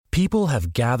People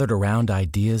have gathered around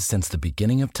ideas since the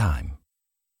beginning of time.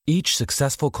 Each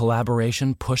successful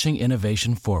collaboration pushing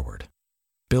innovation forward,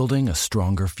 building a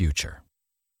stronger future.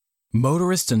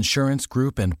 Motorists Insurance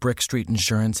Group and Brick Street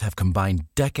Insurance have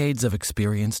combined decades of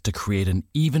experience to create an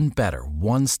even better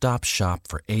one-stop shop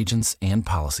for agents and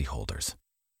policyholders,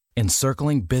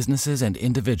 encircling businesses and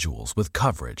individuals with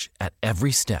coverage at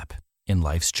every step in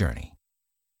life's journey.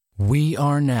 We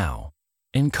are now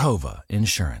Encova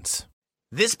Insurance.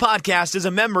 This podcast is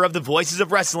a member of the Voices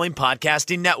of Wrestling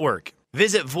Podcasting Network.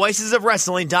 Visit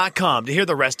voicesofwrestling.com to hear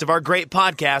the rest of our great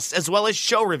podcasts, as well as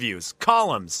show reviews,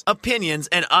 columns, opinions,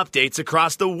 and updates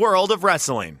across the world of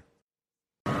wrestling.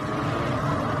 Attention.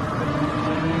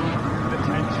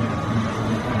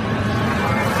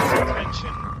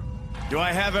 Do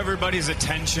I have everybody's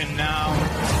attention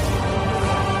now?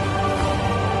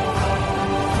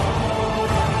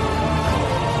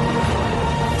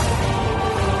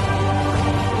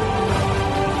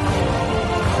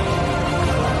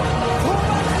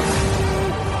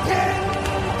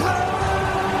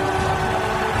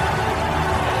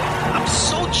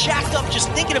 Jacked up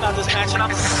just thinking about this match, and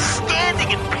I'm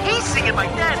standing and pacing in my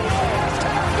bed.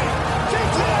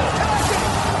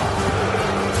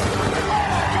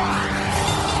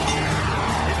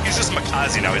 He's just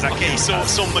Makazi now. He's not okay, so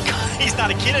he's not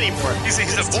a kid anymore. He's a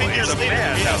boy. 10 years later.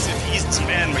 Man. He's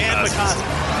man Makazi.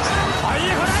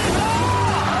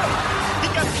 He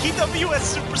got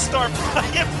PWS superstar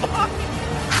Brian Mock.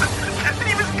 And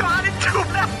he was gone in 2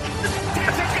 minutes.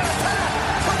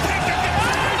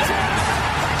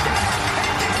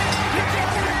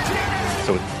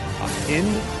 So it's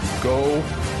Ingobernales.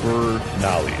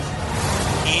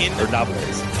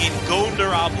 Ingobernales.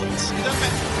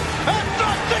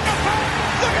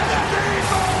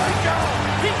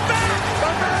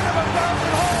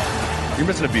 You're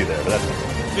missing a B there, but that's okay.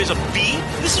 There's a B?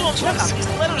 This is what I'm talking about. These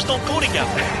letters don't go together.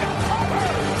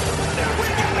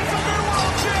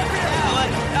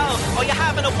 Oh, you're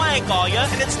having a wank, are you?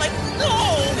 And it's like,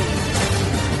 no!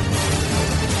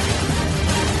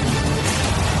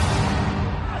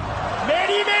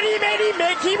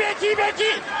 Mickey,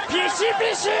 Pishy.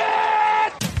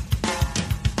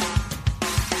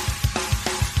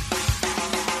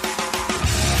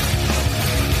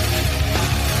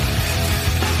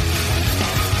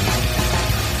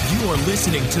 You are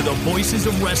listening to the Voices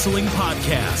of Wrestling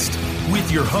podcast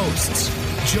with your hosts,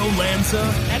 Joe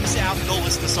Lanza. X out and go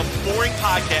listen to some boring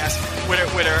podcast where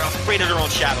they're afraid of their own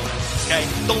shadow. Okay?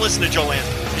 Don't listen to Joe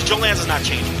Lanza, because Joe Lanza's not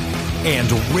changing.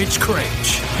 And Rich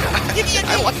Craich.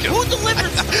 I like him. Who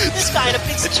delivers this guy in a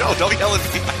big spot? Joe, don't yell at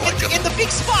me. I like him. In the big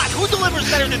spot, who delivers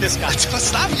better than this guy?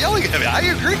 Stop yelling at me. I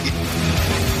agree.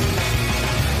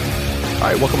 All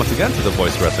right, welcome once again to the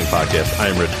Voice Wrestling Podcast. I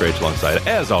am Rich Craich, alongside,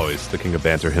 as always, the king of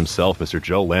banter himself, Mr.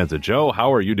 Joe Lanza. Joe,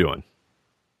 how are you doing?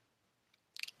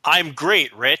 I'm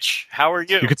great, Rich. How are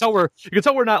you? You can tell we're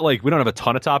not like, we don't have a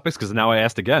ton of topics, because now I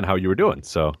asked again how you were doing.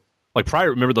 So, like,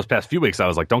 remember those past few weeks, I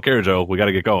was like, don't care, Joe, we got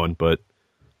to get going. But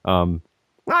I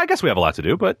guess we have a lot to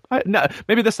do, but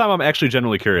maybe this time I'm actually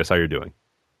genuinely curious how you're doing.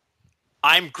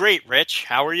 I'm great, Rich.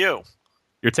 How are you?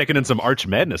 You're taking in some Arch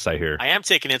Madness, I hear. I am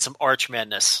taking in some Arch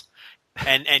Madness.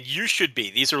 And you should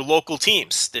be. These are local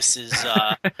teams. This is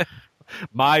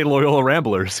my Loyola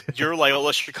Ramblers. Your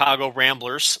Loyola Chicago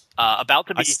Ramblers. About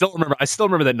to be. I still remember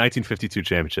that 1952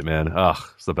 championship, man. Ugh,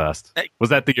 it's the best. Was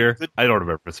that the year? I don't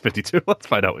remember. It's 52. Let's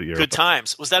find out what year. Good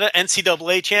times. Was that an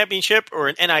NCAA championship or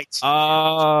an NIT?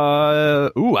 I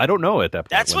don't know at that point.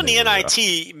 That's when the NIT.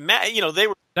 They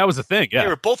were. That was the thing. Yeah, they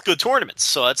were both good tournaments,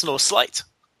 so that's no slight.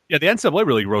 Yeah, the NCAA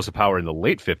really rose to power in the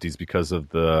late 50s because of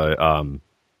the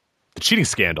cheating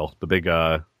scandal. The big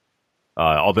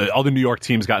all the New York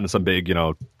teams got into some big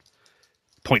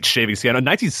point shaving scandal.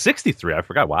 1963, I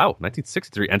forgot. Wow,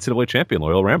 1963 NCAA champion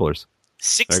Loyola Ramblers.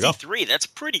 63. That's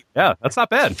pretty. Yeah, that's not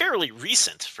bad. Fairly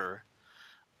recent for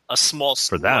a small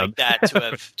school for them. like that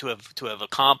to have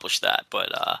accomplished that.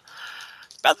 But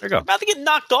about to get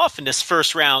knocked off in this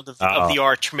first round of the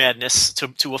Arch Madness to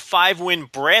a 5-win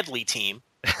Bradley team.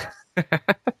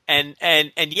 and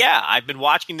yeah, I've been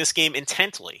watching this game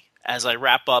intently as I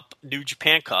wrap up New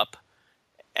Japan Cup,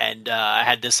 and I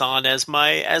had this on as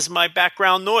my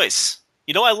background noise.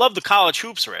 I love the college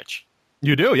hoops, Rich.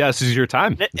 You do, yeah. This is your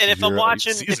time. And if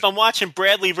I'm watching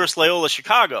Bradley versus Loyola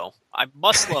Chicago, I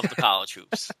must love the college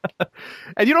hoops.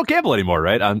 And you don't gamble anymore,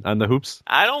 right? On the hoops?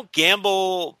 I don't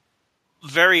gamble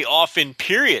very often,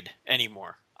 period,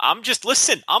 anymore. I'm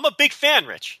a big fan,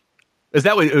 Rich. Is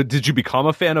that what? Did you become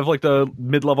a fan of like the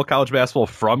mid-level college basketball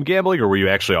from gambling, or were you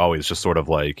actually always just sort of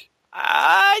like?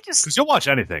 Because you'll watch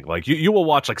anything. Like you will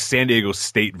watch like San Diego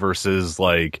State versus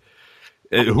like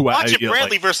Watching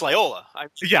Bradley versus Loyola.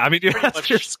 Yeah, I mean,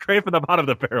 you're scraping the bottom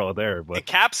of the barrel there, but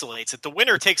encapsulates it. The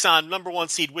winner takes on number 1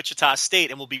 seed Wichita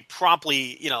State and will be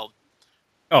promptly,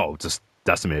 just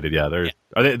decimated. Yeah,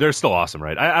 they're still awesome,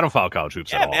 right? I don't follow college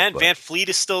hoops at all. Yeah, man. Van Fleet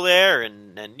is still there,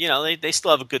 and they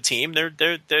still have a good team.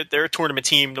 They're a tournament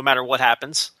team no matter what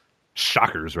happens.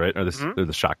 Shockers, right? They're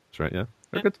the Shockers, right? Yeah.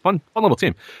 They're good, fun little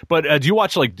team. But do you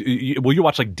watch will you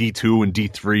watch like D2 and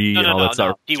D3 and all that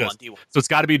stuff? No, D1. So it's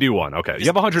got to be D1. Okay, you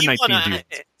have 119 D1.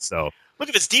 So look,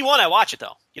 if it's D1, I watch it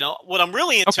though. What I'm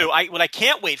really into, what I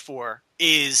can't wait for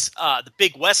is the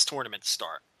Big West tournament to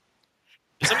start.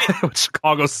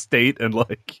 Chicago State and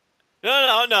like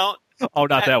no. Oh,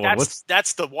 not that one.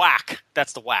 That's the WAC.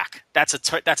 That's the WAC. That's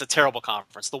a terrible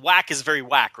conference. The WAC is very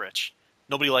WAC rich.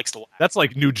 Nobody likes the WAC. That's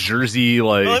like New Jersey,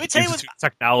 like let me tell Institute of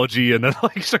Technology, and then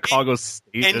like Chicago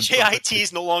State. And JIT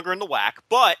is no longer in the WAC,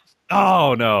 but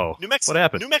oh no, what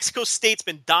happened? New Mexico State's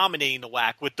been dominating the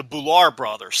WAC with the Bular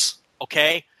brothers.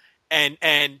 Okay, and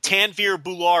Tanvir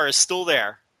Bular is still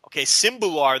there. Okay, Sim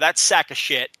Bular, that sack of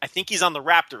shit. I think he's on the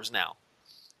Raptors now.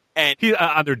 And he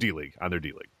on their D League.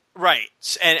 Right,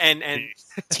 and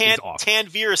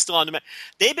Tanvir is still on the.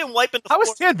 They've been wiping. How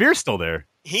is Tanvir still there?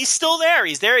 He's still there.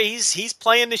 He's there. He's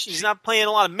playing this. He's not playing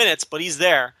a lot of minutes, but he's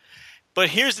there. But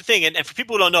here's the thing, and for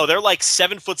people who don't know, they're like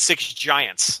 7'6"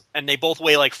 giants, and they both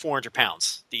weigh like 400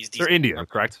 pounds. They're Indian,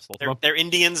 correct? They're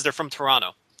Indians. They're from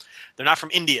Toronto. They're not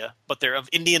from India, but they're of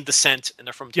Indian descent, and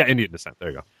they're from Toronto. Yeah, Indian descent. There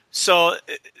you go. So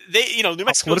New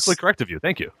Mexico. Politically correct of you.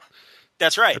 Thank you.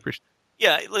 That's right. I appreciate it.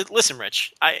 Yeah, listen,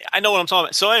 Rich. I know what I'm talking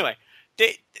about. So anyway,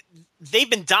 they've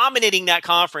been dominating that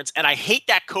conference, and I hate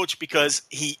that coach because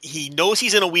he knows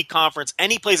he's in a weak conference,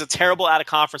 and he plays a terrible out of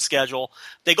conference schedule.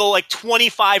 They go like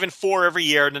 25-4 every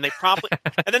year, and then they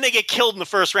and then they get killed in the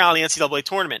first round of the NCAA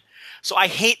tournament. So I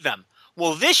hate them.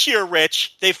 Well, this year,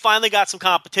 Rich, they finally got some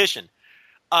competition.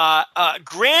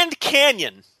 Grand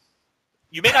Canyon.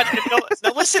 You may not know.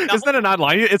 Now listen. Isn't that an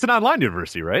online? It's an online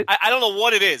university, right? I don't know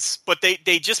what it is, but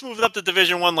they just moved up to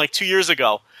Division I like 2 years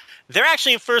ago. They're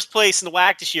actually in first place in the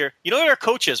WAC this year. You know who their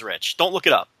coach is, Rich? Don't look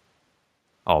it up.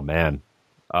 Oh man,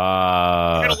 you're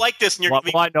gonna like this, and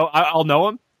I'll know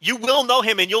him. You will know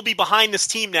him, and you'll be behind this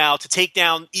team now to take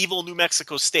down evil New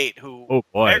Mexico State. Who? Oh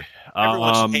boy,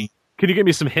 everyone should hate. Can you give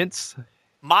me some hints?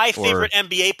 My favorite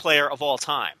NBA player of all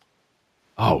time.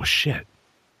 Oh shit.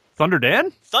 Thunder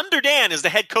Dan? Thunder Dan is the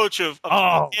head coach of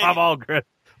I'm all good.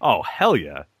 Oh, hell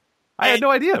yeah. I had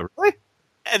no idea. Really?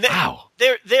 And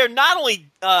they're not only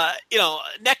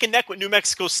neck and neck with New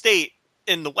Mexico State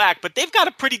in the WAC, but they've got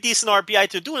a pretty decent RPI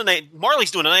to Marley's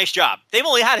doing a nice job. They've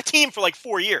only had a team for like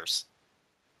 4 years.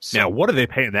 So, now, what are they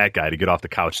paying that guy to get off the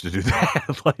couch to do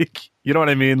that? Like, you know what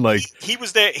I mean? Like he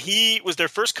was their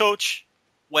first coach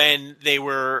when they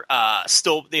were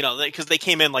still, because they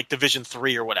came in like Division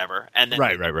III or whatever, and then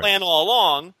the plan all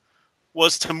along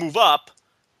was to move up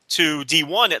to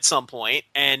D1 at some point,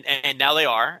 and now they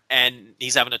are, and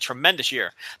he's having a tremendous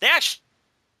year. They actually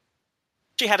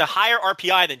had a higher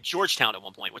RPI than Georgetown at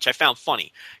one point, which I found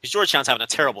funny, because Georgetown's having a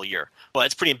terrible year, but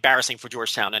it's pretty embarrassing for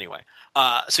Georgetown anyway.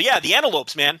 So yeah, the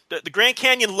Antelopes, man, the Grand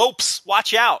Canyon Lopes,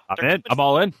 watch out. I'm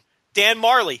all in. Dan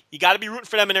Marley, you got to be rooting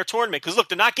for them in their tournament because look,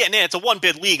 they're not getting in. It's a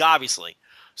one-bid league, obviously.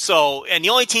 So, and the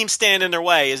only team standing in their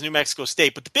way is New Mexico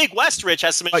State. But the Big West, Rich,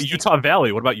 has some. Utah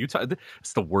Valley. What about Utah?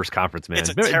 It's the worst conference, man. It's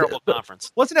a terrible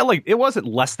conference. Wasn't it like it wasn't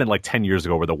less than like 10 years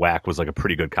ago where the WAC was like a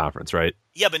pretty good conference, right?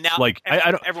 Yeah, but now like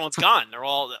everyone's gone. They're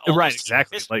all right,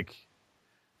 exactly.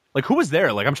 Like who was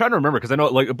there? Like I'm trying to remember because I know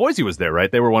like Boise was there, right?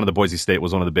 They were one of the Boise State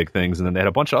was one of the big things, and then they had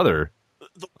a bunch of other.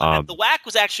 The WAC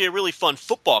was actually a really fun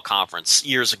football conference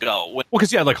years ago. Well,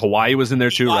 because like Hawaii was in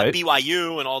there too, right?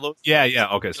 BYU and all those. Yeah.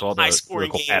 Okay, so all the high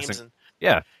scoring games. Passing.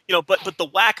 Yeah. But the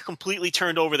WAC completely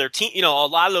turned over their team. A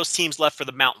lot of those teams left for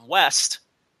the Mountain West,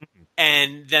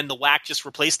 and then the WAC just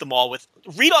replaced them all with.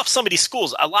 Read off some of these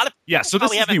schools. A lot of So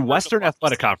this is the Western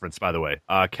Athletic Conference, by the way.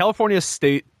 California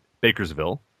State,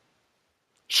 Bakersville,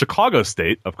 Chicago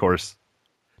State, of course.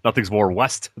 Nothing's more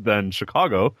west than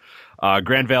Chicago.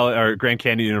 Grand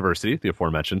Canyon University, the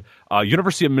aforementioned.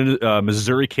 University of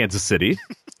Missouri, Kansas City,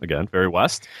 again, very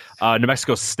west. New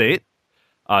Mexico State.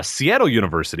 Seattle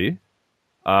University.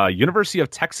 University of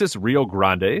Texas, Rio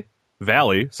Grande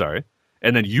Valley,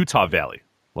 and then Utah Valley.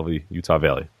 Lovely Utah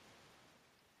Valley.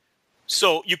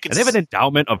 So you can. And they have an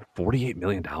endowment of $48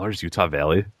 million, Utah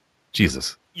Valley.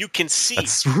 Jesus. You can see.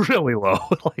 That's really low.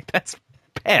 Like, that's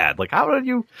bad. Like, how did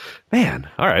you. Man,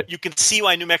 all right. You can see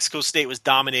why New Mexico State was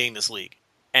dominating this league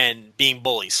and being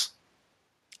bullies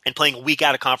and playing a week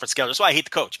out of conference schedule. That's why I hate the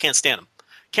coach. Can't stand him.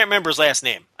 Can't remember his last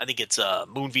name. I think it's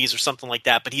Moonves or something like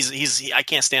that. But I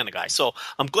can't stand the guy. So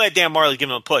I'm glad Dan Marley's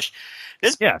giving him a push.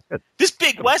 This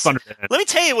Big West. Let me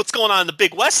tell you what's going on in the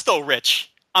Big West, though,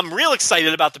 Rich. I'm real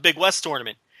excited about the Big West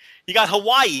tournament. You got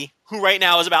Hawaii, who right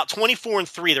now is about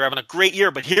 24-3. They're having a great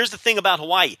year. But here's the thing about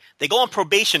Hawaii: they go on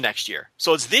probation next year,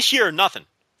 so it's this year or nothing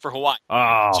for Hawaii.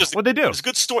 Oh, what'd they do? It's a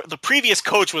good story. The previous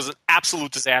coach was an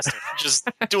absolute disaster, just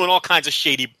doing all kinds of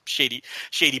shady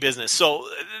business. So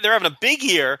they're having a big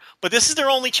year, but this is their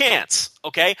only chance,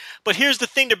 okay? But here's the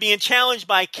thing. They're being challenged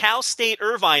by Cal State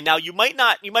Irvine. Now, you might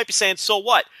be saying, so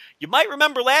what? You might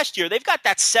remember last year, they've got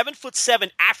that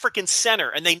 7'7" African center,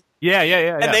 and they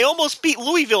they almost beat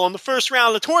Louisville in the first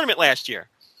round of the tournament last year.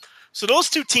 So those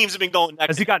two teams have been going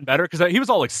next. Has he gotten better? Because he was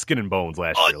all like skin and bones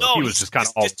last year. No, he was just kind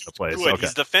of all over the place. Good. Okay.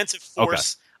 He's defensive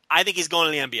force. Okay. I think he's going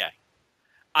to the NBA.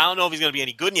 I don't know if he's going to be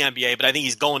any good in the NBA, but I think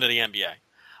he's going to the NBA.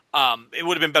 It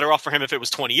would have been better off for him if it was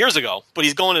 20 years ago, but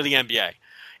he's going to the NBA.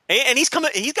 And he's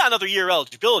got another year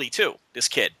eligibility too, this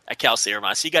kid at Cal State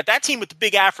Irvine. So you got that team with the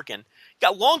big African. You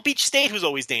got Long Beach State, who's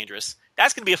always dangerous.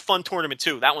 That's going to be a fun tournament,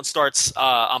 too. That one starts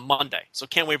on Monday, so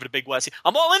can't wait for the Big West.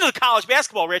 I'm all into the college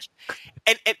basketball, Rich.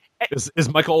 And is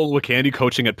Michael Olowokandi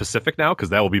coaching at Pacific now? Because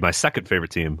that will be my second favorite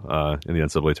team in the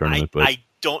NCAA tournament. I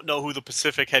don't know who the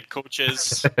Pacific head coach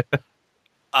is,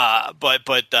 but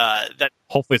that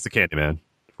hopefully it's the Candyman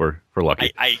for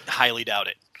lucky. I highly doubt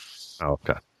it. Oh,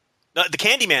 okay. The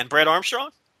Candyman, Brad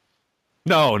Armstrong?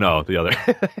 No, the other.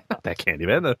 Not that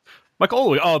Candyman.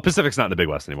 Michael, Pacific's not in the Big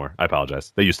West anymore. I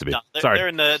apologize. They used to be. No, Sorry. They're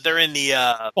in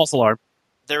the false alarm.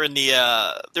 They're in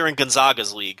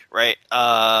Gonzaga's league, right?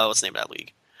 What's the name of that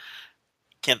league?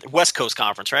 West Coast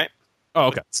Conference, right? Oh,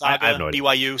 okay. Gonzaga, I have no idea.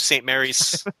 BYU, St.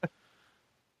 Mary's.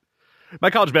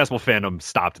 My college basketball fandom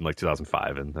stopped in like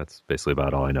 2005, and that's basically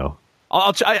about all I know.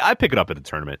 I pick it up at the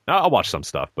tournament. I'll watch some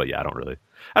stuff, but yeah, I don't really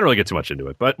get too much into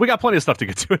it. But we got plenty of stuff to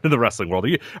get to in the wrestling world.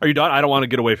 Are you done? I don't want to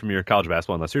get away from your college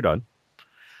basketball unless you're done.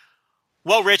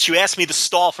 Well, Rich, you asked me to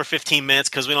stall for 15 minutes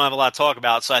because we don't have a lot to talk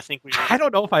about, so I think I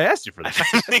don't know if I asked you for that.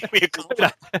 I think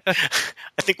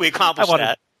we accomplished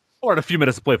that. I wanted a few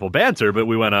minutes of playful banter, but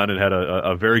we went on and had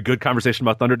a very good conversation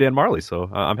about Thunder Dan Marley,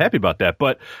 so I'm happy about that.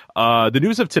 But the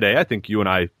news of today, I think you and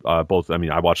I both,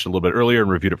 I watched it a little bit earlier and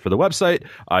reviewed it for the website.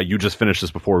 You just finished this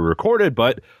before we recorded,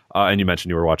 but and you mentioned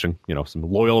you were watching, some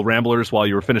loyal Ramblers while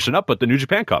you were finishing up, but the New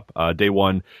Japan Cup, day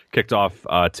one kicked off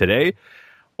today.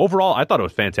 Overall, I thought it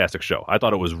was a fantastic show. I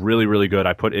thought it was really, really good.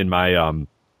 I put in my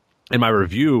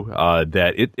review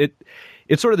that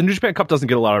it's sort of the New Japan Cup doesn't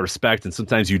get a lot of respect, and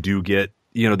sometimes you do get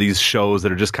these shows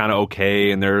that are just kind of okay,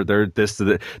 and they're this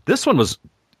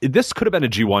this could have been a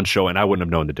G1 show, and I wouldn't have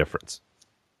known the difference.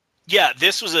 Yeah,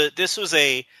 this was a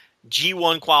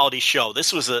G1 quality show.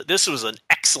 This was an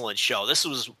excellent show.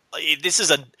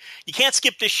 You can't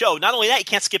skip this show. Not only that, you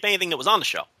can't skip anything that was on the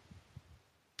show.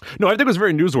 No, I think it was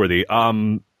very newsworthy.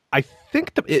 I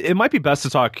think it might be best to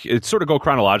talk. It's sort of go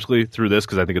chronologically through this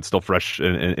because I think it's still fresh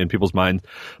in people's minds.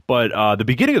 But the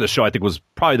beginning of the show, I think, was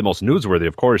probably the most newsworthy,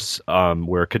 of course,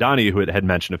 where Kadani, who had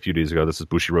mentioned a few days ago, this is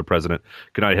Bushi Road president,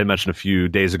 Kadani had mentioned a few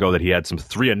days ago that he had some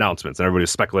 3 announcements, and everybody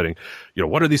was speculating,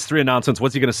 what are these 3 announcements?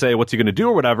 What's he going to say? What's he going to do,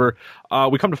 or whatever?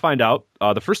 We come to find out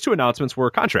the first 2 announcements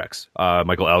were contracts.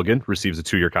 Michael Elgin receives a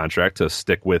 2-year contract to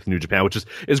stick with New Japan, which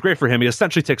is great for him. He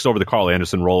essentially takes over the Carl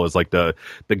Anderson role as like the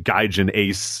Gaijin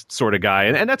ace sort of guy,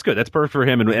 and that's good. That's perfect for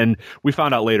him. And we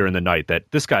found out later in the night that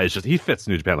this guy he fits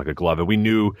New Japan like a glove, and we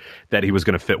knew that he was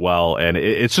going to fit well. And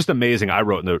it's just amazing. I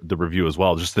wrote in the review as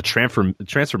well, just the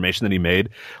transformation that he made.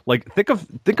 Like think of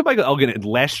Michael Elgin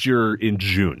last year in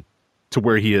June to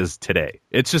where he is today.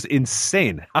 It's just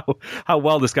insane how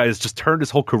well this guy has just turned his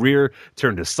whole career,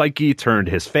 turned his psyche, turned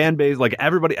his fan base. Like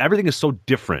everything is so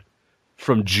different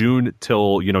from June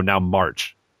till now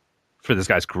March for this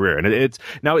guy's career. And it's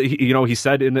now he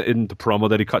said in the promo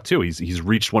that he cut too, he's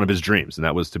reached one of his dreams, and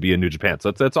that was to be in New Japan.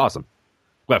 So that's awesome.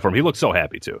 Glad for him. He looks so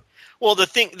happy too. Well, the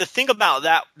thing about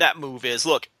that move is,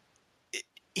 look,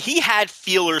 he had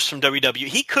feelers from WWE.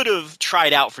 He could have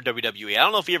tried out for WWE. I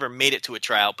don't know if he ever made it to a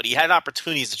tryout, but he had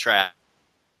opportunities to try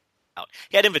out.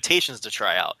 He had invitations to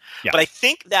try out. Yeah. But I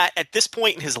think that at this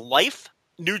point in his life,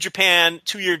 New Japan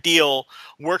 2-year deal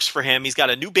works for him. He's got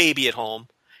a new baby at home.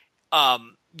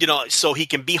 So he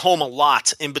can be home a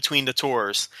lot in between the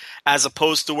tours, as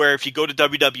opposed to where if you go to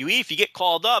WWE, if you get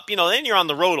called up, then you're on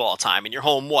the road all the time and you're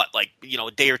home,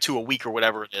 a day or 2 a week or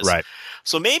whatever it is. Right.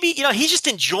 So maybe, he's just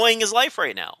enjoying his life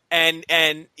right now. And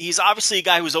he's obviously a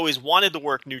guy who's always wanted to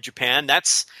work New Japan.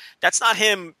 That's not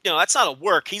him. That's not a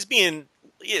work. He's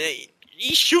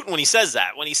shooting when he says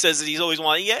that. When he says that he's always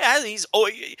wanted. Yeah,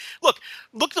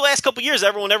 look the last couple of years,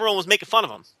 everyone was making fun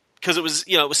of him. because it was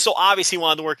so obvious he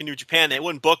wanted to work in New Japan. They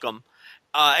wouldn't book him.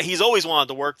 He's always wanted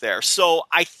to work there. So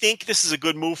I think this is a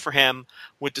good move for him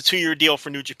with the 2-year deal for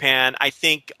New Japan. I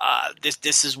think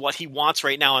this is what he wants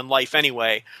right now in life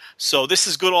anyway. So this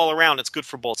is good all around. It's good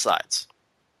for both sides.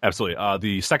 Absolutely.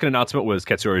 The second announcement was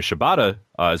Katsuyori Shibata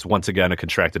is once again a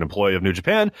contracted employee of New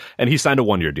Japan, and he signed a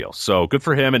 1-year deal. So good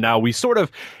for him. And now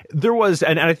there was,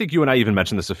 and I think you and I even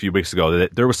mentioned this a few weeks ago,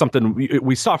 that there was something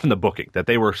we saw from the booking, that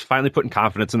they were finally putting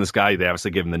confidence in this guy. They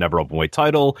obviously gave him the never open weight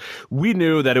title. We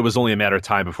knew that it was only a matter of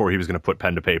time before he was going to put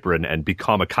pen to paper and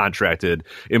become a contracted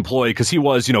employee, because he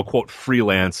was, quote,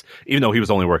 freelance, even though he was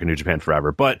only working New Japan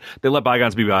forever. But they let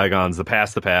bygones be bygones, the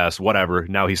past, whatever.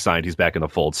 Now he's signed, he's back in the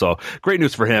fold. So great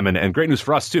news for him, and great news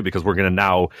for us too, because we're going to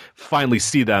now finally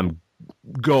see them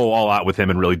go all out with him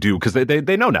and really do, because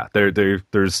they know now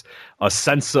there's a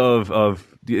sense of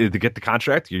to get the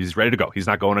contract. He's ready to go. He's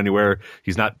not going anywhere.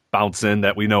 He's not bouncing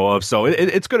that we know of. So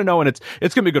it's good to know, and it's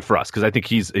going to be good for us, because I think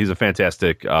he's a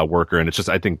fantastic worker, and it's just,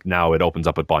 I think now it opens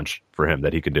up a bunch for him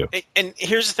that he can do. And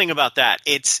here's the thing about that.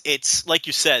 It's like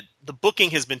you said, the booking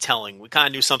has been telling. We kind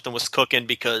of knew something was cooking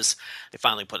because they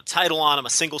finally put a title on him, a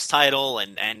singles title,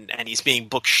 and he's being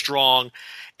booked strong.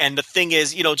 And the thing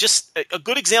is, just a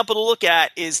good example to look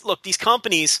at is, look, these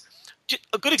companies,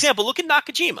 a good example, look at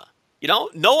Nakajima.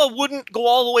 Noah wouldn't go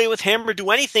all the way with him or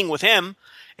do anything with him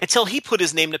until he put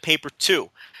his name to paper too.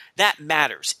 That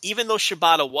matters. Even though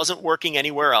Shibata wasn't working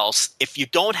anywhere else, if you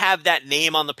don't have that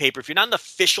name on the paper, if you're not an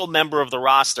official member of the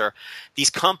roster, these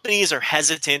companies are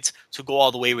hesitant to go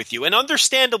all the way with you, and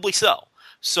understandably so.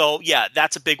 So, yeah,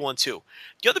 that's a big one too.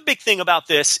 The other big thing about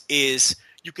this is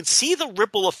you can see the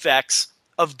ripple effects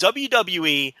of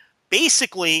WWE.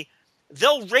 Basically,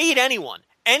 they'll raid anyone.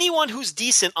 Anyone who's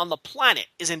decent on the planet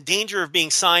is in danger of being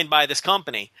signed by this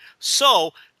company.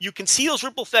 So you can see those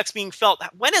ripple effects being felt.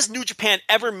 When has New Japan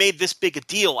ever made this big a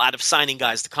deal out of signing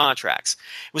guys to contracts?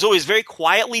 It was always very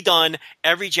quietly done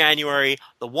every January,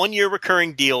 the 1-year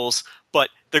recurring deals, but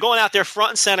they're going out there front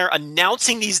and center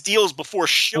announcing these deals before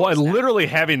shows. Well, and literally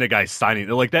having the guy signing,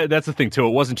 like that's the thing too.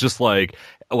 It wasn't just like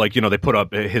they put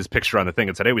up his picture on the thing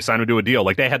and said, "Hey, we signed him to a deal."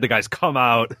 Like they had the guys come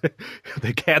out,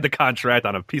 they had the contract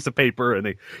on a piece of paper, and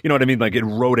they, what I mean, like it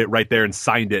wrote it right there and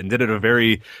signed it and did it a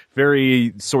very,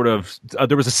 very sort of.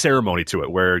 There was a ceremony to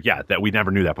it where, that we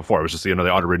never knew that before. It was just they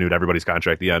auto renewed everybody's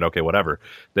contract at the end. Okay, whatever.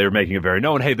 They were making it very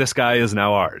known. Hey, this guy is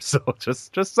now ours. So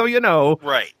just so you know,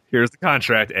 right. Here's the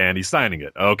contract, and he's signing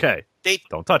it. Okay,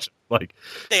 don't touch it.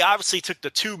 They obviously took the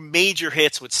 2 major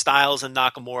hits with Styles and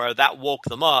Nakamura. That woke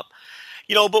them up.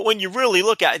 But when you really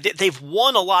look at it, they've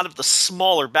won a lot of the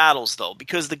smaller battles, though,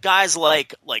 because the guys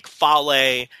like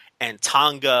Fale and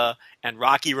Tonga and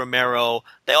Rocky Romero,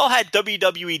 they all had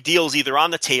WWE deals either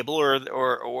on the table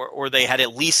or they had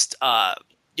at least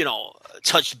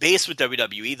touched base with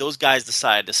WWE. Those guys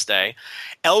decided to stay.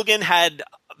 Elgin had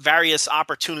various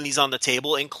opportunities on the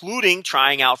table, including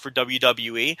trying out for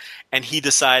WWE, and he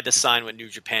decided to sign with New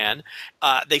Japan.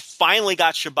 They finally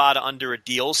got Shibata under a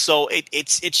deal, so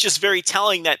it's just very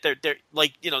telling that they're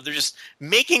just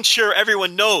making sure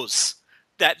everyone knows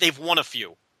that they've won a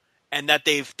few, and that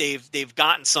they've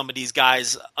gotten some of these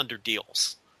guys under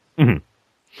deals. Mm-hmm.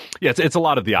 Yeah, it's a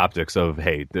lot of the optics of,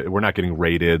 hey, we're not getting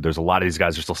rated. There's a lot of these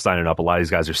guys are still signing up. A lot of these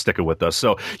guys are sticking with us.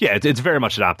 So, yeah, it's very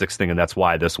much an optics thing, and that's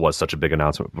why this was such a big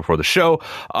announcement before the show.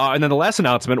 And then the last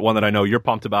announcement, one that I know you're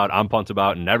pumped about, I'm pumped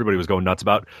about, and everybody was going nuts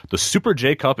about, the Super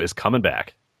J Cup is coming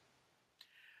back.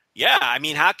 Yeah, I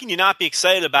mean, how can you not be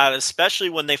excited about it, especially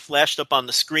when they flashed up on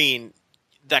the screen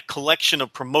that collection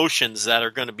of promotions that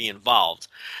are going to be involved?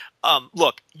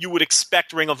 Look, you would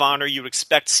expect Ring of Honor, you would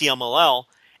expect CMLL,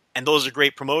 and those are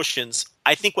great promotions.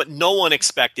 I think what no one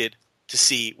expected to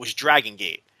see was Dragon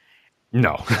Gate.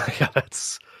 No. Yeah,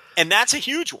 that's a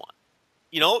huge one.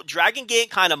 Dragon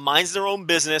Gate kind of minds their own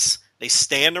business. They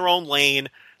stay in their own lane.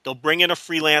 They'll bring in a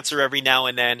freelancer every now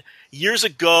and then. Years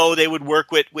ago, they would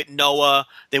work with Noah.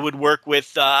 They would work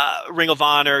with Ring of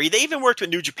Honor. They even worked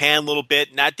with New Japan a little bit,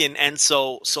 and that didn't end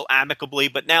so amicably.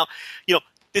 But now,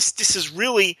 this is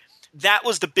really, that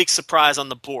was the big surprise on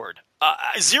the board.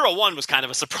 0-1 was kind of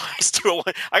a surprise too.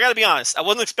 I got to be honest, I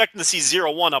wasn't expecting to see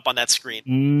 0-1 up on that screen.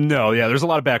 No, yeah, there's a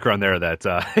lot of background there that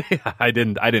I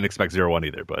didn't expect 0-1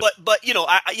 either. But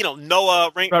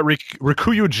Noah,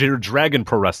 Rikuyu Dragon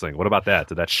Pro Wrestling. What about that?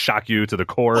 Did that shock you to the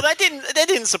core? Well, that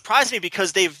didn't surprise me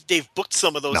because they've booked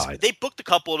some of those. No, they booked a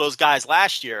couple of those guys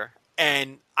last year,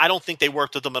 and I don't think they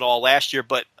worked with them at all last year.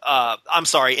 But I'm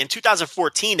sorry, in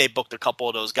 2014 they booked a couple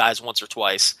of those guys once or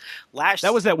twice.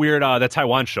 That was that weird that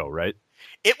Taiwan show, right?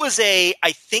 It was I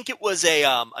think it was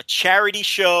a charity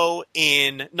show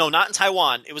not in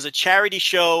Taiwan. It was a charity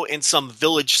show in some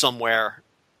village somewhere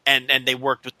and they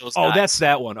worked with those Oh, guys. that's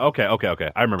that one. Okay.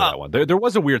 I remember that one. There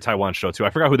was a weird Taiwan show, too. I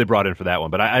forgot who they brought in for that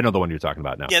one, but I know the one you're talking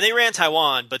about now. Yeah, they ran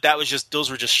Taiwan, but those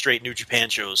were just straight New Japan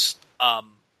shows.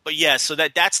 But yeah, so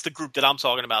that's the group that I'm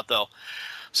talking about, though.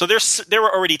 So there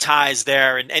were already ties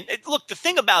there, and look, the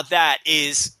thing about that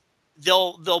is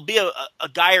there'll be a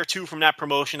guy or two from that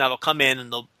promotion that'll come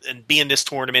in and be in this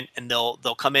tournament, and they'll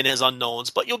come in as unknowns,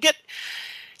 but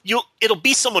it'll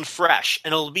be someone fresh,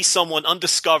 and it'll be someone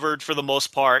undiscovered for the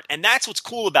most part, and that's what's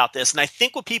cool about this. And I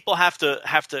think what people have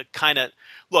to kind of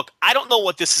look. I don't know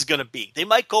what this is going to be. They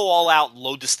might go all out and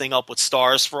load this thing up with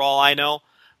stars for all I know,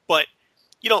 but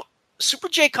Super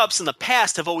J Cups in the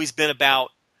past have always been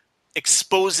about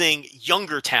exposing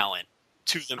younger talent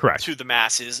to the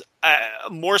masses,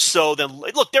 more so than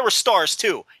look. There were stars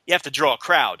too. You have to draw a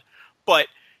crowd, but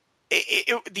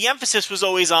the emphasis was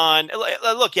always on.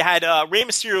 Look, you had Rey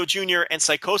Mysterio Jr. and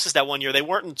Psychosis that one year. They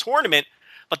weren't in the tournament,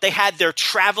 but they had their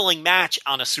traveling match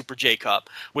on a Super J Cup,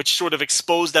 which sort of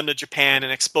exposed them to Japan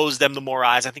and exposed them to more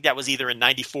eyes. I think that was either in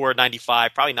 94 or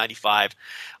 95, probably 95,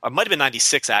 or it might have been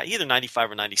 96, either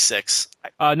 95 or 96.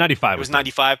 95. It was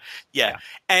 95. Yeah.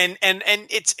 And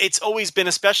it's always been,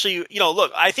 especially,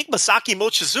 look, I think Masaki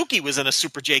Mochizuki was in a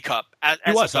Super J Cup.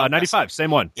 He was, 95, same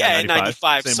one. Yeah,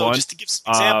 95. Same so one. just to give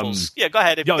some examples. Go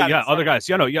ahead. Other guys.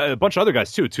 A bunch of other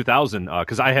guys too, 2000,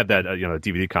 because I had that,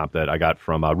 DVD comp that I got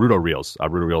from Rudo Reels,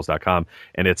 rudoreels.com,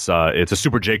 and it's a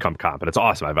Super J comp, and it's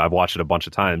awesome. I've watched it a bunch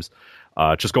of times.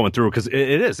 Just going through, because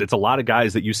it's a lot of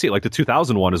guys that you see. Like the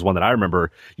 2001 is one that I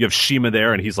remember. You have Shima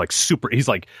there, and he's like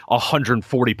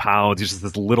 140 pounds. He's just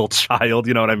this little child,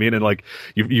 you know what I mean? And like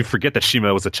you forget that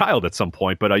Shima was a child at some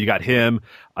point. But you got him.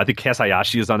 I think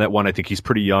Kasayashi is on that one. I think he's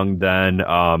pretty young then.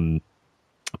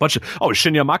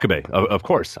 Shinya Makabe, of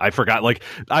course. I forgot. Like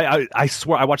I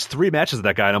swear I watched 3 matches of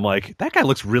that guy, and I'm like, that guy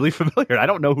looks really familiar. I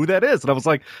don't know who that is, and I was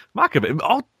like, Makabe.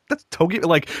 Oh, that's Togi.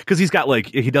 Like, because he's got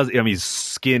he's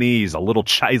skinny. He's a little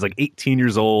child. He's like 18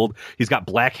 years old. He's got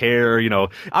black hair.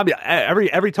 I mean,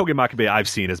 every Togi Makabe I've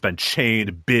seen has been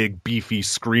chained, big, beefy,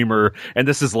 screamer, and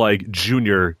this is like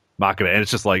junior Makabe, and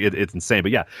it's just like it's insane.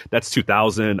 But yeah, that's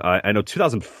 2000. I know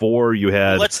 2004. You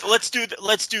had let's do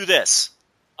this.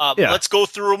 Let's go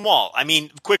through them all. I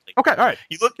mean, quickly. Okay, all right.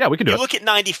 We can do it. You look at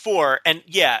 94, and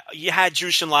you had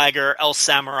Jushin Liger, El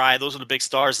Samurai. Those were the big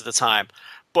stars at the time.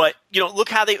 But look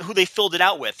who they filled it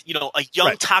out with. A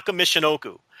young Taka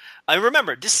Michinoku. I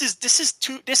remember this is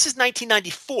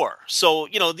 1994. So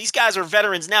these guys are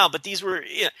veterans now, but these were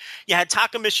you had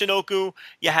Taka Michinoku,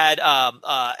 you had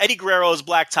Eddie Guerrero's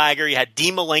Black Tiger, you had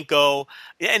Dean Malenko,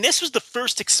 and this was the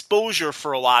first exposure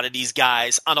for a lot of these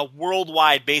guys on a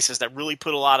worldwide basis that really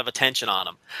put a lot of attention on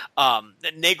them.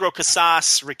 Negro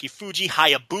Casas, Ricky Fuji,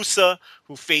 Hayabusa,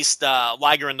 who faced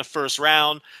Liger in the first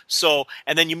round. So,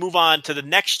 and then you move on to the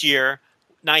next year,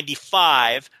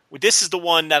 95. This is the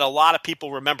one that a lot of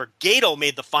people remember. Gato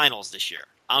made the finals this year.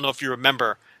 I don't know if you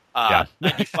remember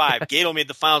 95. Gato made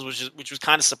the finals, which was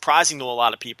kind of surprising to a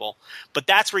lot of people. But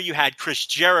that's where you had Chris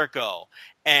Jericho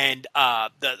and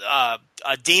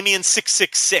Damien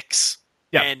 666.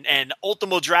 Yeah. And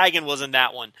Ultimo Dragon was in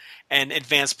that one and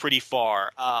advanced pretty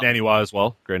far. Naniwa as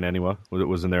well. Grand Naniwa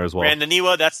was in there as well. Grand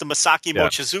Naniwa, that's the Masaki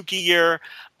Mochizuki year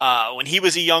when he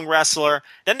was a young wrestler.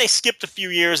 Then they skipped a few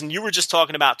years, and you were just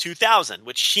talking about 2000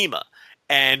 with Shima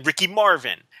and Ricky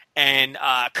Marvin and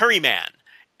Curryman.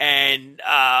 And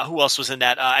who else was in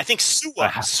that? I think Suwa.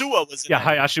 Suwa was in there.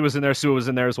 Hayashi was in there. Suwa was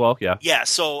in there as well. Yeah. Yeah.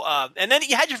 So, and then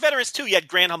you had your veterans too. You had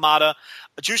Gran Hamada.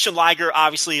 Jushin Liger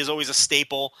obviously is always a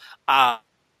staple. By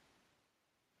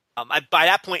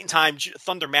that point in time,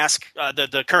 Thunder Mask,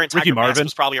 the current Tiger Mask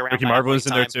was probably around. Ricky Marvin was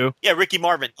in there too. Yeah, Ricky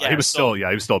Marvin. Yeah, he was still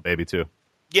a baby too.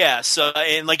 Yeah. So,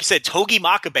 and like you said, Togi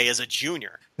Makabe as a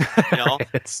junior.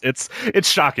 It's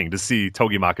shocking to see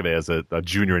Togi Makabe as a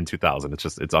junior in 2000.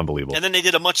 It's unbelievable. And then they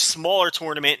did a much smaller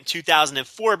tournament in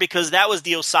 2004 because that was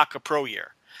the Osaka Pro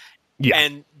year. Yeah.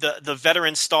 And the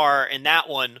veteran star in that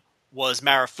one was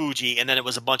Marufuji, and then it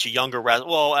was a bunch of younger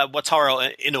wrestlers. Well,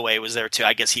 Wataru Inoue was there too.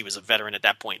 I guess he was a veteran at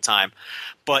that point in time.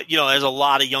 But, there's a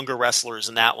lot of younger wrestlers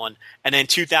in that one. And then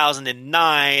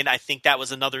 2009, I think that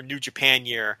was another New Japan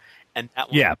year. And that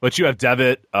one, yeah, but you have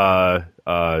Devitt,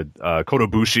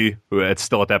 Kotobushi, who it's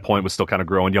still at that point was still kind of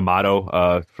growing,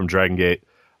 Yamato from Dragon Gate,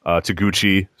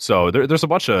 Taguchi. So there's a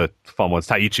bunch of fun ones.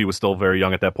 Taichi was still very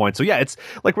young at that point. So yeah, it's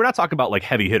like we're not talking about like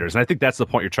heavy hitters. And I think that's the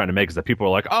point you're trying to make is that people are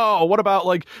like, oh, what about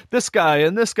like this guy,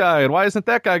 and why isn't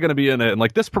that guy going to be in it? And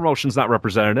like this promotion's not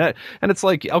represented in it. And it's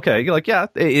like, okay, you're like, yeah,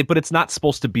 but it's not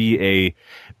supposed to be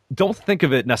don't think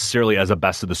of it necessarily as a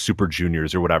best of the Super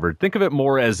Juniors or whatever. Think of it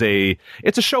more as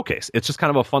it's a showcase. It's just kind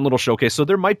of a fun little showcase. So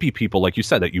there might be people, like you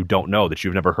said, that you don't know, that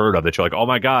you've never heard of, that you're like, oh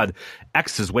my God,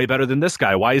 X is way better than this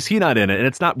guy. Why is he not in it? And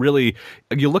it's not really,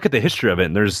 you look at the history of it,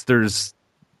 and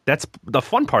that's the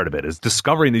fun part of it, is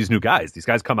discovering these new guys. These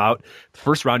guys come out,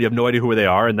 first round, you have no idea who they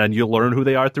are, and then you learn who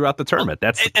they are throughout the tournament.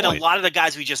 That's the point. And a lot of the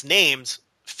guys we just named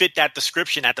fit that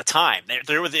description at the time.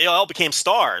 They all became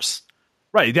stars.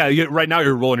 Right, yeah. Right now,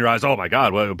 you're rolling your eyes. Oh my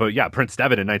God! Well, but yeah, Prince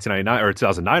Devitt in 1999 or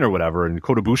 2009 or whatever, and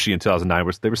Ibushi in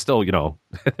 2009 they were still,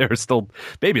 they were still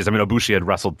babies. I mean, Ibushi had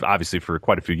wrestled obviously for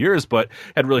quite a few years, but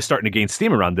had really starting to gain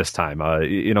steam around this time.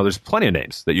 There's plenty of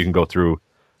names that you can go through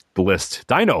the list.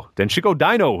 Denshigo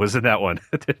Dino was in that one.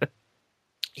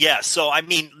 Yeah. So I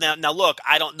mean, now look,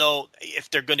 I don't know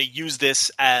if they're going to use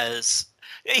this as.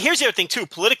 Here's the other thing too.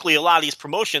 Politically, a lot of these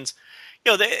promotions,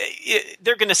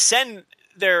 they're going to send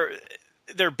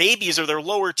their babies or their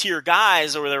lower tier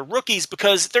guys or their rookies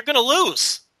because they're going to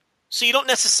lose. So you don't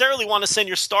necessarily want to send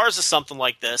your stars to something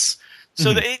like this.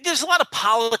 So there's a lot of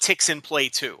politics in play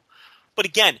too. But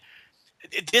again,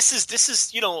 this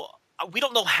is we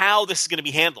don't know how this is going to be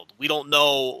handled. We don't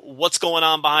know what's going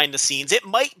on behind the scenes. It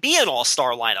might be an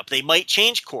all-star lineup. They might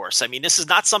change course. I mean, this is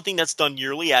not something that's done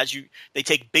yearly. They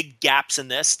take big gaps in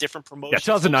this. Different promotions.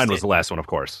 Yeah, 2009 was the last one, of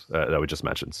course, that we just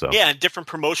mentioned. So yeah, and different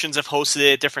promotions have hosted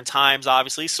it at different times,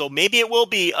 obviously. So maybe it will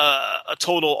be a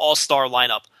total all-star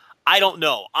lineup. I don't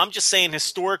know. I'm just saying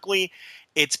historically,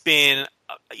 it's been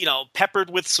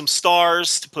peppered with some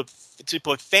stars to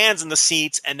put fans in the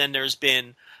seats, and then there's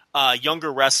been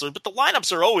younger wrestlers, but the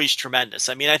lineups are always tremendous.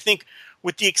 I mean, I think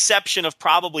with the exception of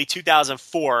probably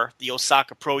 2004, the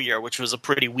Osaka Pro year, which was a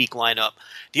pretty weak lineup,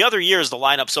 the other years the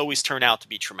lineups always turn out to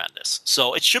be tremendous.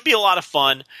 So it should be a lot of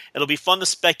fun. It'll be fun to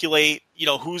speculate,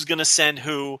 who's going to send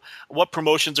who, what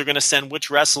promotions are going to send which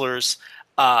wrestlers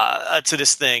to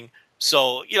this thing.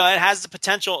 So, it has the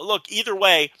potential. Look, either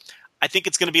way, I think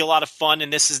it's going to be a lot of fun,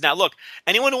 and this is now. Look,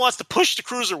 anyone who wants to push the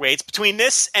cruiserweights between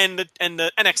this and the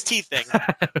NXT thing,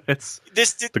 it's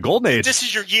the golden age. This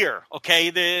is your year, okay?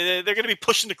 They're going to be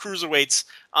pushing the cruiserweights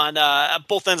on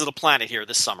both ends of the planet here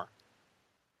this summer.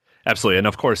 Absolutely, and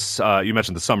of course, you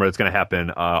mentioned the summer. It's going to happen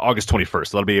August 21st.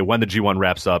 So that'll be when the G1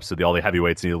 wraps up. So all the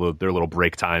heavyweights need their little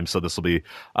break time. So this will be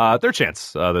their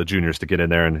chance, the juniors, to get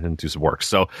in there and do some work.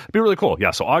 So it'll be really cool.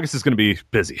 Yeah, so August is going to be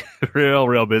busy,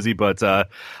 real busy. But I'm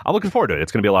looking forward to it.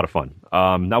 It's going to be a lot of fun.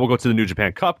 Now we'll go to the New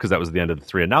Japan Cup because that was the end of the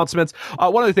 3 announcements.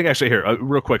 One other thing, actually, here,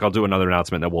 real quick, I'll do another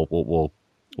announcement that we'll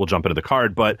jump into the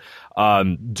card, but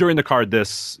during the card,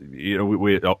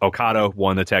 Okada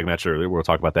won the tag match earlier. We'll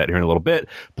talk about that here in a little bit.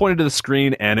 Pointed to the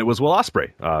screen, and it was Will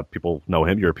Ospreay. People know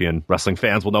him. European wrestling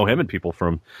fans will know him, and people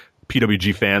from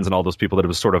PWG fans and all those people that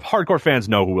have sort of hardcore fans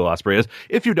know who Will Ospreay is.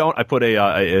 If you don't, I put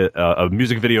a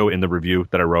music video in the review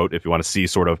that I wrote if you want to see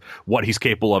sort of what he's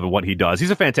capable of and what he does. He's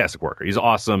a fantastic worker. He's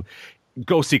awesome.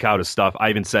 Go seek out his stuff. I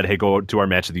even said, hey, go to our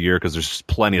match of the year because there's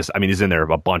plenty of. I mean, he's in there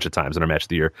a bunch of times in our match of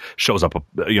the year. Shows up,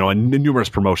 in numerous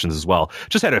promotions as well.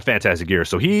 Just had a fantastic year.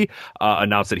 So he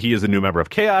announced that he is a new member of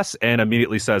Chaos and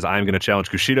immediately says, I'm going to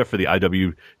challenge Kushida for the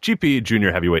IWGP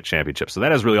Junior Heavyweight Championship. So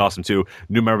that is really awesome too.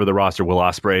 New member of the roster, Will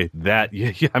Ospreay.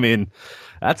 I mean,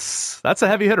 that's a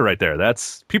heavy hitter right there.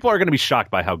 People are going to be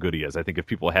shocked by how good he is. I think if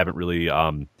people haven't really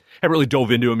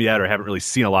dove into him yet or haven't really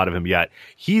seen a lot of him yet,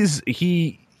 he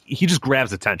just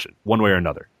grabs attention one way or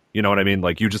another. You know what I mean?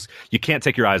 Like you can't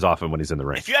take your eyes off him when he's in the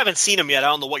ring. If you haven't seen him yet, I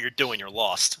don't know what you're doing. You're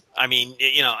lost. I mean,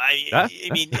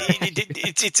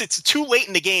 it's too late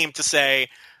in the game to say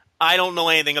I don't know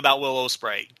anything about Will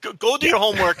Ospreay. Go do your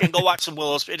homework and go watch some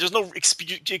Will Ospreay. There's no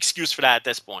excuse for that at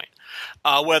this point.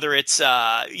 Whether it's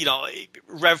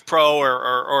Rev Pro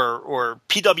or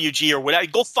PWG or whatever,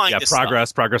 go find this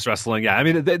Progress Wrestling. Yeah, I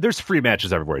mean, there's free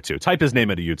matches everywhere too. Type his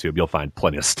name into YouTube, you'll find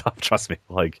plenty of stuff. Trust me.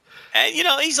 And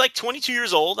he's like 22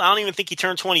 years old. I don't even think he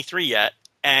turned 23 yet.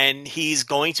 And he's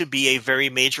going to be a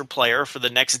very major player for the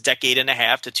next decade and a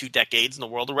half to 2 decades in the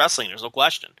world of wrestling. There's no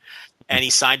question. And he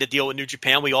signed a deal with New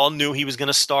Japan. We all knew he was going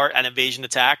to start an Invasion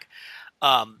Attack.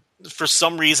 For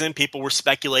some reason, people were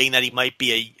speculating that he might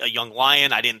be a young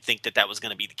lion. I didn't think that was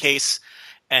going to be the case.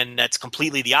 And that's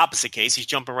completely the opposite case. He's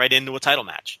jumping right into a title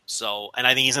match. And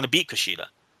I think he's going to beat Kushida.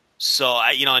 So,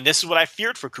 and this is what I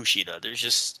feared for Kushida. There's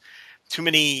just too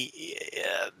many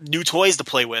new toys to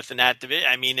play with in that division.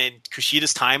 I mean, and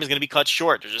Kushida's time is going to be cut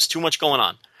short. There's just too much going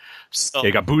on. So,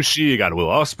 you got Bushi, you got Will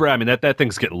Ospreay. I mean, that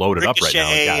thing's getting loaded Ricochet, up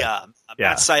right now.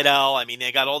 Matt Sydal. I mean,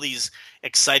 they got all these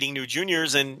exciting new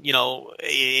juniors, and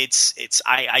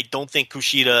I don't think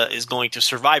Kushida is going to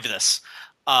survive this.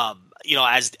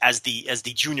 as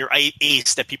the junior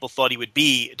ace that people thought he would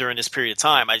be during this period of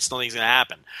time. I just don't think it's going to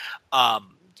happen.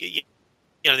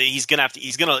 He's gonna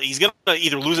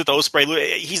either lose it to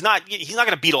Ospreay. He's not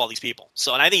gonna beat all these people.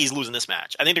 So, and I think he's losing this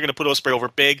match. I think they're gonna put Ospreay over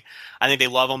big. I think they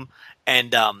love him,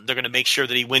 and they're gonna make sure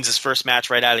that he wins his first match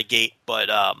right out of the gate. But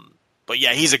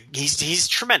yeah, he's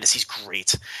tremendous. He's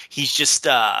great. He's just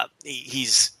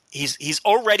he's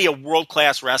already a world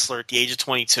class wrestler at the age of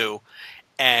 22,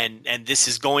 and this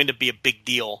is going to be a big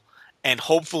deal. And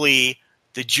hopefully,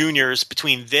 the juniors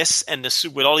between this and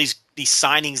with all these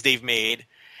signings they've made,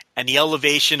 and the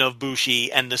elevation of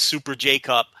Bushi and the Super J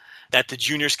Cup, that the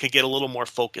juniors could get a little more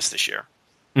focus this year.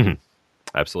 Mm-hmm.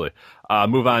 Absolutely.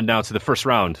 Move on now to the first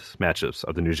round matchups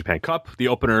of the New Japan Cup. The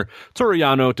opener, Toru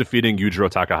Yano defeating Yujiro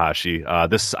Takahashi.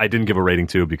 This I didn't give a rating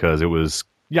to because it was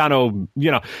Yano,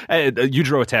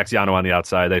 Yujiro attacks Yano on the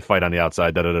outside. They fight on the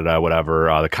outside,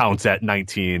 whatever. The count's at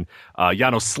 19.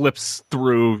 Yano slips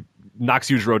through, knocks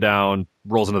Yujiro down,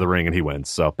 rolls into the ring, and he wins.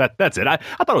 So that's it. I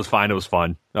thought it was fine. It was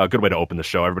fun. Good way to open the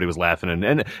show. Everybody was laughing,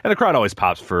 and the crowd always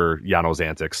pops for Yano's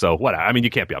antics. So whatever. I mean, you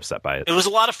can't be upset by it. It was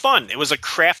a lot of fun. It was a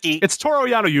crafty. It's Toru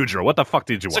Yano Yujiro. What the fuck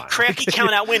did you want? It's a crafty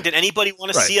count out win. Did anybody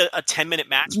want to see a 10-minute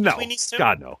match between these two?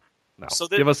 God, no. No. So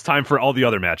give us time for all the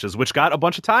other matches, which got a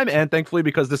bunch of time, and thankfully,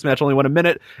 because this match only went a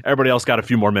minute, everybody else got a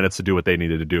few more minutes to do what they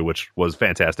needed to do, which was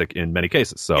fantastic in many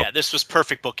cases. So yeah, this was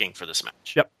perfect booking for this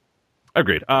match. Yep.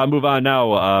 Agreed. Move on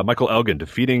now. Michael Elgin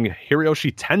defeating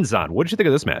Hiroshi Tenzan. What did you think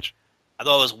of this match? I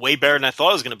thought it was way better than I thought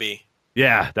it was going to be.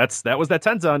 Yeah, that was that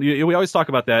Tenzan. We always talk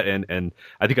about that, and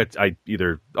I think I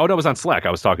either it was on Slack.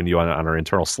 I was talking to you on our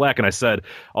internal Slack, and I said,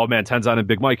 "Oh man, Tenzan and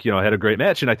Big Mike, had a great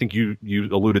match." And I think you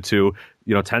alluded to,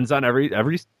 Tenzan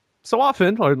every so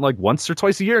often, or like once or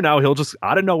twice a year now, he'll just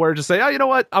out of nowhere just say, "Oh, you know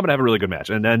what? I'm gonna have a really good match,"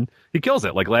 and then he kills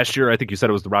it. Like last year, I think you said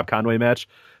it was the Rob Conway match.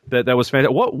 That was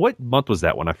fantastic. What month was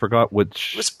that one? I forgot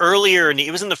which. It was earlier, and it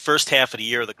was in the first half of the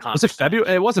year of the conference. Was it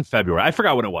February? It wasn't February. I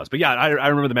forgot when it was. But yeah, I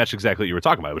remember the match exactly that you were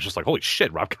talking about. It was just like, holy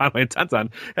shit, Rob Conway and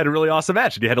Tenzan had a really awesome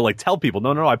match. And you had to tell people,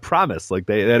 no, I promise. Like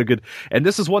they had a good. And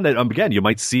this is one that, again, you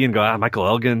might see and go, Michael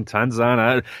Elgin,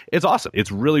 Tenzan. It's awesome.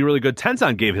 It's really, really good.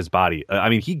 Tenzan gave his body.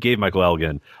 He gave Michael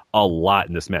Elgin a lot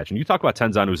in this match. And you talk about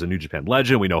Tenzan, who's a New Japan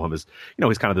legend. We know him as,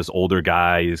 he's kind of this older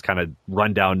guy. He's kind of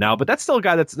run down now, but that's still a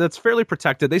guy that's fairly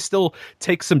protected. They still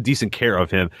take some decent care of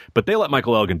him, but they let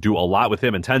Michael Elgin do a lot with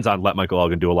him, and Tenzan let Michael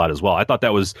Elgin do a lot as well. I thought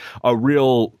that was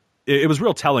it was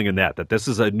real telling in that this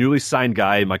is a newly signed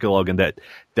guy, Michael Elgin, that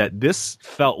this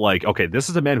felt like, okay, this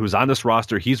is a man who's on this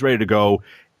roster. He's ready to go.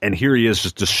 And here he is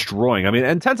just destroying.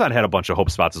 And Tenzan had a bunch of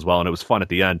hope spots as well, and it was fun at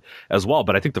the end as well.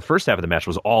 But I think the first half of the match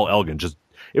was all Elgin.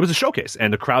 It was a showcase,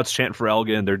 and the crowd's chanting for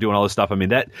Elgin. They're doing all this stuff.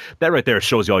 That right there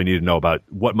shows you all you need to know about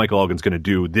what Michael Elgin's going to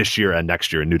do this year and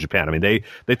next year in New Japan. They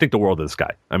think the world of this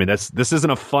guy. This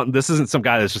isn't some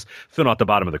guy that's just filling out the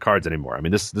bottom of the cards anymore.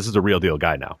 This is a real deal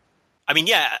guy now.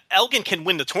 Elgin can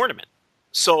win the tournament.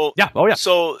 So yeah, oh yeah.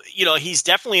 So he's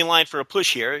definitely in line for a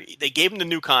push here. They gave him the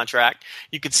new contract.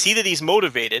 You could see that he's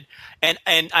motivated, and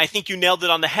I think you nailed it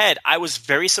on the head. I was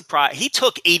very surprised. He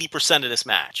took 80% of this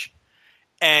match,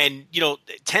 and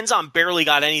Tenzan barely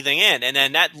got anything in. And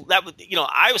then that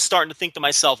I was starting to think to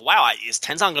myself, wow, is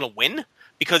Tenzan going to win?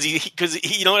 Because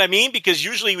you know what I mean? Because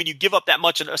usually when you give up that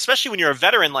much, especially when you're a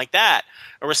veteran like that,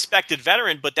 a respected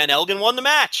veteran, but then Elgin won the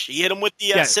match. He hit him with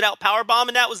the sit-out powerbomb,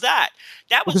 and that was that.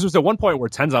 Because it was at one point where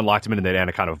Tenzan locked him in that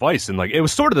Anaconda Vice, and it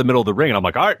was sort of the middle of the ring, and I'm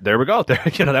like, all right, there we go.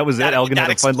 That was it. Elgin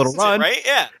had a fun little run. Right?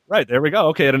 Yeah. Right, there we go.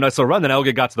 Okay, had a nice little run. Then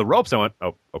Elgin got to the ropes, and I went,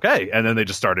 oh, okay. And then they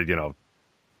just started,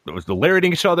 it was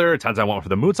lariating each other. Tenzan went for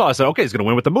the moonsault. I said, okay, he's going to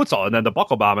win with the moonsault. And then the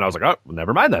buckle bomb, and I was like, oh, well,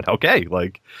 never mind that. Okay,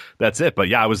 that's it. But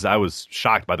yeah, I was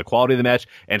shocked by the quality of the match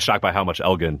and shocked by how much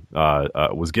Elgin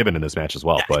was given in this match as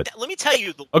well. Yeah, but let me tell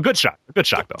you, a good shot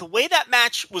though. The way that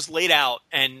match was laid out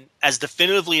and as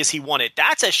definitively as he won it,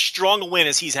 that's as strong a win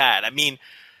as he's had.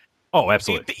 Oh,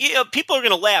 absolutely. People are going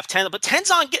to laugh, but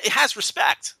Tenzan has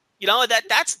respect.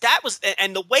 That was,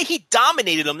 and the way he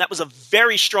dominated him, that was a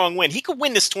very strong win. He could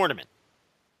win this tournament.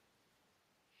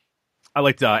 I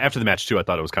liked after the match too. I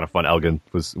thought it was kind of fun. Elgin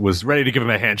was ready to give him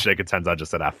a handshake, and Tenzan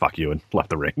just said, "Fuck you," and left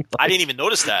the ring. I didn't even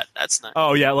notice that. That's not.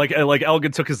 Oh yeah, like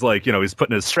Elgin took his he's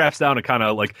putting his straps down and kind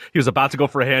of he was about to go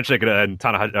for a handshake, and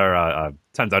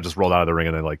Tenzan just rolled out of the ring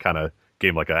and then kind of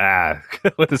gave him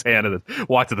with his hand and then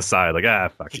walked to the side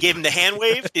fuck. He gave him the hand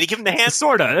wave. Did he give him the hand?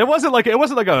 Sorta. It wasn't like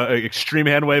a extreme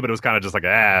hand wave, but it was kind of just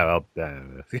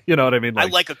you know what I mean. I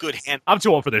like a good hand. I'm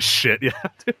too old for this shit. Yeah.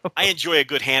 I enjoy a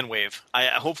good hand wave.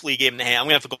 Hopefully he gave him the hand. I'm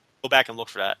gonna have to go back and look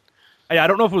for that. Yeah, I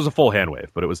don't know if it was a full hand wave,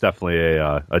 but it was definitely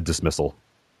a dismissal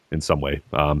in some way.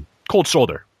 Cold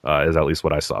shoulder. is at least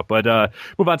what I saw. But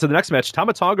move on to the next match,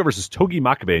 Tama Tonga versus Togi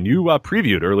Makabe. And you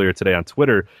previewed earlier today on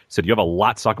Twitter, said you have a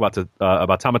lot to talk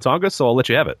about Tama Tonga, so I'll let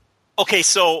you have it. Okay,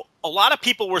 so a lot of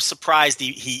people were surprised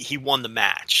he won the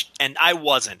match, and I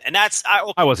wasn't. And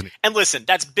I wasn't. And listen,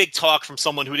 that's big talk from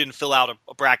someone who didn't fill out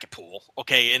a bracket pool,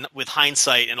 okay, and with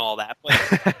hindsight and all that.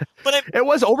 But it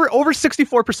was over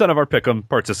 64% of our pick'em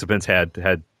participants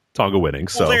had Tonga winning.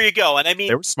 So there you go. And I mean,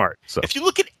 they were smart. So if you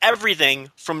look at everything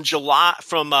from January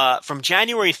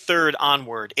 3rd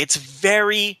onward, it's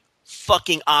very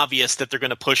fucking obvious that they're going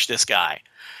to push this guy.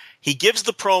 He gives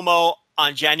the promo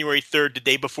on January 3rd, the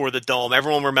day before the Dome.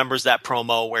 Everyone remembers that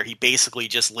promo where he basically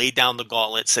just laid down the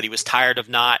gauntlet, said he was tired of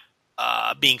not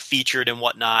being featured and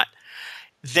whatnot.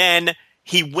 Then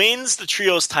he wins the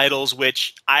trios titles,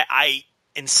 which I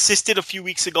insisted a few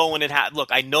weeks ago when it had. Look,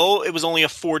 I know it was only a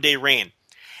 4-day reign.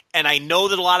 And I know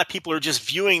that a lot of people are just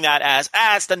viewing that as,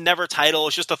 it's the never title.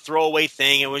 It's just a throwaway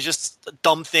thing. It was just a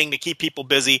dumb thing to keep people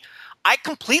busy. I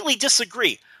completely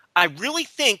disagree. I really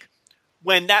think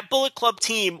when that Bullet Club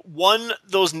team won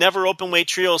those never openweight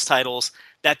trios titles,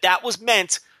 that was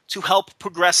meant to help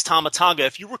progress Tama Tonga.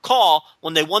 If you recall,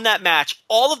 when they won that match,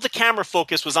 all of the camera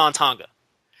focus was on Tonga.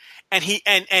 And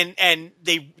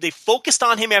they focused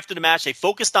on him after the match. They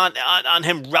focused on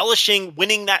him relishing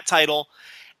winning that title.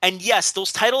 And yes,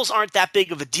 those titles aren't that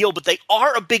big of a deal, but they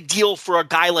are a big deal for a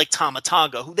guy like Tama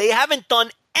Tonga, who they haven't done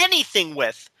anything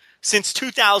with since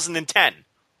 2010.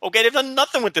 Okay, they've done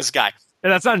nothing with this guy.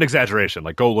 And that's not an exaggeration.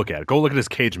 Like, go look at it. Go look at his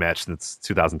cage match since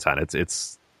 2010.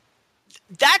 It's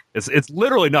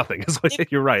literally nothing.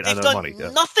 You're right. They've done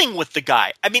nothing with the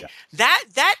guy. I mean,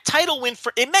 that title win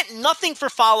it meant nothing for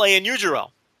Fale and Yujiro,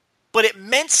 but it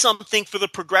meant something for the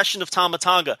progression of Tama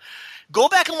Tonga. Go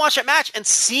back and watch that match and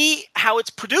see how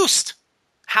it's produced,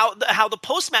 how the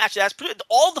post match that's produced.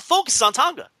 All the focus is on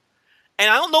Tonga, and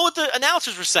I don't know what the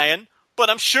announcers were saying, but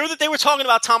I'm sure that they were talking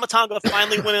about Tama Tonga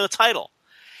finally winning the title.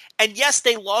 And yes,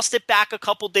 they lost it back a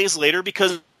couple days later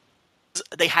because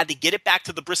they had to get it back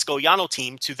to the Briscoe Yano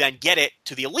team to then get it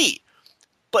to the Elite.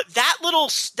 But that little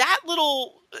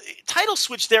title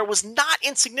switch there was not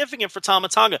insignificant for Tama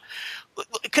Tonga.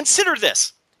 Consider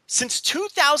this. Since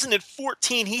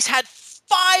 2014, he's had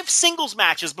 5 singles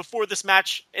matches before this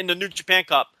match in the New Japan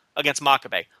Cup against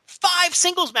Makabe. 5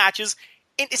 singles matches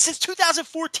since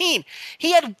 2014.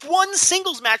 He had 1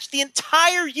 singles match the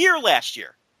entire year last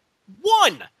year.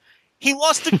 1. He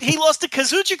lost to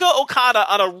Kazuchika Okada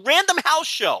on a random house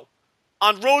show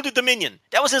on Road to Dominion.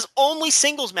 That was his only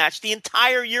singles match the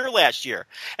entire year last year.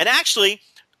 And actually,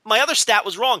 my other stat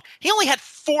was wrong. He only had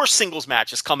 4 singles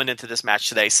matches coming into this match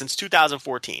today since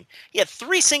 2014. He had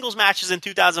 3 singles matches in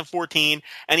 2014,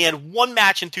 and he had 1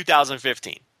 match in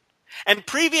 2015. And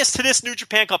previous to this New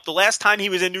Japan Cup, the last time he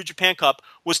was in New Japan Cup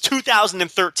was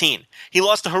 2013. He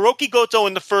lost to Hiroki Goto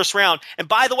in the first round. And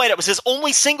by the way, that was his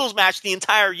only singles match the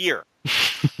entire year.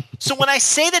 So when I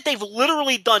say that they've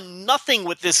literally done nothing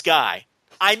with this guy,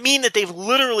 I mean that they've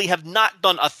literally have not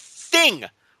done a thing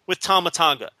with Tama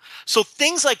Tonga. So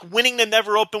things like winning the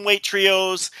never openweight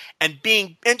trios and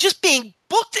just being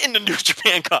booked in the New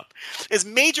Japan Cup is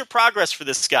major progress for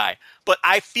this guy. But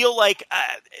I feel like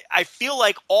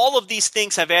all of these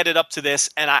things have added up to this,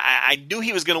 and I knew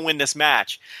he was going to win this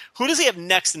match. Who does he have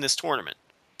next in this tournament?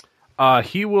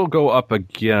 He will go up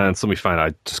against. Let me find.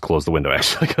 I just closed the window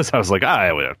actually because I was like, I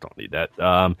don't need that.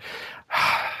 I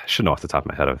should know off the top of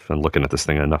my head. I've been looking at this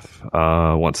thing enough.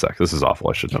 1 sec. This is awful.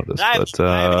 I should know this. I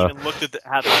haven't even looked at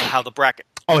how the bracket.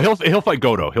 Oh, he'll fight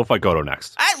Goto. He'll fight Goto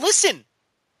next. Listen,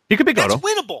 he could be Goto. That's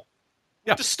winnable.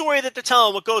 Yeah. The story that they're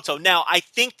telling with Goto. Now, I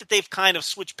think that they've kind of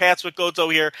switched paths with Goto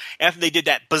here after they did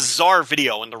that bizarre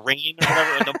video in the rain or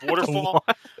whatever in the waterfall.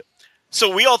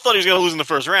 So we all thought he was going to lose in the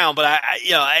first round, but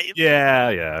I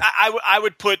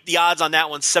would put the odds on that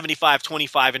one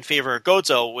 75-25 in favor of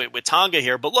Goto with Tonga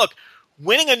here. But look,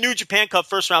 winning a New Japan Cup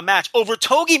first round match over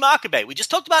Togi Makabe. We just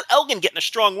talked about Elgin getting a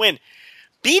strong win.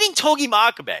 Beating Togi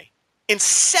Makabe in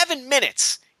 7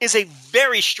 minutes is a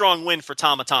very strong win for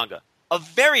Tama Tonga. A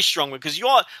very strong win because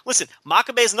listen,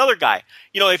 Makabe is another guy.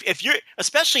 If you're,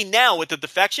 especially now with the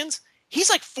defections, he's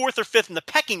like 4th or 5th in the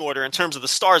pecking order in terms of the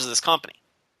stars of this company.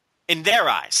 In their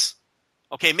eyes.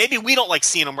 Okay, maybe we don't like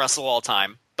seeing him wrestle all the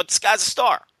time, but this guy's a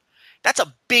star. That's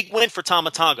a big win for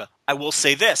Tama Tonga. I will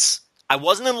say this. I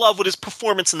wasn't in love with his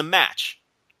performance in the match.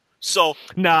 So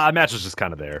the match was just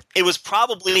kind of there. It was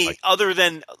probably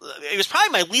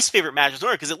my least favorite match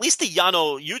because at least the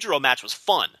Yano Yujiro match was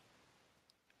fun.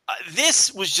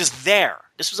 This was just there.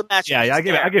 This was a match. Yeah, I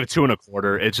gave it 2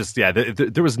 1/4. It's just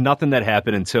there was nothing that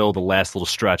happened until the last little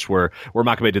stretch where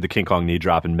Makabe did the King Kong knee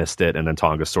drop and missed it, and then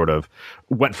Tonga sort of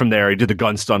went from there. He did the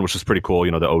gun stun, which was pretty cool,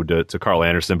 the ode to Carl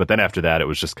Anderson. But then after that, it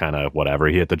was just kind of whatever.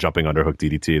 He hit the jumping underhook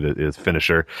DDT, his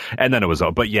finisher, and then it was.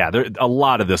 But yeah, a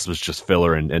lot of this was just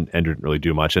filler and didn't really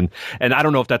do much. And I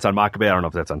don't know if that's on Makabe. I don't know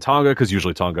if that's on Tonga, because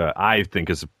usually Tonga, I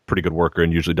think, is a pretty good worker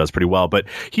and usually does pretty well. But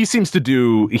he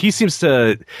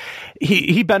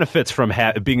benefits from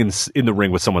being in the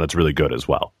ring with someone that's really good as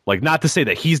well. Like, not to say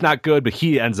that he's not good, but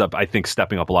he ends up, I think,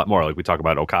 stepping up a lot more. Like we talk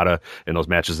about Okada in those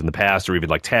matches in the past, or even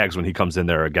like tags when he comes in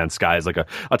there against guys like a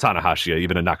Tanahashi,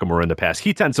 even a Nakamura in the past.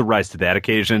 He tends to rise to that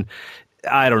occasion.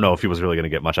 I don't know if he was really going to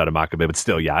get much out of Makabe, but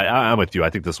still, yeah, I'm with you. I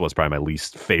think this was probably my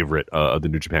least favorite of the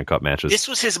New Japan Cup matches. This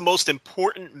was his most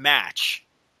important match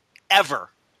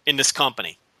ever in this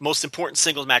company. Most important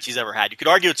singles match he's ever had. You could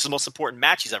argue it's the most important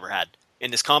match he's ever had in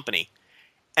this company.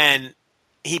 And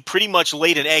he pretty much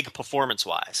laid an egg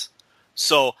performance-wise.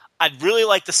 So I'd really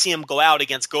like to see him go out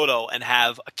against Goto and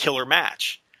have a killer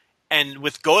match. And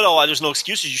with Goto, there's no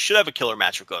excuses. You should have a killer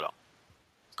match with Goto.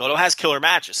 Goto has killer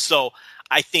matches. So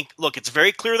I think, look, it's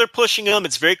very clear they're pushing him.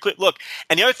 It's very clear. Look,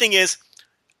 and the other thing is,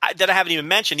 that I haven't even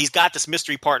mentioned, he's got this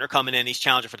mystery partner coming in. He's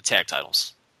challenging for the tag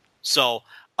titles. So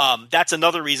that's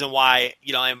another reason why,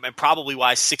 and probably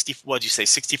why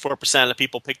 64% of the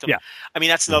people picked him. Yeah. I mean,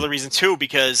 that's another reason too,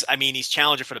 because he's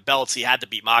challenging for the belts. He had to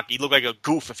beat Maki. He looked like a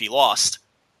goof if he lost,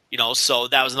 so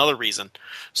that was another reason.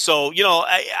 So,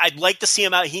 I'd like to see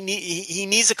him out. He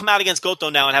needs to come out against Goto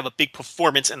now and have a big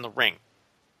performance in the ring.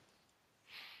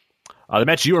 The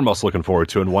match you were most looking forward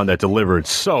to, and one that delivered.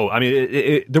 So,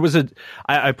 there was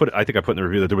I think I put in the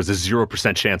review that there was a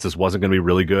 0% chance this wasn't going to be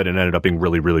really good, and ended up being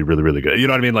really, really, really, really good. You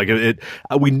know what I mean? Like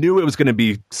we knew it was going to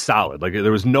be solid. Like there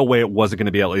was no way it wasn't going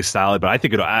to be at least solid. But I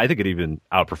think it even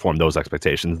outperformed those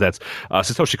expectations. That's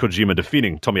Satoshi Kojima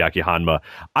defeating Tomoaki Hanma.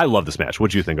 I love this match.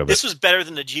 What do you think of it? This was better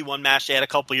than the G1 match they had a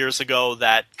couple years ago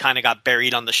that kind of got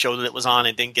buried on the show that it was on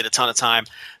and didn't get a ton of time.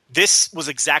 This was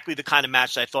exactly the kind of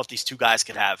match that I thought these two guys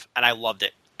could have, and I loved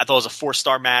it. I thought it was a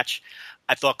 4-star match.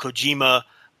 I thought Kojima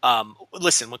when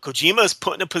Kojima is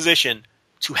put in a position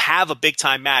to have a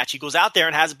big-time match, he goes out there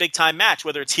and has a big-time match,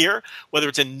 whether it's here, whether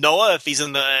it's in Noah, if he's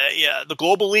in the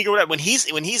Global League or whatever. When he's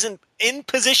in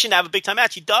position to have a big-time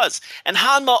match, he does. And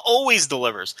Hanma always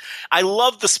delivers. I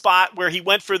love the spot where he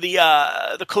went for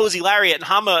the cozy lariat, and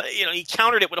Hanma, he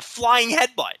countered it with a flying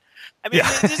headbutt.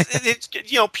 It's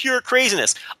pure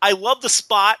craziness. I love the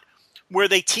spot where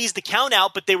they teased the count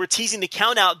out, but they were teasing the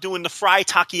count out doing the Fry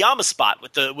Takayama spot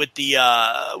with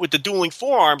the dueling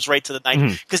forearms right to the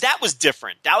knife, because that was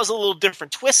different. That was a little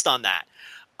different twist on that.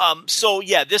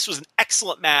 This was an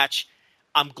excellent match.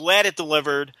 I'm glad it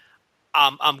delivered.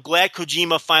 I'm glad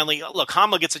Kojima finally – look,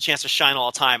 Hanma gets a chance to shine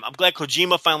all the time. I'm glad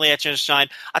Kojima finally had a chance to shine.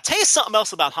 I'll tell you something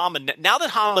else about Hanma. Now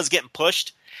that Hanma's getting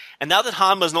pushed, and now that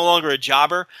Hanma is no longer a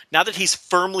jobber, now that he's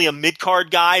firmly a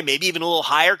mid-card guy, maybe even a little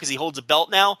higher because he holds a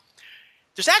belt now,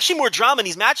 there's actually more drama in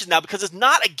these matches now because it's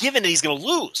not a given that he's going to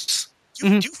lose. Do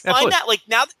you find absolutely. that? Like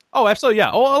now? Oh, absolutely, yeah.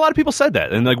 Oh, a lot of people said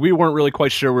that, and like we weren't really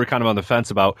quite sure. We were kind of on the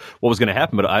fence about what was going to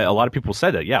happen, but a lot of people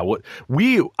said that. Yeah,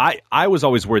 I was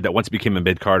always worried that once he became a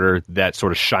mid-carder, that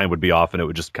sort of shine would be off, and it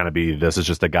would just kind of be, this is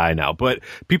just a guy now. But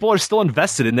people are still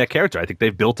invested in that character. I think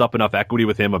they've built up enough equity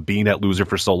with him of being that loser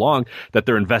for so long that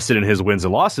they're invested in his wins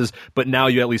and losses. But now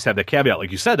you at least have that caveat,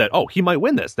 like you said, that he might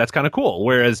win this. That's kind of cool.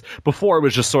 Whereas before it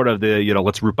was just sort of the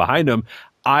let's root behind him.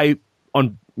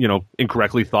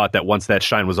 Incorrectly thought that once that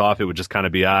shine was off, it would just kind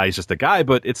of be, he's just a guy,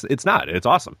 but it's not. It's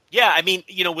awesome. Yeah,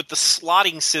 with the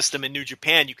slotting system in New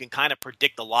Japan, you can kind of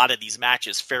predict a lot of these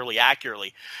matches fairly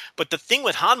accurately. But the thing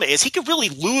with Hanma is he could really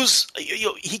lose.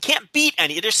 He can't beat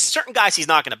any. There's certain guys he's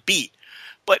not going to beat.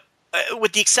 But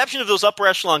with the exception of those upper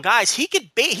echelon guys, he could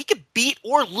beat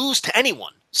or lose to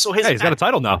anyone. So he's got a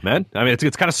title now, man. I mean,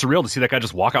 it's kind of surreal to see that guy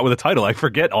just walk out with a title. I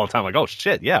forget all the time, like, oh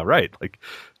shit, yeah, right. Like,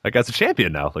 that guy's a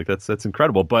champion now. Like, that's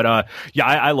incredible. But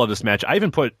I love this match. I even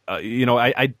put,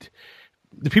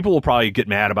 the people will probably get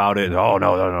mad about it. Oh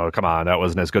no, come on, that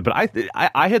wasn't as good. But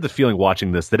I had the feeling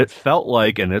watching this that it felt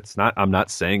like, and it's not. I'm not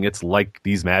saying it's like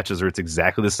these matches or it's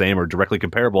exactly the same or directly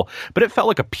comparable, but it felt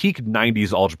like a peak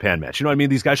 '90s All Japan match. You know what I mean?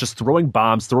 These guys just throwing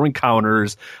bombs, throwing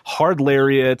counters, hard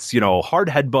lariats, hard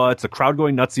headbutts, the crowd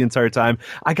going nuts the entire time.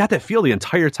 I got that feel the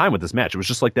entire time with this match. It was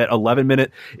just like that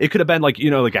 11-minute. It could have been like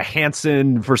like a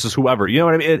Hansen versus whoever. You know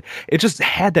what I mean? It just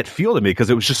had that feel to me because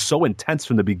it was just so intense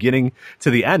from the beginning to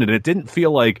the end, and it didn't feel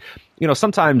like,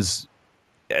 sometimes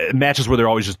matches where they're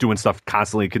always just doing stuff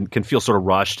constantly can feel sort of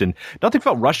rushed, and nothing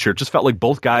felt rushed here. It just felt like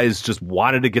both guys just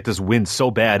wanted to get this win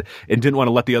so bad and didn't want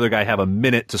to let the other guy have a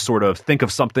minute to sort of think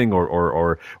of something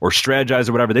or strategize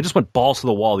or whatever. They just went balls to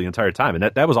the wall the entire time, and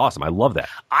that was awesome. I love that.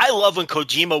 I love when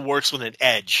Kojima works with an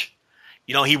edge.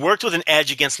 He worked with an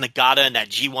edge against Nagata in that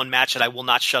G1 match that I will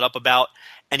not shut up about,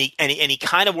 and he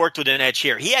kind of worked with an edge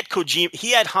here. He had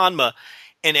Hanma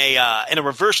in a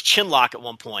reverse chin lock at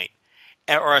one point.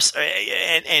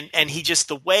 And he just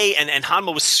the way and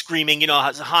Hanma was screaming,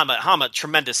 Hanma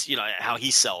tremendous, how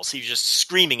he sells. He was just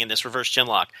screaming in this reverse chin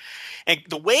lock, and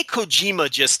the way Kojima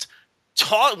just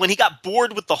when he got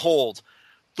bored with the hold,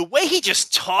 the way he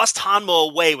just tossed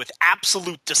Hanma away with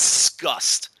absolute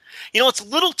disgust. It's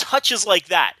little touches like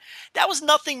that. That was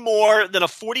nothing more than a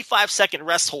 45-second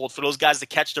rest hold for those guys to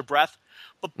catch their breath.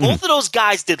 But both of those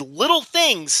guys did little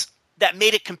things that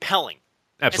made it compelling.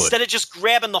 Absolutely. Instead of just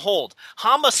grabbing the hold.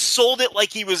 Hanma sold it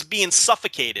like he was being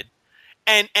suffocated.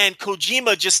 And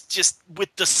Kojima just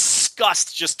with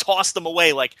disgust just tossed him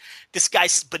away like this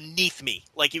guy's beneath me.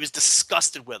 Like he was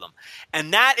disgusted with him.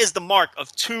 And that is the mark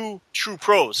of two true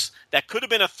pros. That could have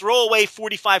been a throwaway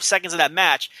 45 seconds of that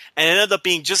match and it ended up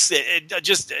being just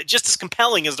as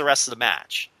compelling as the rest of the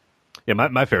match. Yeah,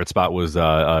 my favorite spot was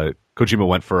Kojima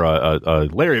went for a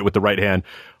lariat with the right hand.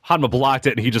 Hanma blocked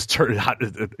it, and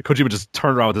Kojima just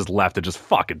turned around with his left and just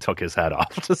fucking took his head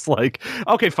off. Just like,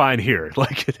 okay, fine, here.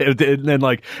 Like, and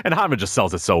Hanma just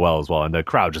sells it so well as well, and the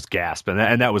crowd just gasped,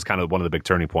 and that was kind of one of the big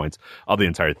turning points of the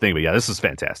entire thing. But yeah, this is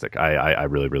fantastic. I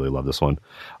really, really love this one.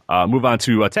 Move on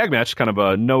to a tag match, kind of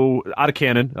out of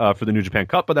canon for the New Japan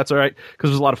Cup, but that's all right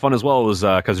because it was a lot of fun as well. It was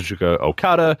Kazuchika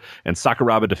Okada and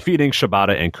Sakuraba defeating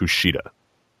Shibata and Kushida.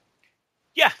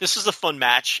 Yeah, this was a fun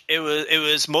match. It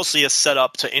was mostly a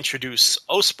setup to introduce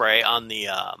Ospreay on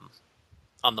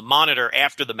the monitor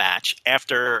after the match,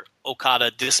 after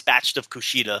Okada dispatched of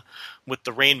Kushida with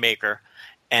the Rainmaker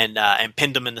and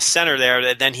pinned him in the center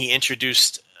there. Then he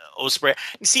introduced Ospreay.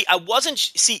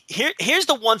 Here's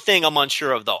the one thing I'm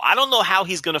unsure of though. I don't know how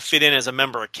he's going to fit in as a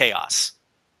member of Chaos.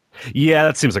 Yeah,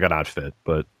 that seems like an odd fit,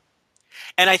 but.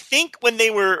 And I think when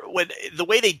the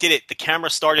way they did it, the camera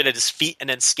started at his feet and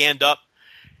then scanned up.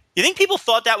 You think people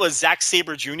thought that was Zack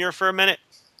Sabre Jr. for a minute?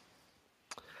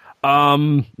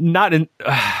 Not in...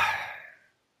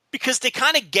 because they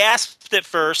kind of gasped at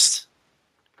first,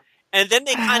 and then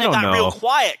they kind of got real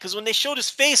quiet, because when they showed his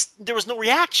face, there was no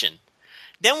reaction.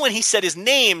 Then when he said his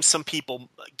name, some people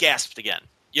gasped again.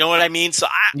 You know what I mean? So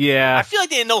I feel like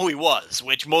they didn't know who he was,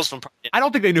 which most of them probably didn't. I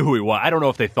don't think they knew who he was. I don't know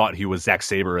if they thought he was Zack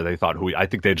Sabre or they thought I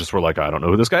think they just were like, I don't know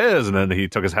who this guy is. And then he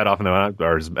took his head off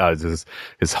or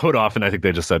his hood off. And I think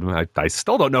they just said, I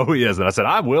still don't know who he is. And I said,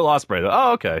 I'm Will Ospreay.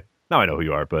 Oh, okay. Now I know who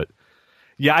you are. But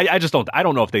yeah, I just don't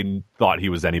know if they thought he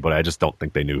was anybody. I just don't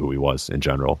think they knew who he was in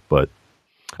general. But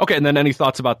okay, and then any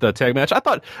thoughts about the tag match? I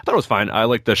thought it was fine. I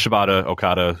liked the Shibata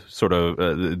Okada sort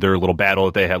of their little battle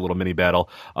that they had, little mini battle.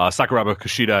 Sakuraba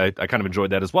Kushida, I kind of enjoyed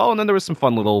that as well. And then there was some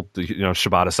fun little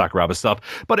Shibata Sakuraba stuff,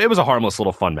 but it was a harmless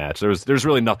little fun match. There's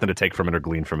really nothing to take from it or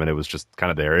glean from it. It was just kind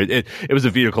of there. It was a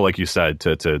vehicle, like you said,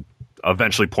 to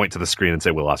eventually point to the screen and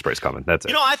say Will Ospreay's coming. That's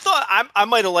it. I thought I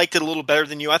might have liked it a little better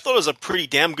than you. I thought it was a pretty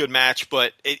damn good match,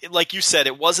 but like you said,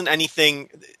 it wasn't anything.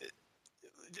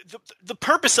 The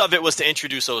purpose of it was to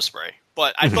introduce Ospreay,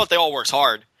 but I thought they all worked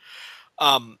hard.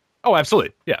 Oh,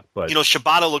 absolutely. Yeah. But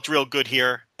Shibata looked real good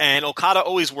here, and Okada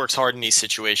always works hard in these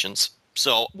situations.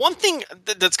 So one thing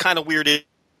that's kind of weird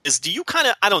is do you kind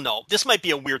of, I don't know, this might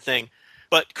be a weird thing,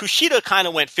 but Kushida kind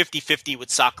of went 50-50 with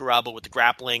Sakuraba with the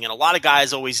grappling, and a lot of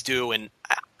guys always do, and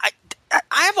I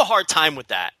have a hard time with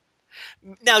that.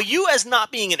 Now, you as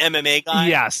not being an MMA guy.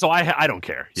 Yeah, so I don't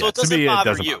care. So yeah, it doesn't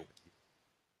bother you.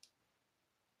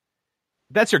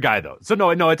 That's your guy, though. So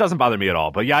no, it doesn't bother me at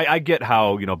all. But yeah, I get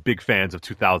how big fans of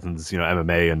 2000s,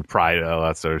 MMA and Pride, all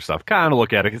that sort of stuff, kind of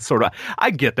look at it. It's sort of,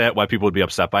 I get that why people would be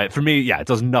upset by it. For me, yeah, it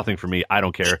does nothing for me. I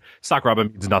don't care.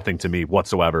 Sakuraba means nothing to me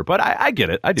whatsoever. But I get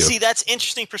it. I do. See, that's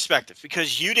interesting perspective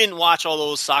because you didn't watch all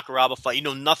those Sakuraba fights. You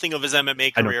know nothing of his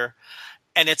MMA career,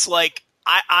 and it's like.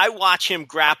 I watch him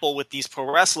grapple with these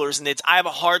pro wrestlers, and I have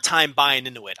a hard time buying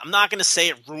into it. I'm not going to say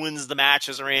it ruins the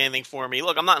matches or anything for me.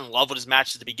 Look, I'm not in love with his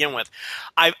matches to begin with.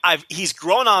 He's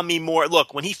grown on me more.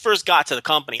 Look, when he first got to the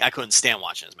company, I couldn't stand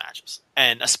watching his matches,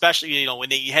 and especially when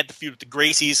they had the feud with the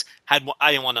Gracies, I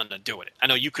didn't want nothing to do with it. I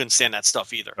know you couldn't stand that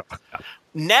stuff either.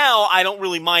 Now I don't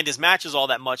really mind his matches all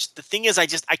that much. The thing is, I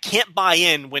can't buy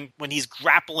in when he's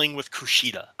grappling with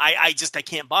Kushida. I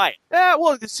can't buy it. Yeah,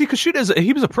 well, see, Kushida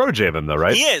he was a protege of him, though,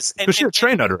 right? He is. Kushida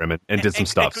trained under him and did some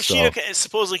stuff. And Kushida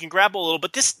supposedly can grapple a little,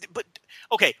 but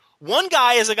okay, one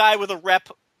guy is a guy with a rep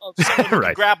someone who Right.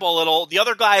 can grapple a little. The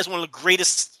other guy is one of the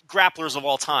greatest grapplers of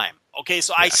all time. Okay,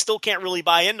 so I still can't really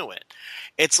buy into it.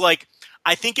 It's like,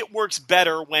 I think it works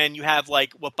better when you have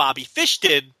like what Bobby Fish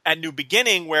did at New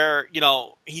Beginning, where, you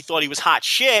know, he thought he was hot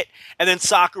shit, and then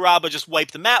Sakuraba just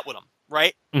wiped the mat with him,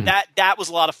 right? Mm-hmm. That was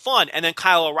a lot of fun. And then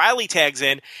Kyle O'Reilly tags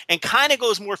in and kind of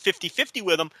goes more 50-50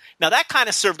 with him. Now, that kind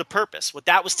of served a purpose. What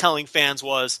that was telling fans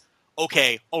was,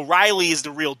 okay, O'Reilly is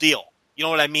the real deal. You know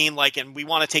what I mean? Like, and we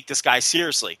want to take this guy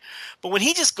seriously. But when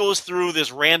he just goes through this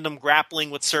random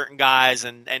grappling with certain guys,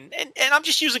 and I'm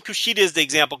just using Kushida as the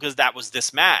example because that was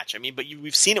this match. I mean, but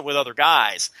we've seen it with other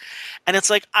guys. And it's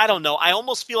like, I don't know. I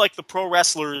almost feel like the pro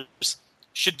wrestlers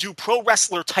should do pro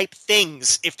wrestler type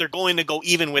things if they're going to go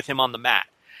even with him on the mat.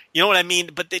 You know what I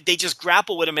mean? But they just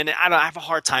grapple with him, and I have a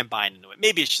hard time buying into it.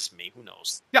 Maybe it's just me. Who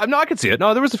knows? Yeah, no, I can see it.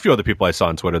 No, there was a few other people I saw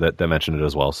on Twitter that mentioned it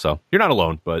as well. So you're not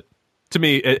alone, but to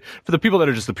me, for the people that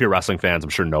are just the pure wrestling fans, I'm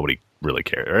sure nobody really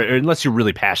cares, or unless you're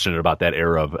really passionate about that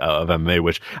era of MMA,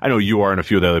 which I know you are, and a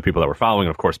few of the other people that were following.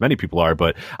 Of course, many people are,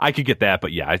 but I could get that.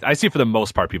 But yeah, I see for the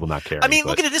most part people not caring. I mean,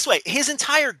 look at it this way: his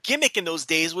entire gimmick in those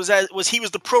days was he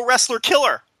was the pro wrestler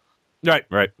killer.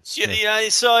 Right. So, yeah,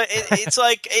 so it's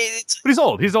like but he's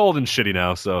old. He's old and shitty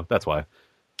now, so that's why.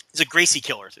 He's a Gracie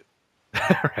killer too.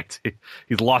 Right.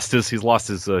 He's lost his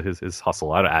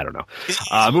hustle. I don't know.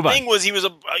 Move on. The thing was, he was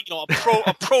a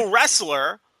pro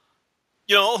wrestler,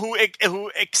 you know, who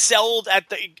excelled at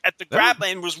the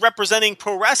grappling and was representing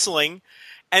pro wrestling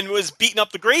and was beating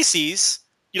up the Gracies,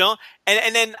 you know,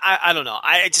 and then I don't know.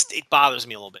 It bothers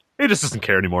me a little bit. He just doesn't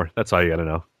care anymore. That's all you got to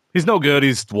know. He's no good.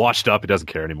 He's washed up. He doesn't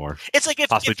care anymore. It's like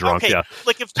possibly drunk. Okay, yeah.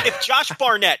 Like if Josh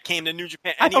Barnett came to New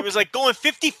Japan and he was like going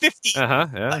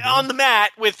 50-50 on the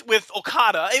mat with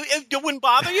Okada, it wouldn't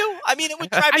bother you. I mean, it would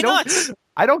drive me nuts.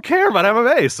 I don't care about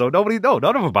MMA, so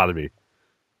none of them bother me.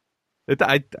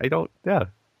 I don't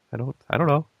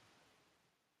know.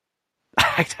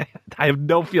 I have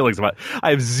no feelings about.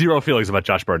 I have zero feelings about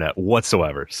Josh Barnett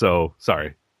whatsoever. So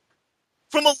sorry.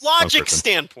 From a logic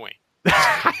standpoint.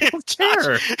 I don't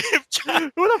care.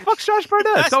 Who the fuck's Josh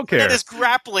Barnett? Don't care. Barnett is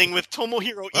grappling with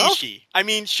Tomohiro Ishii. I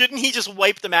mean, shouldn't he just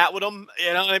wipe the mat with him?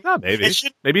 You know, maybe.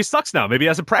 Maybe he sucks now. Maybe he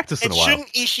hasn't practiced in a while.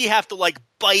 Shouldn't Ishii have to like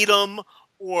bite him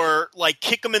or like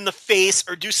kick him in the face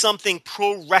or do something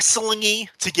pro wrestling-y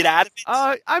to get out of it?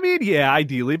 I mean, yeah,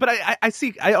 ideally, but I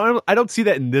don't see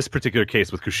that in this particular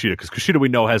case with Kushida, because Kushida we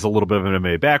know has a little bit of an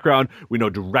MMA background. We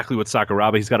know directly with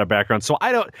Sakuraba he's got a background, so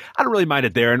I don't really mind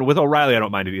it there. And with O'Reilly, I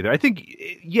don't mind it either. I think,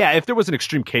 yeah, if there was an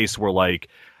extreme case where like,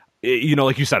 you know,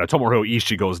 like you said, a Tomohiro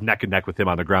Ishii goes neck and neck with him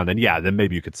on the ground, then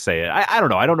maybe you could say it. I don't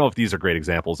know. I don't know if these are great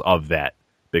examples of that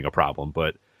being a problem,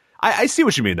 but I see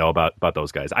what you mean, though, about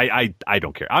those guys. I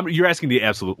don't care. You're asking the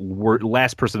absolute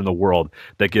last person in the world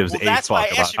that gives a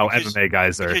fuck about how MMA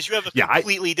guys are. Because you have a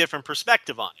completely different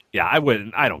perspective on it. Yeah, I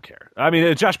wouldn't. I don't care. I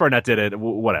mean, Josh Barnett did it,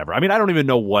 whatever. I mean, I don't even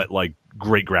know what, like,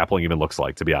 great grappling even looks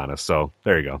like, to be honest. So,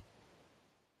 there you go.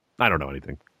 I don't know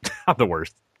anything. I'm the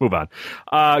worst. Move on.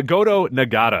 Goto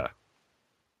Nagata.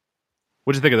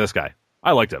 What'd you think of this guy?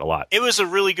 I liked it a lot. It was a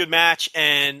really good match,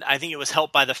 and I think it was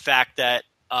helped by the fact that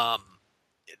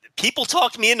people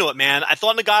talked me into it, man. I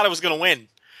thought Nagata was going to win,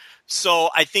 so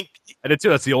I think I did too.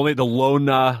 That's the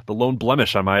lone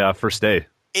blemish on my first day.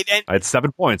 I had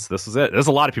 7 points. This is it. There's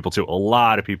a lot of people too. A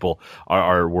lot of people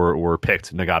were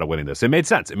picked Nagata winning this. It made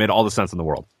sense. It made all the sense in the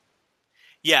world.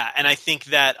 Yeah, and I think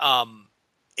that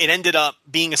it ended up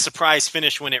being a surprise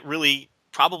finish when it really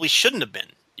probably shouldn't have been.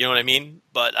 You know what I mean?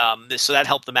 But so that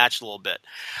helped the match a little bit.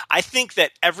 I think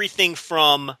that everything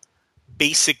from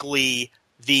basically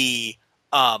the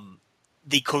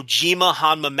Kojima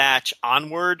Hanma match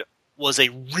onward was a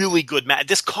really good match.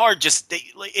 This card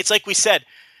it's like we said,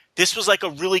 this was like a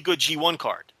really good G1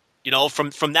 card. You know,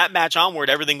 from that match onward,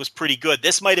 everything was pretty good.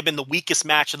 This might have been the weakest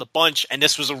match of the bunch, and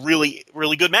this was a really,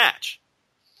 really good match.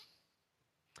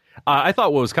 I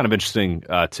thought what was kind of interesting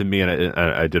to me, and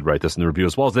I did write this in the review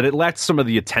as well, is that it lacked some of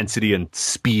the intensity and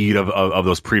speed of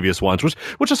those previous ones,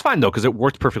 which is fine, though, because it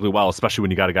worked perfectly well, especially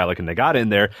when you got a guy like a Nagata in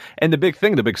there. And the big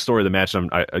story of the match, and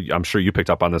I'm sure you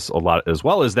picked up on this a lot as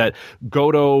well, is that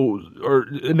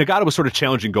Nagata was sort of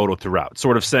challenging Goto throughout,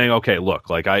 sort of saying, okay,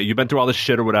 look, like you've been through all this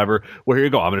shit or whatever, well, here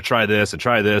you go, I'm going to try this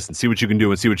and see what you can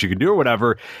do or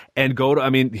whatever. And Goto,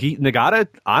 I mean, Nagata,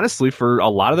 honestly, for a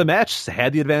lot of the match,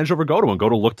 had the advantage over Goto, and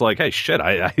Goto looked like, hey, shit,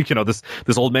 I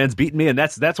this old man's beating me, and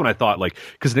that's when I thought, like,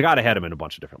 because Nagata had him in a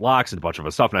bunch of different locks and a bunch of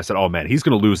other stuff, and I said, oh man, he's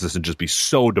going to lose this and just be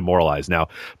so demoralized now.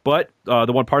 But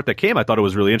the one part that came, I thought it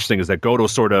was really interesting, is that Goto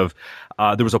sort of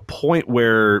there was a point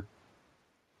where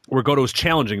where Goto's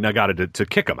challenging Nagata to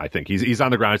kick him. I think he's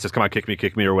on the ground. He says, "Come on, kick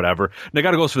me," or whatever.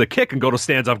 Nagata goes for the kick, and Goto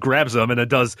stands up, grabs him, and then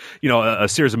does a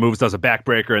series of moves, does a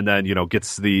backbreaker, and then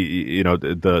gets the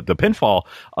the pinfall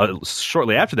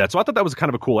shortly after that. So I thought that was kind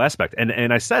of a cool aspect.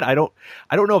 And I said I don't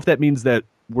know if that means that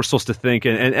we're supposed to think,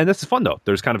 and this is fun though.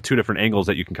 There's kind of two different angles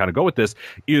that you can kind of go with this.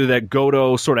 Either that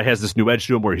Goto sort of has this new edge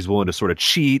to him where he's willing to sort of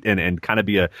cheat and kind of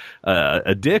be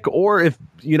a dick, or if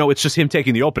it's just him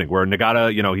taking the opening where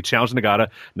Nagata, he challenged Nagata.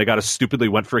 Nagata stupidly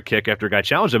went for a kick after a guy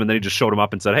challenged him, and then he just showed him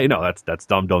up and said, "Hey, no, that's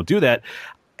dumb. Don't do that."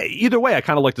 Either way, I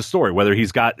kind of like the story, whether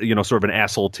he's got, sort of an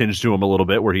asshole tinge to him a little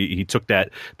bit, where he took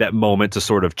that moment to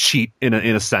sort of cheat in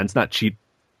a sense, not cheat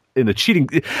in the cheating,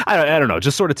 I don't know,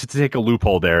 just sort of to take a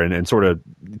loophole there and sort of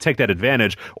take that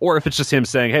advantage, or if it's just him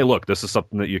saying, "Hey, look, this is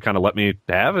something that you kind of let me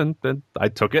have, and then I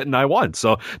took it and I won."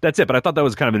 So that's it. But I thought that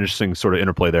was kind of an interesting sort of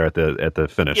interplay there at the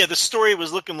finish. Yeah, the story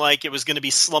was looking like it was going to be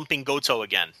slumping Goto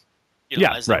again.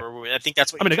 Right. I think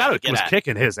that's what Nagata was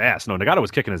kicking his ass. No, Nagata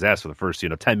was kicking his ass for the first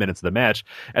 10 minutes of the match,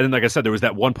 and then like I said, there was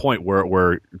that one point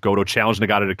where Goto challenged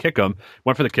Nagata to kick him,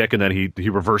 went for the kick, and then he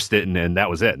reversed it, and that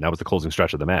was it. And that was the closing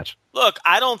stretch of the match. Look,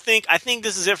 I think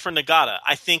this is it for Nagata.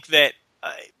 I think that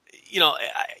I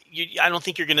don't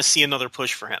think you're going to see another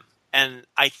push for him, and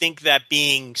I think that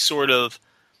being sort of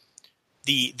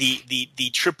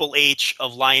the Triple H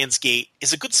of Lionsgate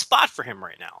is a good spot for him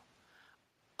right now.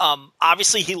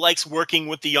 Obviously, he likes working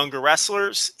with the younger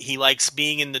wrestlers. He likes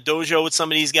being in the dojo with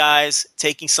some of these guys,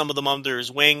 taking some of them under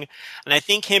his wing. And I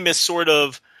think him as sort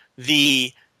of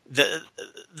the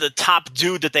top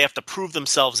dude that they have to prove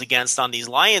themselves against on these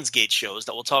Lionsgate shows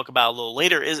that we'll talk about a little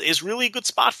later is really a good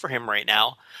spot for him right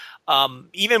now.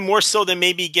 Even more so than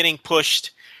maybe getting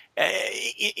pushed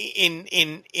in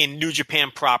New Japan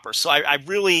proper. So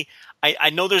I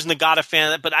know there's Nagata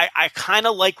fan, but I kind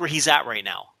of like where he's at right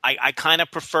now. I kind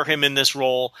of prefer him in this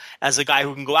role as a guy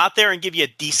who can go out there and give you a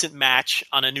decent match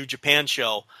on a New Japan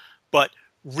show, but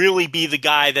really be the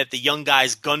guy that the young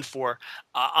guys gun for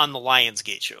on the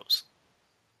Lionsgate shows.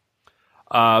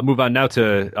 Move on now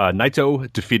to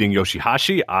Naito defeating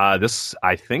Yoshihashi. This,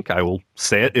 I think, I will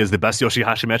say it, is the best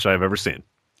Yoshihashi match I've ever seen.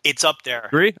 It's up there.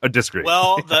 Agree or disagree?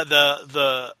 Well,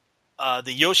 the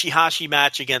Yoshihashi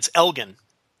match against Elgin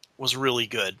was really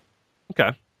good.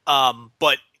 Okay.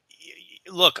 But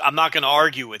look, I'm not going to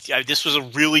argue with you. This was a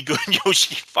really good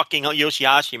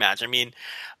Yoshihashi match. I mean,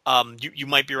 you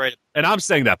might be right. And I'm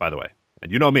saying that, by the way.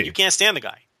 And you know me. You can't stand the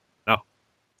guy. No.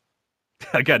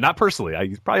 Again, not personally.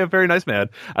 He's probably a very nice man.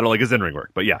 I don't like his in-ring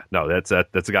work. But yeah, no, that's a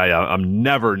guy I'm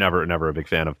never a big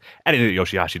fan of anything that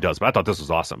Yoshihashi does. But I thought this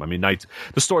was awesome. I mean,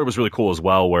 the story was really cool as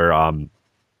well, where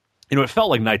it felt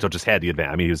like Naito just had the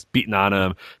advantage. I mean, he was beating on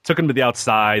him, took him to the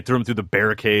outside, threw him through the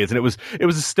barricades, and it was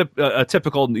a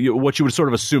typical, what you would sort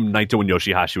of assume Naito and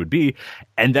Yoshihashi would be.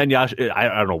 And then I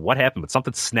don't know what happened, but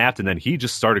something snapped, and then he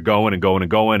just started going and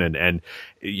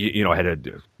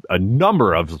had a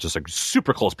number of just like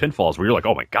super close pinfalls where you're like,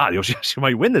 oh my god, Yoshihashi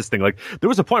might win this thing. Like there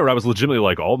was a point where I was legitimately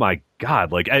like, oh my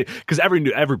god, like because every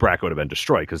bracket would have been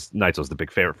destroyed because Naito's the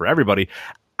big favorite for everybody.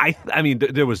 I mean,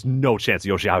 there was no chance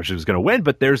Yoshihashi was going to win,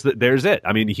 but there's it.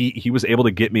 I mean, he was able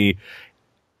to get me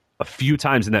a few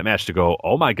times in that match to go,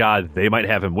 oh my god, they might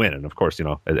have him win. And of course,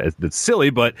 it's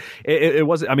silly, but it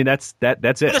wasn't. I mean, that's it.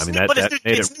 I mean, that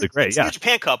made it really great. It's New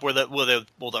Japan Cup where they'll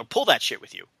pull that shit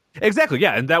with you. Exactly,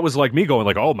 yeah, and that was like me going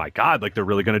like, oh my god, like they're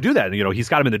really going to do that. And he's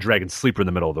got him in the Dragon Sleeper in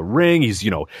the middle of the ring. He's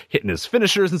hitting his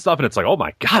finishers and stuff, and it's like, oh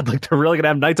my god, like they're really going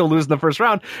to have Naito lose in the first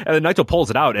round. And then Naito pulls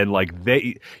it out, and like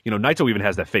Naito even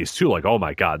has that face too, like, oh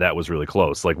my god, that was really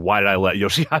close. Like, why did I let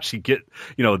Yoshihashi get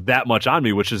that much on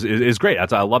me? Which is great.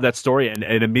 I love that story, and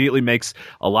it immediately makes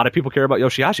a lot of people care about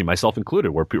Yoshihashi, myself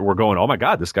included. Where people were going, oh my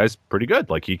god, this guy's pretty good.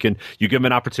 Like you give him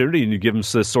an opportunity, and you give him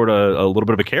this sort of a little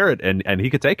bit of a carrot, and he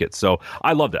could take it. So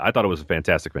I loved it. I thought it was a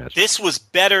fantastic match. This was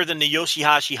better than the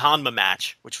Yoshihashi Hanma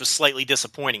match, which was slightly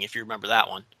disappointing if you remember that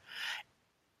one.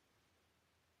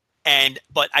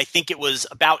 But I think it was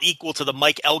about equal to the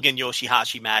Mike Elgin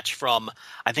Yoshihashi match from,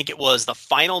 I think it was the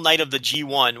final night of the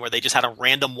G1 where they just had a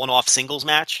random one-off singles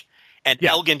match. And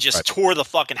Elgin just tore the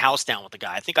fucking house down with the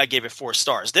guy. I think I gave it 4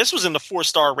 stars. This was in the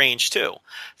 4-star range too.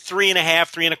 3.5,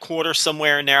 3.25,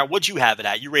 somewhere in there. What'd you have it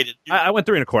at? You rated? I went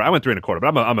 3.25.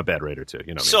 But I'm a bad rater too.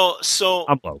 You know. So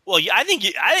I'm low. Well, I think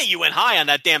you went high on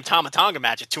that damn Tama Tonga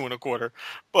match at 2.25.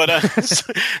 But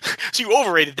so you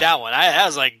overrated that one. I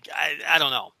was like, I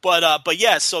don't know. But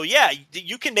yeah. So yeah,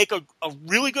 you can make a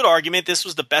really good argument. This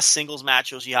was the best singles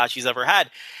match Yoshihashi's ever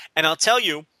had, and I'll tell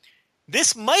you,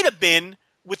 this might have been,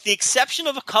 with the exception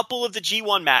of a couple of the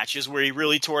G1 matches where he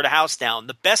really tore the house down,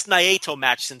 the best Naito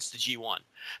match since the G1.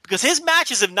 because his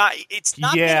matches have not. It's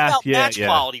not been about match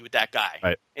quality with that guy.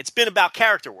 Right. It's been about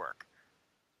character work.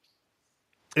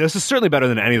 This is certainly better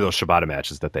than any of those Shibata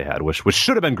matches that they had, which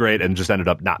should have been great and just ended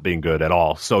up not being good at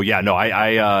all. So yeah, no,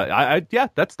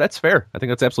 that's fair. I think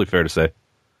that's absolutely fair to say.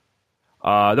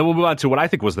 Then we'll move on to what I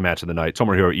think was the match of the night: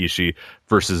 Tomohiro Ishii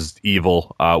versus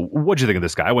Evil. What'd you think of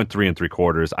this guy? I went 3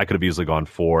 3/4. I could have easily gone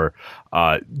 4.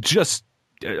 Just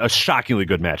a shockingly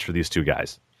good match for these two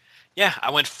guys. Yeah, I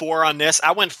went 4 on this.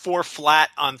 I went 4 flat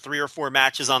on 3 or 4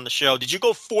 matches on the show. Did you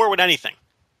go 4 with anything?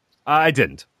 I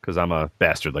didn't, because I'm a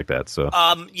bastard like that. So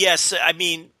yes, I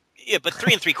mean, yeah, but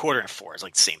 3 3/4 and 4 is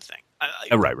like the same thing.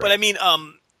 Right. But I mean,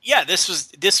 yeah, this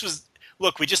was.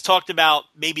 Look, we just talked about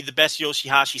maybe the best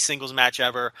Yoshihashi singles match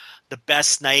ever, the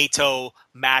best Naito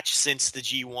match since the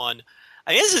G1.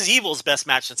 I mean, this is Evil's best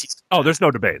match since he's. Oh, there's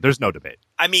no debate. There's no debate.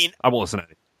 I mean, I won't listen to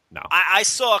it. No, I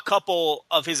saw a couple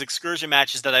of his excursion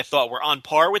matches that I thought were on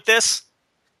par with this.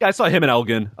 Yeah, I saw him and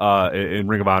Elgin in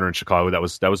Ring of Honor in Chicago. That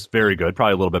was very good.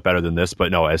 Probably a little bit better than this,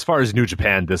 but no. As far as New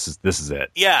Japan, this is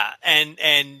it. Yeah, and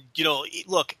you know,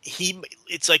 look,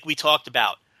 it's like we talked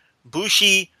about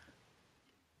Bushi.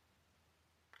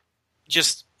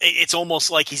 Just it's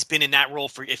almost like he's been in that role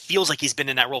for. It feels like he's been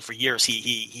in that role for years.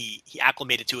 He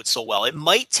acclimated to it so well. It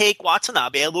might take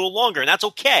Watanabe a little longer, and that's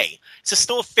okay. It's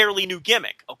still a fairly new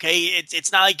gimmick. Okay,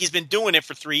 it's not like he's been doing it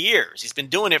for 3 years. He's been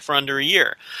doing it for under a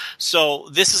year. So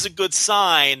this is a good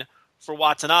sign for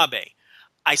Watanabe.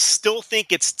 I still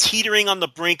think it's teetering on the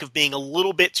brink of being a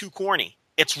little bit too corny.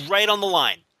 It's right on the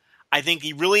line. I think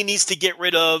he really needs to get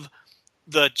rid of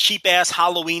the cheap ass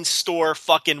Halloween store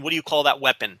fucking, what do you call that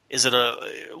weapon? Is it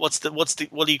what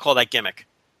do you call that gimmick?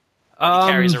 He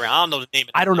carries around. I don't know the name of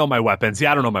it. I don't know my weapons.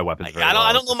 Yeah, I don't know my weapons. I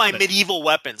don't know my medieval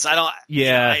weapons. I don't.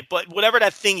 Yeah. But whatever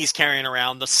that thing he's carrying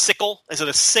around, the sickle. Is it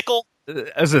a sickle?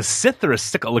 Is it a Sith or a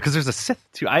sickle? Because there's a Sith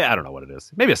too. I don't know what it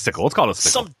is. Maybe a sickle. Let's call it a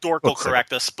sickle. Some dork will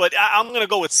correct us, but I'm going to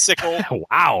go with sickle.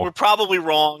 Wow. We're probably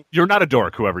wrong. You're not a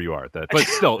dork, whoever you are. But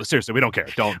still, seriously, we don't care.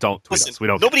 Don't tweet Listen, us. We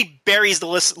don't. Nobody buries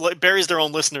their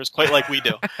own listeners quite like we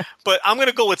do. But I'm going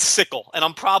to go with sickle, and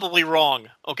I'm probably wrong.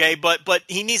 Okay, but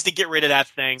he needs to get rid of that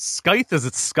thing. Scythe? Is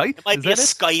it Scythe? It might be a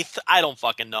scythe. I don't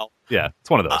fucking know. Yeah, it's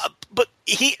one of those. But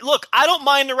I don't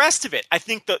mind the rest of it. I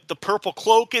think the purple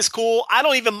cloak is cool. I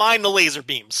don't even mind the laser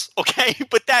beams. Okay,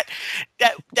 but that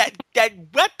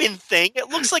weapon thing, it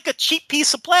looks like a cheap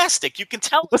piece of plastic. You can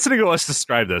tell. Listening to us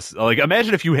describe this, like,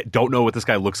 imagine if you don't know what this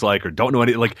guy looks like or don't know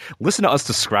any. Like, listen to us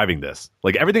describing this.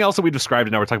 Like everything else that we described,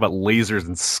 and now we're talking about lasers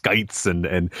and scythes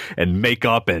and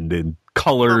makeup and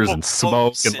colors and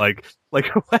smoke and like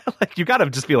you gotta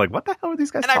just be like, what the hell are these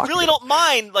guys talking I really about? don't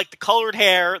mind like the colored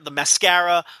hair, the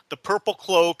mascara, the purple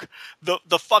cloak,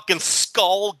 the fucking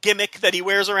skull gimmick that he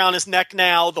wears around his neck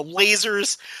now, the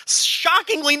lasers.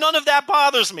 Shockingly, none of that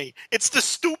bothers me. It's the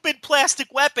stupid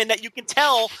plastic weapon that you can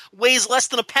tell weighs less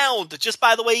than a pound just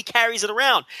by the way he carries it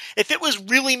around. If it was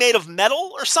really made of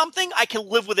metal or something, I can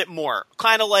live with it more.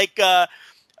 Kind of like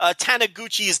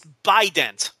Taniguchi's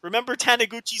Bident. Remember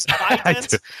Taniguchi's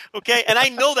Bident? Okay, and I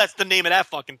know that's the name of that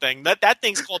fucking thing. That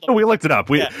thing's called. We looked it up.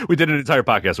 We did an entire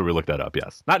podcast where we looked that up.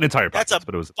 Yes, not an entire podcast,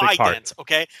 but it was a big part.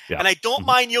 Okay, yeah. And I don't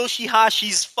mind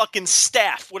Yoshihashi's fucking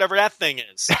staff, whatever that thing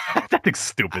is. That thing's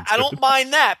stupid. I don't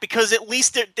mind that because at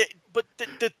least but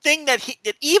the thing that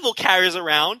Evil carries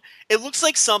around, it looks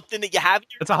like something that you have.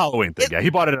 It's a Halloween thing. Yeah, he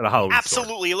bought it at a Halloween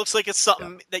Absolutely, store. It looks like it's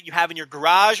something that you have in your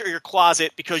garage or your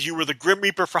closet because you were the Grim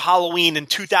Reaper for Halloween in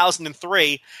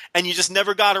 2003, and you just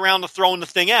never got around to throwing the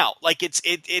thing out. Like it's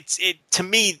to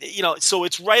me, you know. So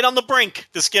it's right on the brink,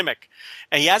 this gimmick,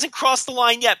 and he hasn't crossed the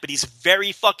line yet, but he's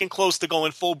very fucking close to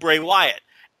going full Bray Wyatt,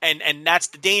 and that's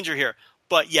the danger here.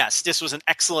 But yes, this was an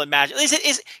excellent match.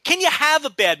 Can you have a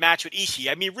bad match with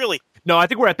Ishii? I mean, really? No, I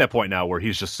think we're at that point now where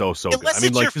he's just so good. Unless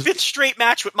it's your fifth straight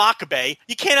match with Makabe,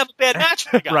 you can't have a bad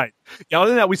match with the guy. Right. Yeah, other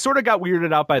than that, we sort of got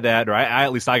weirded out by that, or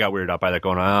at least I got weirded out by that,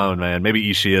 going, oh man, maybe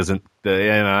Ishii isn't.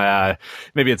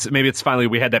 Maybe it's finally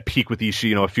we had that peak with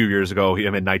Ishii, a few years ago.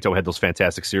 Him and Naito had those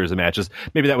fantastic series of matches.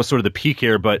 Maybe that was sort of the peak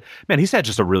here, but man, he's had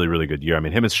just a really, really good year. I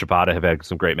mean, him and Shibata have had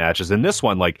some great matches, and this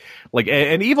one,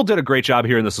 and Evil did a great job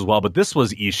here in this as well. But this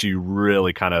was Ishii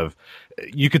really kind of,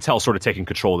 you could tell, sort of taking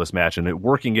control of this match and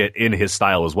working it in his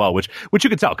style as well, which you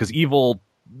could tell because Evil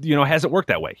hasn't worked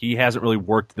that way. He hasn't really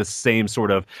worked the same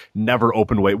sort of never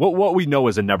open weight. What we know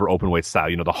is a never open weight style.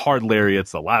 The hard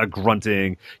lariats, a lot of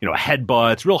grunting,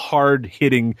 headbutts, real hard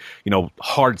hitting,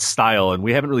 hard style. And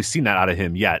we haven't really seen that out of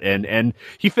him yet. And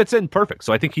he fits in perfect.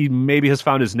 So I think he maybe has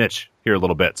found his niche here a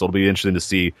little bit. So it'll be interesting to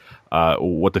see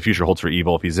what the future holds for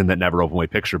Evil if he's in that never open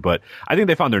weight picture. But I think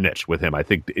they found their niche with him. I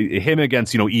think him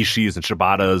against, Ishis and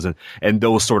Shibatas and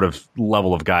those sort of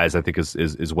level of guys, I think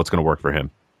is what's going to work for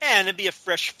him. And it'd be a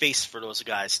fresh face for those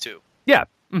guys, too. Yeah.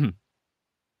 Mm-hmm.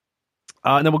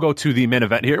 And then we'll go to the main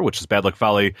event here, which is Bad Luck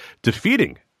Fale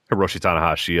defeating Hiroshi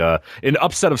Tanahashi. An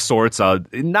upset of sorts.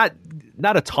 Not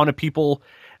a ton of people.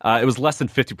 It was less than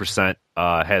 50%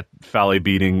 had Fale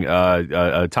beating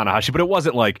Tanahashi, but it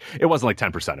wasn't like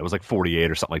 10%. It was like 48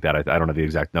 or something like that. I don't have the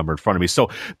exact number in front of me. So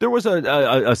there was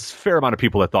a fair amount of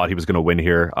people that thought he was going to win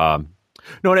here.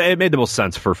 No, it made the most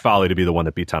sense for Fale to be the one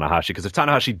that beat Tanahashi, because if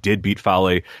Tanahashi did beat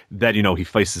Fale, then, he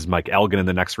faces Mike Elgin in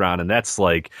the next round, and that's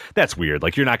weird.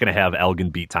 Like, you're not going to have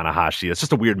Elgin beat Tanahashi. It's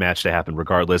just a weird match to happen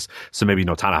regardless. So maybe,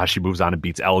 Tanahashi moves on and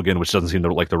beats Elgin, which doesn't seem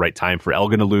like the right time for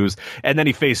Elgin to lose. And then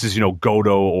he faces,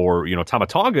 Goto or, Tama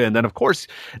Tonga, and then, of course,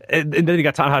 and then you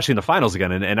got Tanahashi in the finals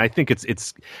again. And I think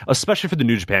it's especially for the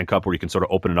New Japan Cup, where you can sort of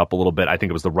open it up a little bit, I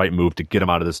think it was the right move to get him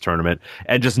out of this tournament.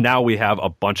 And just now we have a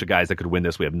bunch of guys that could win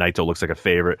this. We have Naito, looks like a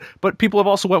favorite, but people have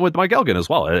also went with Mike Elgin as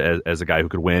well as a guy who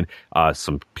could win.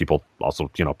 Some people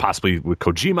also, possibly with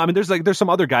Kojima. I mean, there's some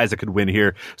other guys that could win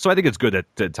here. So I think it's good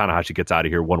that Tanahashi gets out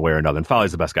of here one way or another, and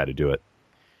Fale's the best guy to do it.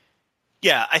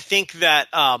 Yeah, I think that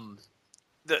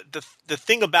the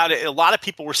thing about it, a lot of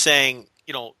people were saying,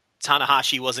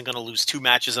 Tanahashi wasn't going to lose 2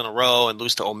 matches in a row and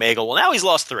lose to Omega. Well, now he's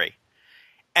lost 3.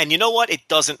 And you know what? It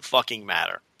doesn't fucking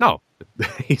matter. No,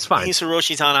 he's fine. He's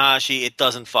Hiroshi Tanahashi. It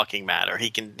doesn't fucking matter. He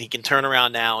can turn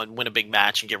around now and win a big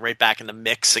match and get right back in the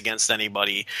mix against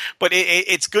anybody. But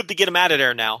it's good to get him out of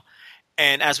there now.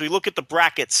 And as we look at the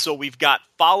brackets, so we've got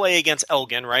Fale against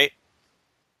Elgin, right?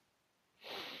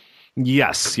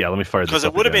 Yes. Yeah, let me fire this up. Because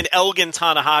it would have been Elgin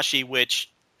Tanahashi, which,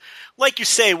 like you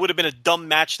say, would have been a dumb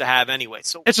match to have anyway.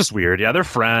 So it's just weird. Yeah, they're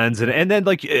friends, and then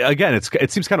like again,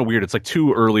 it seems kind of weird. It's like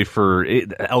too early for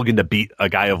Elgin to beat a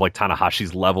guy of like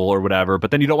Tanahashi's level or whatever.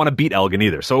 But then you don't want to beat Elgin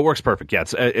either, so it works perfect. Yeah,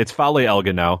 it's Fale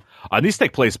Elgin now. These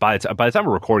take place by the time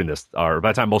we're recording this, or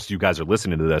by the time most of you guys are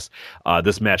listening to this,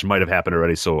 this match might have happened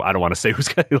already. So I don't want to say who's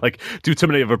going to like do too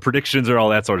many of a predictions or all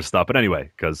that sort of stuff. But anyway,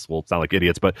 because we'll sound like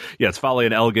idiots. But yeah, it's Fale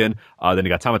and Elgin. Then you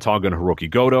got Tama Tonga and Hiroki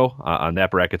Goto on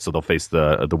that bracket, so they'll face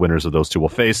the winners of those two will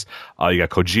face. You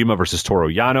got Kojima versus Toru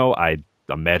Yano. I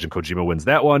imagine Kojima wins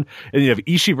that one. And you have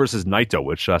Ishii versus Naito,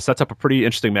 which sets up a pretty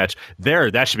interesting match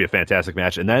there. That should be a fantastic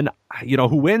match. And then,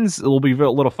 who wins, it'll be a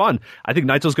little fun. I think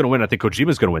Naito's going to win. I think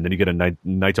Kojima's going to win. Then you get a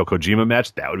Naito-Kojima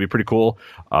match. That would be pretty cool.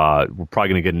 We're probably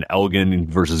going to get an Elgin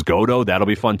versus Goto. That'll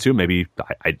be fun, too. Maybe,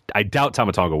 I doubt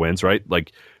Tama Tonga wins, right?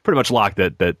 Like, pretty much locked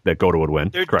that Goto would win.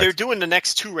 They're doing the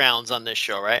next 2 rounds on this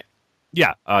show, right?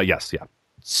 Yeah. Yes. Yeah.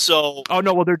 So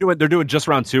they're doing just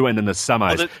round 2 and then the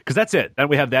semis, because that's it. Then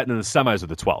we have that, and then the semis are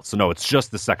the 12th. So no, it's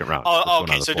just the second round. Oh,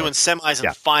 okay. So doing semis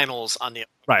and finals on the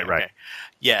right. Okay.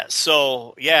 Yeah.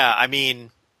 So yeah, I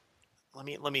mean,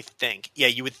 let me think. Yeah,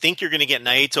 you would think you're going to get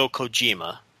Naito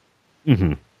Kojima,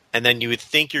 mm-hmm. and then you would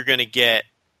think you're going to get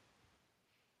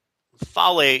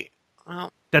Fale.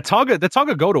 Well, that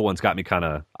Tonga Goto one's got me kind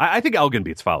of. I think Elgin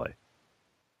beats Fale.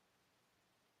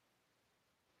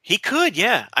 He could,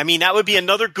 yeah. I mean, that would be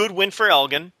another good win for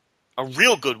Elgin, a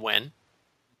real good win.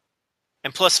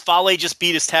 And plus, Fale just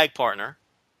beat his tag partner.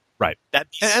 Right.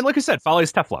 And like I said,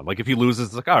 Fale's Teflon. Like, if he loses,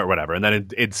 it's like, all right, whatever. And then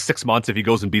in 6 months, if he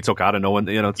goes and beats Okada, no one,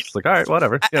 it's just like, all right,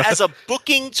 whatever. As a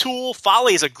booking tool, Fale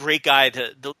is a great guy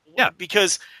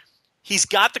because he's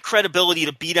got the credibility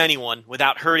to beat anyone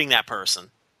without hurting that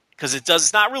person. Because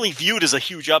it's not really viewed as a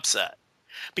huge upset.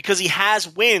 Because he has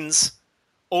wins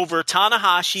over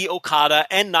Tanahashi, Okada,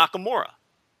 and Nakamura.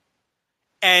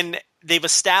 And they've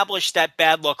established that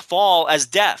Bad Luck Fall as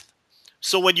death.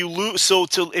 So when you lose,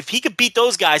 if he could beat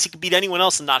those guys, he could beat anyone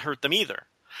else and not hurt them either.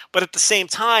 But at the same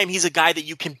time, he's a guy that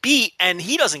you can beat and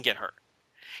he doesn't get hurt.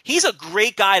 He's a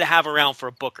great guy to have around for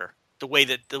a booker, the way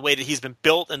that he's been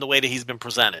built and the way that he's been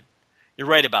presented. You're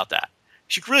right about that.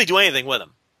 You could really do anything with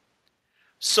him.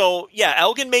 So yeah,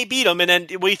 Elgin may beat him, and then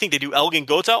what do you think they do? Elgin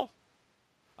Goto?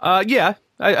 Yeah.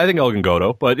 I think Elgin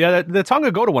Goto, but yeah, the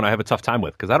Tonga Goto one I have a tough time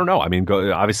with, because I don't know. I mean,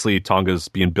 obviously Tonga's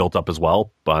being built up as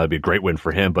well, but it'd be a great win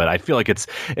for him. But I feel like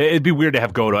it'd be weird to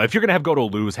have Goto. If you're gonna have Goto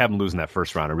lose, have him lose in that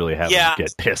first round and really have him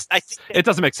get pissed. It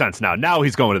doesn't make sense now. Now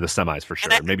he's going to the semis for sure,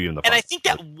 maybe even the finals. And I think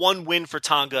that one win for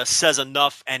Tonga says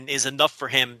enough and is enough for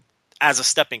him as a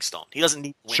stepping stone. He doesn't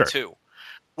need to win 2.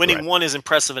 Winning one is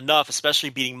impressive enough, especially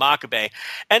beating Makabe.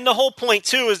 And the whole point,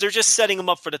 too, is they're just setting him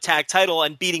up for the tag title,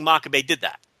 and beating Makabe did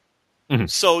that. Mm-hmm.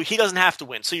 So he doesn't have to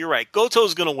win. So you're right.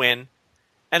 Goto's going to win,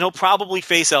 and he'll probably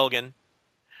face Elgin.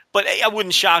 But it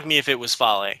wouldn't shock me if it was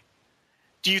Fale.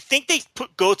 Do you think they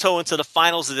put Goto into the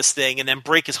finals of this thing and then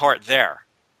break his heart there?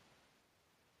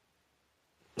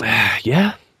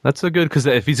 Yeah, that's a good, because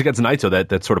if he's against Naito,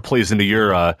 that sort of plays into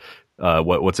your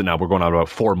what's it now? We're going on about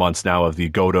 4 months now of the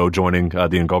Goto joining the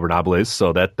Ingobernables,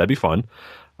 so that'd be fun.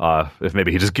 If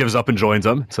maybe he just gives up and joins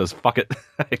them, says "fuck it,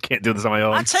 I can't do this on my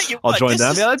own." I'll tell you I'll what, join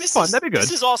them. Yeah, that'd be fun. That'd be good.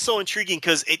 This is also intriguing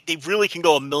because they really can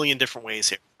go a million different ways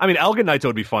here. I mean, Elgin Naito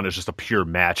would be fun as just a pure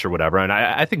match or whatever, and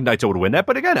I think Naito would win that.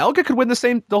 But again, Elgin could win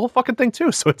the whole fucking thing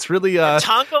too. So it's really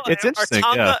it's interesting.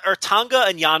 Are Tonga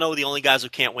and Yano the only guys who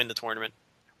can't win the tournament?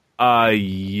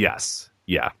 Yes,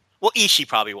 yeah. Well, Ishii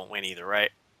probably won't win either, right?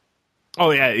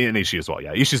 Oh, yeah, and Ishii as well.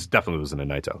 Yeah, Ishii's definitely losing to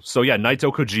Naito. So, yeah,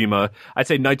 Naito, Kojima. I'd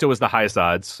say Naito is the highest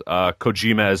odds.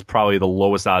 Kojima is probably the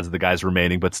lowest odds of the guys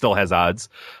remaining, but still has odds.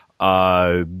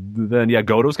 Then, yeah,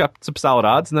 Goto's got some solid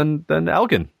odds, and then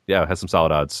Elgin, yeah, has some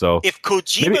solid odds. So if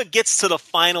Kojima gets to the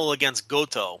final against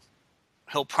Goto,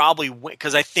 he'll probably win,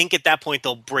 because I think at that point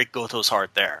they'll break Goto's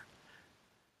heart there.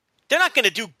 They're not going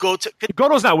to do Goto.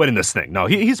 Goto's not winning this thing. No,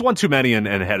 he's won too many and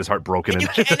had his heart broken. And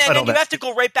then you have to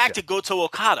go right back to Goto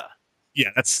Okada.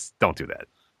 Yeah, don't do that.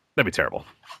 That'd be terrible.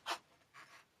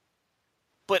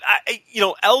 But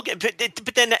Elgin.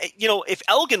 But then if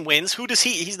Elgin wins, who does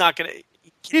he? He's not going to.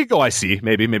 He'd go IC.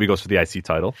 Maybe goes for the IC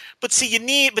title. But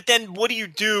see, But then what do you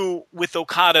do with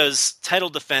Okada's title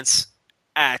defense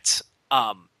at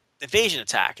Invasion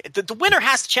Attack? The winner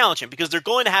has to challenge him because they're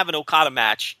going to have an Okada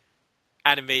match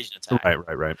at Invasion Attack.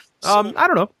 Right. So, I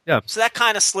don't know. Yeah. So that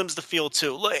kind of slims the field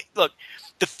too. Look.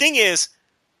 The thing is,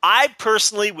 I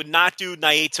personally would not do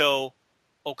Naito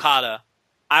Okada.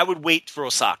 I would wait for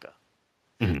Osaka.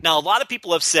 Mm-hmm. Now, a lot of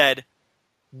people have said,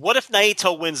 what if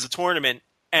Naito wins the tournament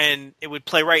and it would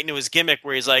play right into his gimmick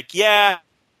where he's like, yeah,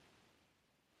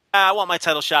 I want my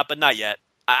title shot, but not yet.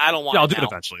 I don't want it. I'll do it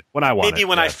eventually when I want it. Maybe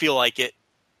when I feel like it.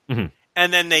 Mm-hmm.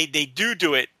 And then they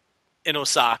do it in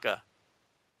Osaka.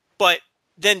 But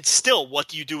then still, what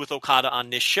do you do with Okada on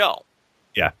this show?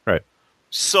 Yeah, right.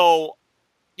 So...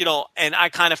 and I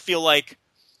kind of feel like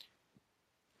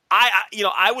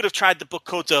I would have tried to book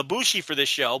Kota Ibushi for this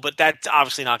show, but that's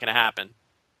obviously not going to happen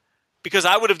because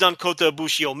I would have done Kota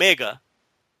Ibushi Omega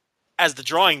as the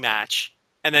drawing match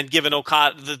and then given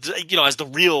Okada as the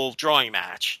real drawing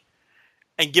match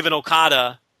and given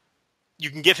Okada,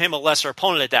 you can give him a lesser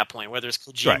opponent at that point, whether it's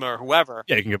Kojima or whoever.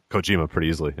 Yeah, you can give Kojima pretty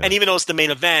easily. Yeah. And even though it's the main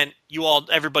event,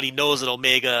 everybody knows that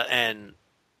Omega and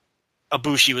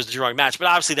Ibushi was the drawing match, but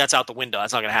obviously that's out the window.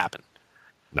 That's not going to happen.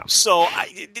 No. So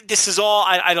this is all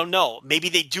I don't know. Maybe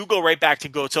they do go right back to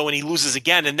Goto and he loses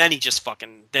again, and then he just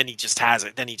has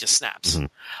it. Then he just snaps. Mm-hmm.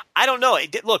 I don't know.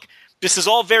 Look, this is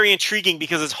all very intriguing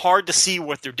because it's hard to see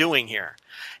what they're doing here.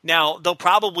 Now they'll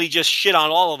probably just shit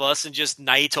on all of us and just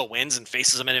Naito wins and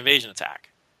faces him in Invasion Attack,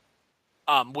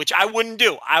 which I wouldn't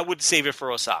do. I would save it for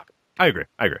Osaka. I agree.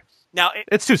 Now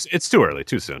it's too early,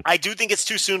 too soon. I do think it's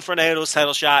too soon for Naito's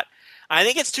title shot. I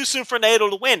think it's too soon for Naito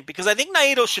to win because I think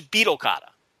Naito should beat Okada.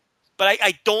 But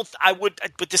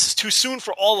but this is too soon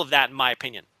for all of that in my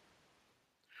opinion.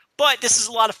 But this is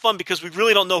a lot of fun because we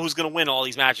really don't know who's going to win all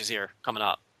these matches here coming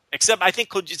up. Except I think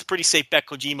it's a pretty safe bet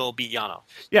Kojima will beat Yano.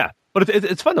 Yeah. But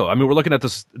it's fun though. I mean, we're looking at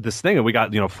this thing, and we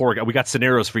got we got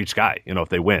scenarios for each guy. If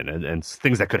they win, and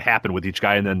things that could happen with each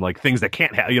guy, and then like things that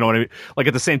can't happen. You know what I mean? Like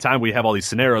at the same time, we have all these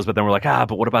scenarios, but then we're like,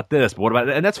 but what about this? But what about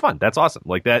that? And that's fun. That's awesome.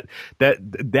 Like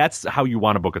that's how you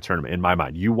want to book a tournament in my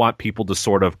mind. You want people to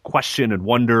sort of question and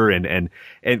wonder, and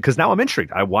because now I'm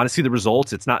intrigued. I want to see the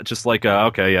results. It's not just like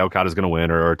Okada's going to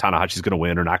win, or Tanahashi's going to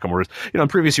win, or Nakamura's. In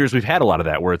previous years we've had a lot of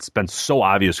that where it's been so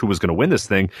obvious who was going to win this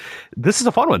thing. This is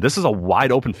a fun one. This is a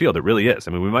wide open field. It really is.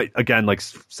 I mean, we might again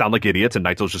sound like idiots, and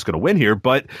Naito's just going to win here,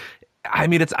 but I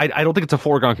mean, I don't think it's a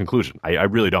foregone conclusion. I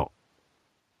really don't.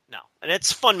 No, and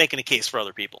it's fun making a case for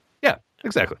other people. Yeah,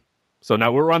 exactly. So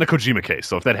now we're on the Kojima case.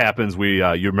 So if that happens, you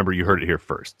remember you heard it here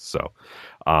first. So,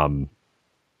 Kota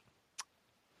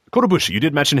Ibushi, you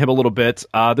did mention him a little bit.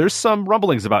 There's some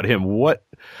rumblings about him. What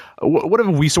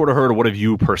have we sort of heard, or what have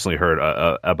you personally heard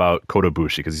about Kota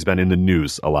Ibushi? Because he's been in the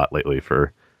news a lot lately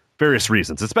for various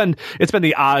reasons. It's been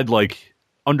the odd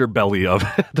underbelly of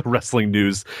the wrestling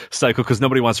news cycle because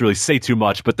nobody wants to really say too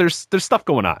much, but there's stuff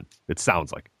going on. It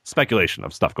sounds like speculation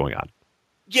of stuff going on.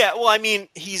 Yeah, well, I mean,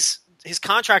 his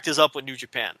contract is up with New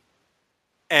Japan,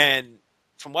 and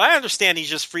from what I understand, he's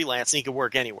just freelance and he can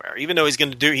work anywhere. Even though he's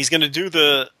going to do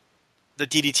the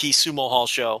DDT Sumo Hall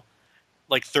show,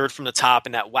 like third from the top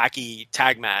in that wacky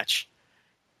tag match.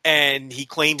 And he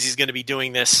claims he's going to be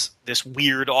doing this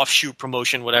weird offshoot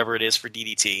promotion, whatever it is, for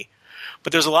DDT.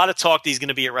 But there's a lot of talk that he's going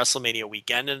to be at WrestleMania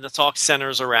weekend, and the talk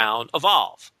centers around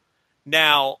Evolve.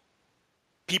 Now,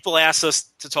 people asked us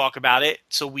to talk about it,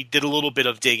 so we did a little bit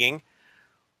of digging.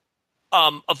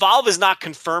 Evolve is not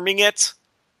confirming it.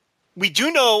 We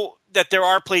do know that there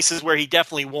are places where he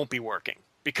definitely won't be working,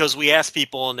 because we asked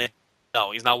people, and they,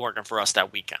 no, he's not working for us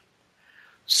that weekend.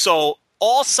 So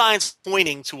all signs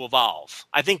pointing to Evolve.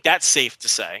 I think that's safe to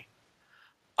say.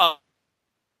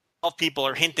 People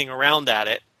are hinting around at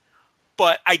it,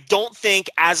 but I don't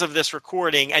think, as of this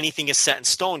recording, anything is set in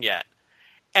stone yet.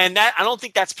 And that I don't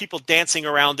think that's people dancing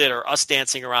around it or us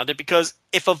dancing around it, because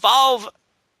if Evolve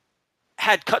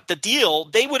had cut the deal,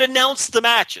 they would announce the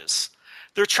matches.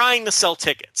 They're trying to sell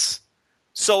tickets.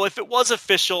 So if it was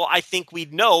official, I think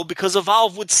we'd know, because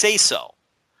Evolve would say so.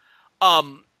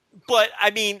 But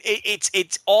I mean,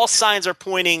 it's all signs are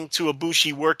pointing to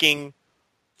Ibushi working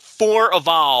for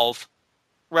Evolve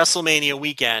WrestleMania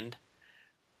weekend.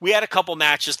 We had a couple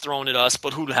matches thrown at us,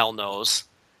 but who the hell knows?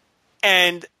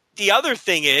 And the other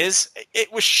thing is,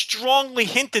 it was strongly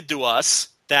hinted to us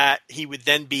that he would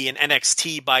then be in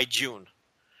NXT by June.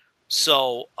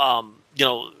 So,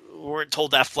 we weren't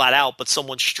told that flat out, but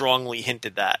someone strongly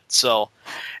hinted that. So,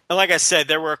 and like I said,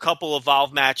 there were a couple of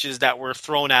Evolve matches that were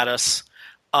thrown at us.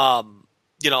 But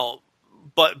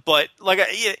like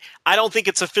I don't think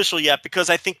it's official yet, because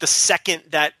I think the second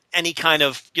that any kind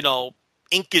of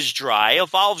ink is dry,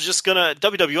 Evolve's just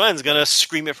WWN's gonna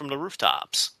scream it from the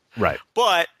rooftops. Right.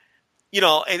 But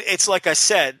it's like I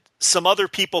said, some other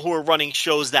people who are running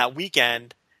shows that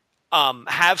weekend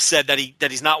have said that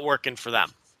he's not working for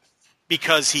them,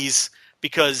 because he's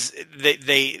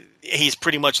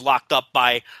pretty much locked up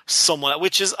by someone,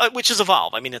 which is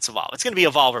Evolve. I mean, it's Evolve. It's going to be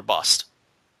Evolve or bust.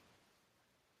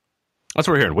 That's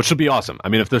what we're hearing, which should be awesome. I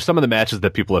mean, if there's some of the matches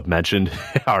that people have mentioned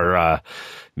are, I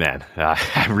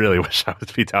really wish I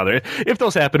would be down there. If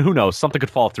those happen, who knows? Something could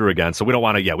fall through again. So we don't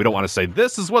want to say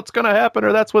this is what's going to happen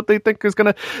or that's what they think is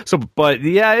going to. So, but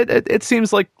yeah, it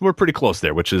seems like we're pretty close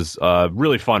there, which is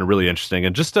really fun, really interesting,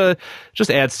 and just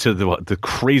adds to the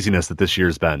craziness that this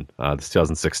year's been, this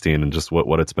 2016, and just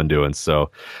what it's been doing.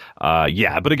 So,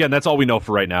 but again, that's all we know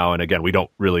for right now. And again, we don't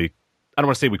really. I don't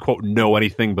want to say we quote know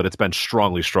anything, but it's been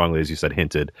strongly, as you said,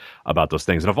 hinted about those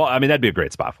things. And that'd be a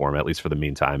great spot for him, at least for the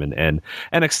meantime. And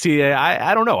NXT,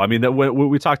 I don't know. I mean,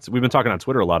 we've been talking on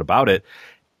Twitter a lot about it.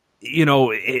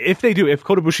 If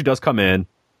Kota Ibushi does come in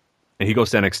and he goes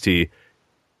to NXT,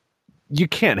 you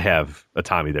can't have a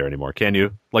Tommy there anymore, can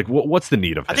you? Like, what's the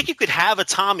need of him? I think you could have a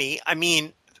Tommy. I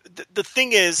mean, the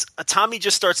thing is, a Tommy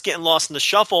just starts getting lost in the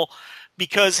shuffle,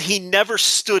 because he never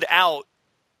stood out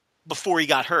before he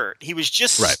got hurt. He was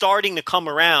just starting to come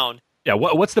around. Yeah,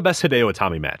 what's the best Hideo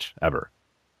Itami match ever?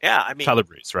 Yeah, I mean, Tyler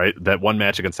Breeze, right? That one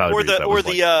match against Tyler Breeze that was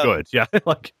good. Yeah,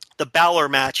 like the Balor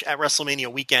match at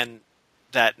WrestleMania weekend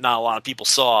that not a lot of people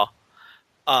saw.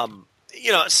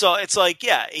 So it's like,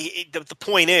 yeah, the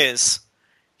point is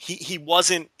he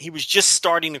was just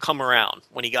starting to come around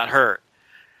when he got hurt.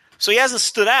 So he hasn't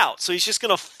stood out. So he's just going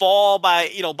to fall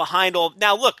behind all.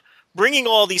 Now look, bringing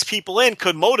all these people in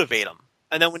could motivate him.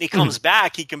 And then when he comes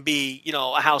back, he can be,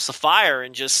 a house of fire,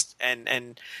 and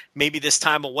and maybe this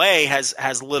time away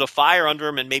has lit a fire under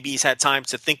him, and maybe he's had time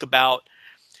to think about,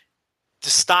 to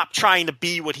stop trying to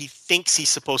be what he thinks he's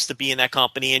supposed to be in that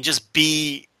company and just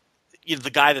be the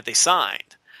guy that they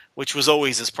signed, which was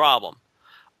always his problem.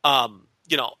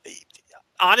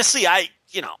 Honestly,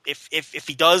 if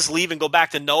he does leave and go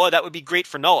back to Noah, that would be great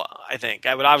for Noah. I think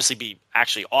that would obviously be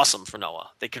actually awesome for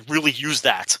Noah. They could really use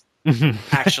that,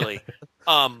 actually.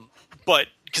 But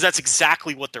because that's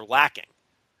exactly what they're lacking,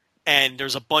 and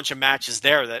there's a bunch of matches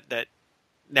there that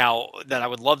I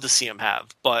would love to see him have.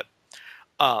 But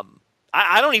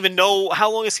I don't even know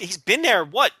how long he's been there.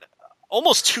 What,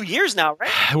 almost 2 years now, right?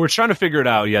 We're trying to figure it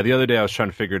out. Yeah, the other day I was trying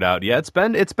to figure it out. Yeah, it's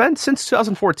been since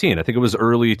 2014. I think it was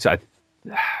early. I'm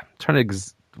trying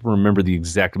to remember the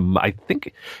exact. I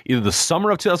think either the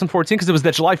summer of 2014, because it was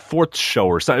that July 4th show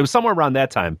or something. It was somewhere around that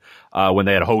time when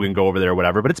they had Hogan go over there or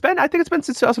whatever. But I think it's been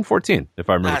since 2014, if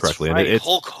I remember correctly. Right. And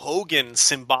Hulk Hogan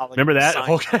symbolic. Remember that?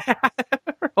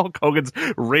 Hulk Hogan's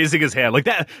raising his hand like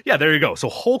that. Yeah, there you go. So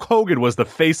Hulk Hogan was the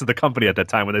face of the company at that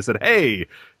time when they said, "Hey,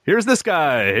 here's this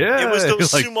guy." Yeah, it was those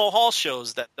sumo hall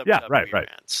shows that WWE right. ran.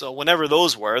 So whenever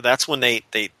those were, that's when they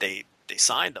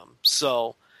signed them.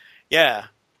 So yeah.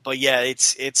 But yeah,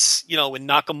 it's with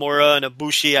Nakamura and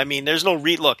Ibushi. I mean, there's no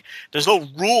rule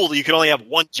that you can only have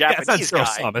one Japanese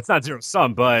guy. It's not zero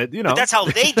sum, but But that's how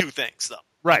they do things, though.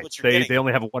 Right. What you're They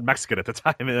only have one Mexican at the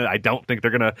time, and I don't think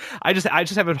they're gonna. I just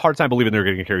have a hard time believing they're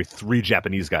going to carry 3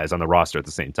 Japanese guys on the roster at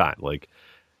the same time. Like,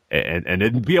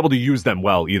 and be able to use them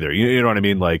well either. You know what I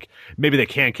mean? Like, maybe they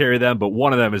can't carry them, but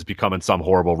one of them is becoming some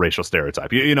horrible racial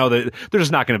stereotype. You know, they're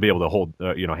just not going to be able to hold,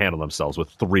 handle themselves with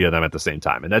 3 of them at the same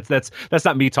time. And that's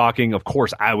not me talking. Of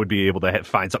course, I would be able to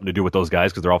find something to do with those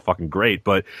guys because they're all fucking great.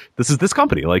 But this is this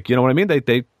company. Like, you know what I mean?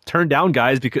 They turn down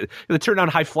guys because they turn down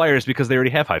high flyers because they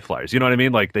already have high flyers. You know what I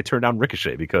mean? Like, they turn down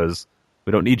Ricochet because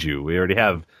we don't need you. We already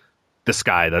have this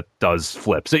guy that does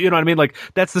flips. You know what I mean? Like,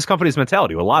 that's this company's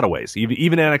mentality in a lot of ways,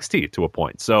 even NXT to a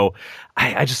point. So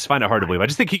I just find it hard to believe. I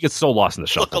just think he gets so lost in the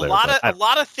shuffle. Look, a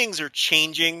lot of things are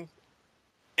changing,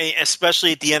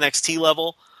 especially at the NXT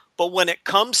level. But when it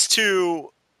comes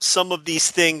to some of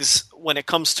these things, when it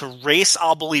comes to race,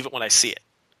 I'll believe it when I see it.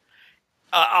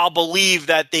 I'll believe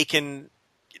that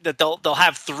they'll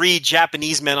have 3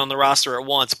 Japanese men on the roster at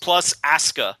once, plus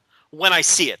Asuka, when I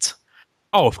see it.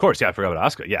 Oh, of course. Yeah, I forgot about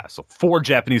Asuka. Yeah, so 4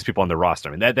 Japanese people on the roster.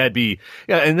 I mean, that'd be...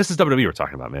 Yeah, and this is WWE we're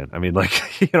talking about, man. I mean,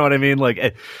 like, you know what I mean? Like,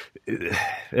 like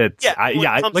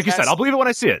you said, I'll believe it when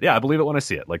I see it. Yeah, I believe it when I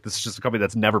see it. Like, this is just a company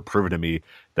that's never proven to me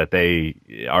that they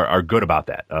are good about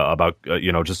that.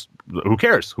 Just who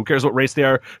cares? Who cares what race they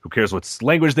are? Who cares what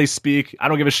language they speak? I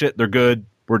don't give a shit. They're good.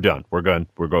 We're done. We're going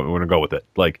to go with it.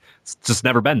 Like, it's just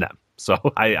never been them. So,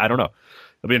 I don't know.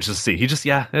 It'll be interesting to see. He just,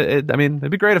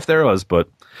 it'd be great if there was, but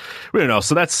we don't know.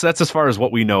 So that's as far as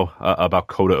what we know about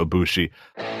Kota Ibushi.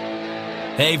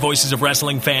 Hey, Voices of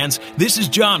Wrestling fans, this is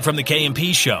John from the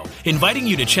K&P Show, inviting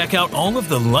you to check out all of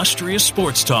the lustrous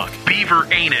sports talk,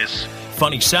 beaver anus,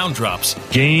 funny sound drops,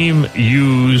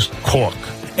 game-used cork,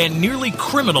 and nearly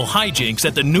criminal hijinks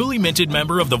at the newly minted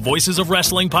member of the Voices of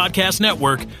Wrestling Podcast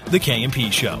Network, The K&P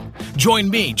Show. Join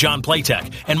me, John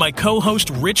Playtech, and my co-host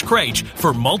Rich Craich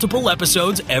for multiple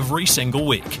episodes every single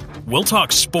week. We'll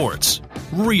talk sports,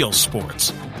 real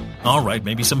sports. All right,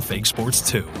 maybe some fake sports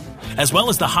too. As well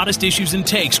as the hottest issues and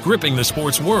takes gripping the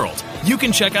sports world. You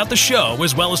can check out the show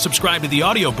as well as subscribe to the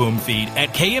Audio Boom feed at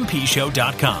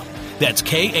kmpshow.com. That's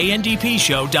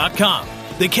KANDPshow.com.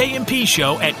 The K&P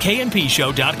Show at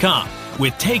knpshow.com,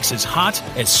 with takes as hot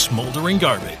as smoldering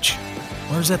garbage.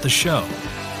 Where's that the show?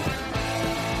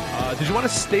 Did you want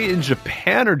to stay in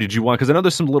Japan, or did you want, because I know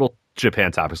there's some little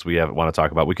Japan topics we want to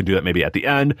talk about. We can do that maybe at the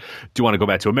end. Do you want to go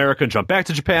back to America and jump back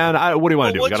to Japan? What do you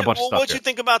want to do? We got a bunch of stuff. What'd you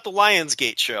think about the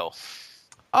Lionsgate show?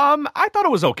 I thought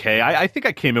it was okay. I think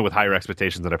I came in with higher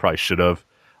expectations than I probably should have.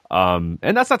 And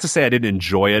that's not to say I didn't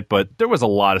enjoy it, but there was a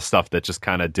lot of stuff that just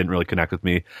kind of didn't really connect with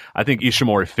me. I think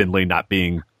Ishimori Finlay not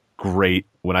being great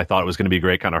when I thought it was going to be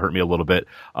great kind of hurt me a little bit.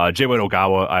 Jay White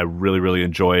Ogawa, I really, really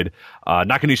enjoyed.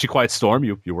 Nakanishi Quiet Storm,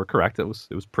 you were correct. It was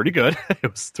pretty good.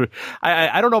 It was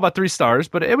I don't know about 3 stars,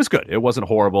 but it was good. It wasn't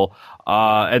horrible.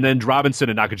 And then Robinson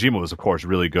and Nakajima was, of course,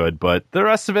 really good. But the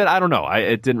rest of it, I don't know.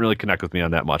 It didn't really connect with me on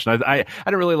that much. And I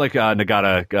didn't really like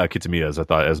Nagata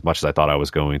Kitamiya as much as I thought I was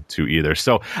going to either.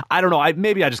 So I don't know.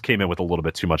 Maybe I just came in with a little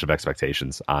bit too much of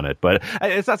expectations on it. But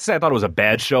it's not to say I thought it was a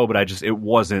bad show, but it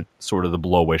wasn't sort of the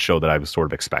blow-away show that I was sort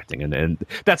of expecting. And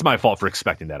that's my fault for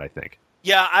expecting that, I think.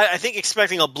 Yeah, I think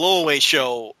expecting a blowaway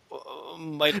show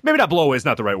might... Maybe not blowaway is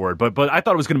not the right word, but I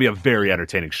thought it was going to be a very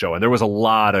entertaining show, and there was a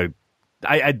lot of...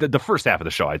 the first half of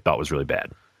the show I thought was really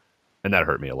bad, and that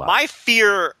hurt me a lot. My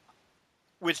fear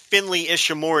with Finlay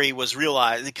Ishimori was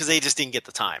realized because they just didn't get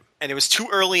the time, and it was too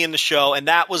early in the show, and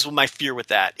that was my fear with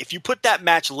that. If you put that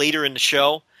match later in the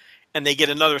show, and they get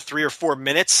another 3 or 4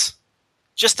 minutes,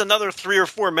 just another 3 or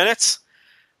 4 minutes...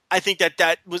 I think it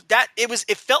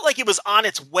felt like it was on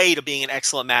its way to being an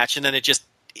excellent match, and then it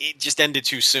just ended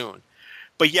too soon.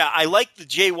 But yeah, I like the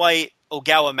Jay White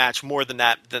Ogawa match more than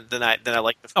I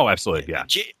like the. Oh, absolutely, yeah.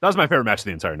 That was my favorite match of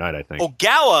the entire night, I think.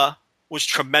 Ogawa was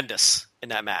tremendous in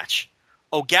that match.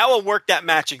 Ogawa worked that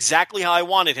match exactly how I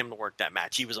wanted him to work that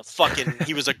match. He was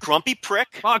a grumpy prick.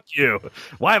 Fuck you.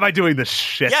 Why am I doing this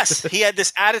shit? Yes, he had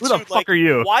this attitude. Who the fuck are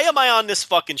you? Why am I on this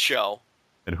fucking show?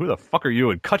 And who the fuck are you?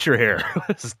 And cut your hair.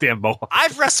 This is damn mohawk.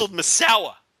 I've wrestled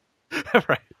Misawa.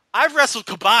 Right. I've wrestled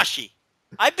Kobashi.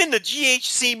 I've been the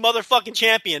GHC motherfucking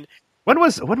champion. When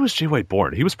was Jay White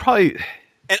born? He was probably...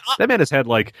 that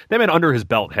man under his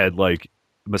belt had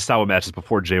Misawa matches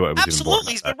before Jay White was even born.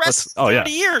 Absolutely. He's been wrestling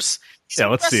 30 years. He's been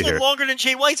wrestling longer than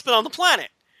Jay White's been on the planet.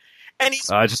 And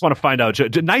I just want to find out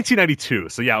 1992.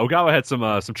 So yeah, Ogawa had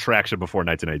some traction before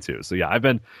 1992. So yeah,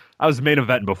 I was main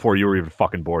eventing before you were even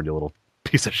fucking born, you little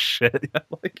piece of shit.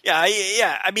 Yeah.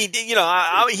 I mean,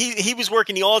 he was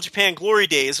working the All Japan Glory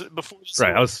days before.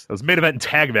 Right. I was main eventing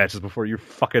tag matches before your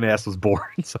fucking ass was born.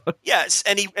 So. Yes,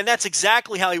 and that's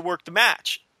exactly how he worked the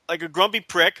match. like a grumpy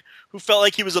prick who felt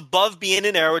like he was above being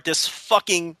in there with this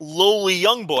fucking lowly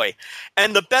young boy.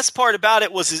 And the best part about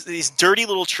it was these dirty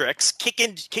little tricks,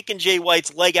 kicking Jay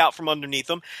White's leg out from underneath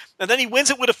him, and then he wins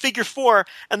it with a figure four.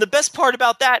 And the best part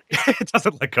about that, it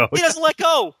doesn't let go. He doesn't let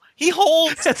go. He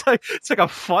holds. It's like a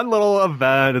fun little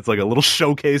event. It's like a little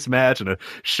showcase match and a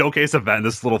showcase event.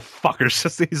 This little fucker's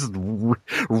he's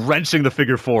wrenching the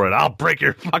figure four, and I'll break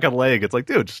your fucking leg. It's like,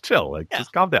 dude, just chill. Like,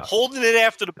 just calm down. Holding it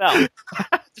after the bell.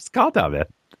 Just calm down, man.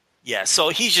 Yeah, so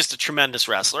he's just a tremendous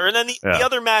wrestler. And then the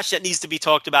other match that needs to be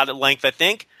talked about at length, I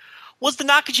think, was the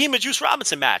Nakajima Juice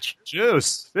Robinson match.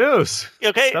 Juice.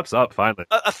 Okay. Steps up, finally.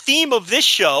 A theme of this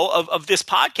show, of this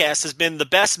podcast, has been the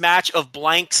best match of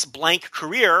blank's blank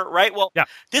career, right? Well,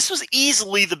 This was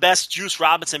easily the best Juice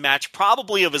Robinson match,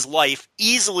 probably of his life,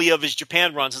 easily of his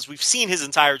Japan run, since we've seen his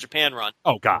entire Japan run.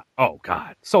 Oh, God.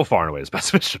 So far and away his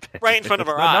best of his Japan. Right in front of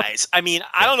our eyes. I mean,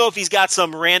 I don't know if he's got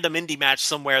some random indie match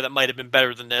somewhere that might have been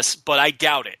better than this, but I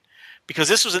doubt it, because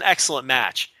this was an excellent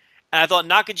match. And I thought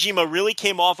Nakajima really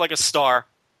came off like a star.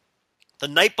 The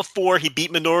night before, he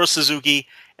beat Minoru Suzuki,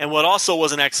 and what also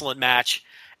was an excellent match.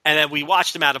 And then we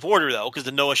watched him out of order, though, because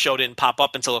the Noah show didn't pop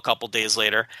up until a couple days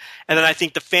later. And then I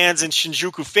think the fans in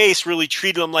Shinjuku Face really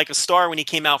treated him like a star when he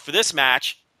came out for this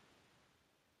match.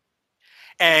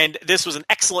 And this was an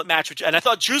excellent match. And I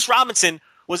thought Juice Robinson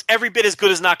was every bit as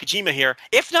good as Nakajima here,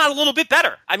 if not a little bit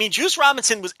better. I mean, Juice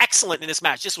Robinson was excellent in this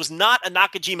match. This was not a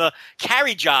Nakajima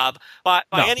carry job by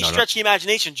any stretch of the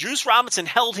imagination. Juice Robinson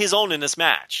held his own in this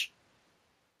match.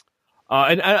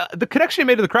 And the connection he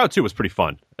made to the crowd too was pretty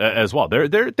fun as well.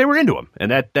 They were into him,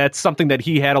 and that's something that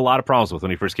he had a lot of problems with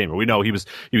when he first came here. We know he would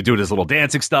do his little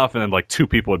dancing stuff, and then like two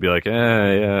people would be like,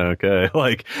 yeah, okay,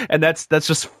 like, and that's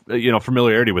just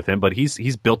familiarity with him. But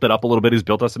he's built it up a little bit. He's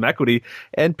built up some equity,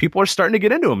 and people are starting to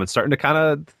get into him and starting to kind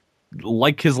of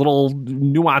like his little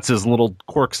nuances and little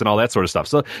quirks and all that sort of stuff.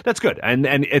 So that's good, and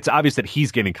it's obvious that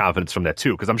he's gaining confidence from that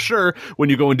too. Because I'm sure when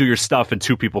you go and do your stuff and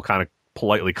two people kind of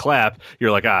politely clap,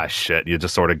 you're like, shit. You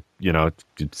just sort of,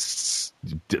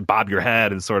 bob your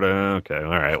head and sort of, okay, all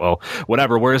right, well,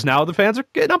 whatever. Whereas now the fans are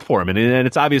getting up for him, and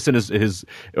it's obvious in his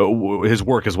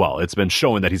work as well. It's been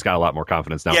showing that he's got a lot more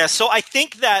confidence now. Yeah, so I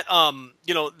think that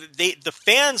the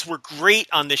fans were great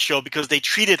on this show because they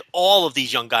treated all of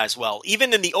these young guys well.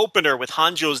 Even in the opener with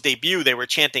Hanjo's debut, they were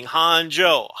chanting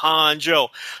Hanjo.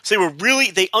 So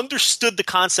they understood the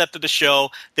concept of the show.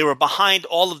 They were behind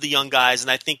all of the young guys, and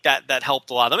I think that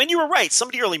helped a lot. I mean, you were right. Some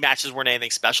of the early matches weren't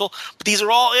anything special, but there's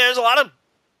a lot of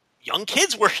young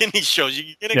kids working these shows.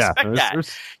 You can expect that.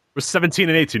 There's 17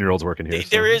 and 18-year-olds working here.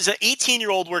 There is an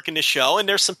 18-year-old working this show, and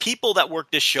there's some people that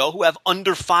work this show who have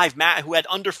under five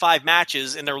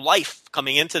matches in their life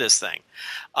coming into this thing,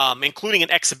 including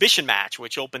an exhibition match,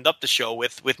 which opened up the show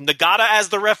with Nagata as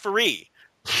the referee.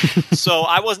 So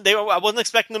I wasn't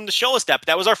expecting them to show us that, but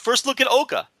that was our first look at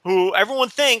Oka, who everyone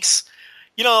thinks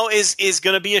is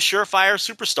going to be a surefire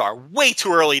superstar. Way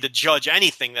too early to judge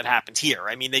anything that happens here.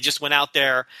 I mean, they just went out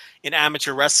there in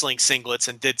amateur wrestling singlets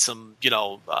and did some,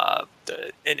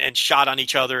 and shot on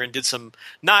each other and did some,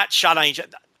 not shot on each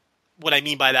other. What I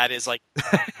mean by that is like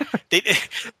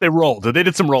they rolled. They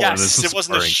did some rolling. Yes, it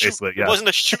wasn't a shoot. It wasn't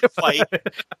a shoot fight.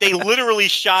 They literally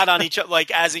shot on each other.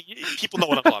 Like people know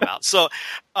what I'm talking about. So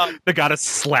the guy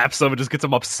slaps them and just gets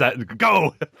them upset and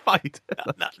go fight.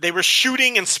 No, they were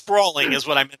shooting and sprawling, is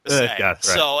what I meant to say. Yeah, right.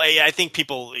 So I think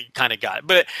people kind of got it.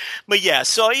 But yeah.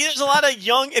 So there's a lot of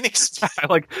young I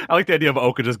like the idea of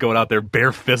Oka just going out there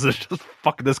bare-fisted, just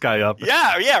fucking this guy up.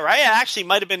 Yeah, right. It actually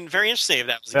might have been very interesting if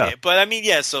that was the game. But I mean,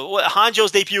 yeah. So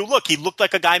Hanjo's debut. Look, he looked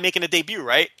like a guy making a debut,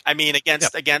 right? I mean,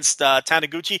 against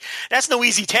Taniguchi, that's no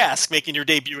easy task making your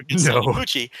debut against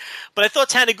Taniguchi. But I thought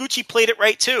Taniguchi played it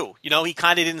right too. He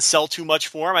kind of didn't sell too much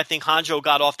for him. I think Hanjo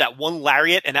got off that one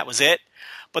lariat, and that was it.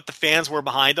 But the fans were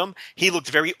behind him. He looked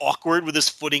very awkward with his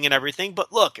footing and everything.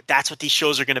 But look, that's what these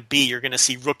shows are going to be. You're going to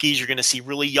see rookies. You're going to see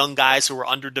really young guys who are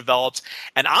underdeveloped.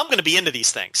 And I'm going to be into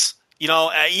these things.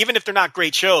 Even if they're not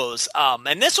great shows.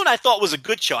 And this one I thought was a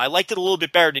good show. I liked it a little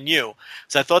bit better than you,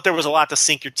 because I thought there was a lot to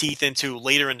sink your teeth into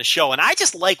later in the show. And I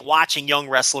just like watching young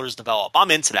wrestlers develop.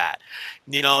 I'm into that.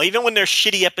 Even when there's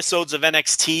shitty episodes of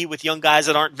NXT with young guys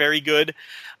that aren't very good,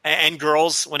 and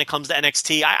girls when it comes to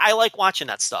NXT, I like watching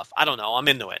that stuff. I don't know. I'm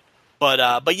into it.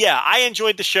 But yeah, I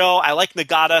enjoyed the show. I like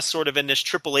Nagata sort of in this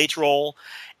Triple H role.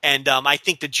 And I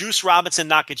think the Juice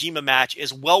Robinson-Nakajima match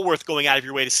is well worth going out of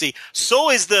your way to see.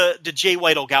 So is the Jay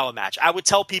White-Ogawa match. I would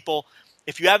tell people,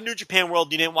 if you have New Japan World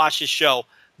and you didn't watch this show,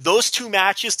 those two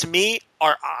matches to me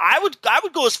are – I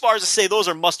would go as far as to say those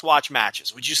are must-watch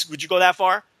matches. Would you go that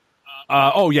far?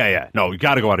 Yeah. No, you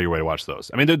got to go out of your way to watch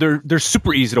those. I mean, they're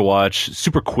super easy to watch,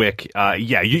 super quick.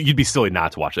 You'd be silly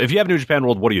not to watch it. If you have New Japan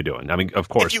World, what are you doing? I mean, of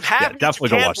course, if you have definitely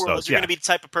Japan go watch World, those. You're going to be the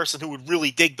type of person who would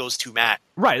really dig those two matches.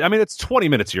 Right. I mean, it's 20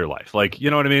 minutes of your life. Like,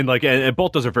 you know what I mean? Like, and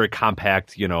both those are very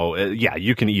compact. You know,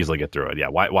 you can easily get through it. Yeah.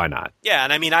 Why not? Yeah,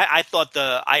 and I mean, I thought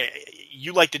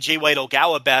you like the Jay White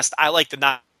Ogawa best. I like the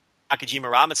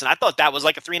Nakajima Robinson. I thought that was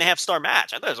like a 3.5-star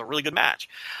match. I thought it was a really good match.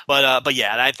 But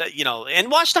yeah, and I thought, and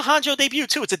watch the Hanjo debut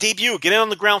too. It's a debut. Get in on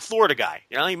the ground floor to guy.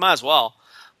 You might as well.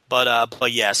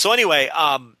 But yeah. So anyway,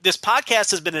 this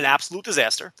podcast has been an absolute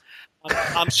disaster.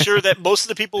 I'm sure that most of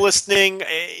the people listening,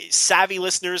 savvy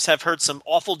listeners, have heard some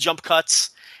awful jump cuts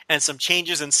and some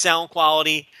changes in sound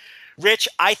quality. Rich,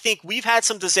 I think we've had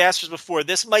some disasters before.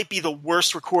 This might be the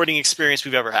worst recording experience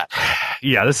we've ever had.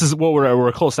 Yeah, this is what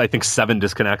we're close to. I think 7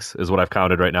 disconnects is what I've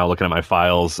counted right now, looking at my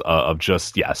files of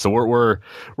just, yeah. So we're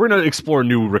going to explore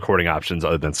new recording options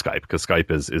other than Skype, because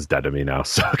Skype is dead to me now.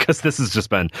 So, because this has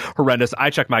just been horrendous. I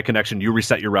check my connection. You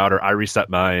reset your router. I reset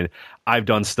mine. I've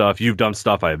done stuff. You've done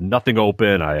stuff. I have nothing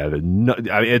open.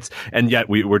 And yet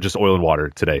we're just oil and water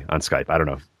today on Skype. I don't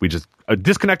know. We just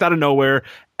disconnect out of nowhere.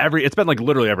 It's been like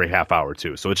literally every half hour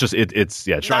too. So it's just, it's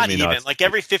it drives me nuts. Like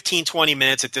every 15, 20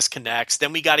 minutes it disconnects.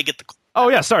 Then we got to get the. Oh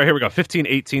yeah. Sorry. Here we go. 15,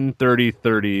 18, 30,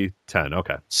 30, 10.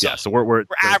 Okay. So we're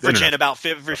averaging about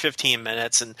every 15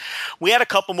 minutes. And we had a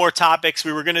couple more topics.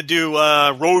 We were going to do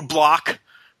Roadblock.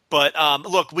 But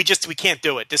look, we can't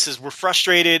do it. We're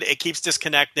frustrated. It keeps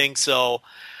disconnecting. So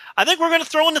I think we're going to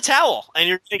throw in the towel. And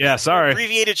you're taking an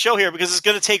abbreviated show here because it's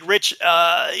going to take Rich,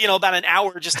 about an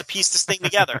hour just to piece this thing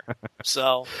together.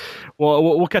 So, well,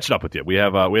 we'll catch it up with you. We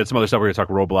had some other stuff. We're going to talk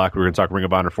Roadblock. We're going to talk Ring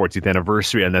of Honor 14th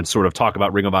anniversary, and then sort of talk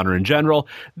about Ring of Honor in general.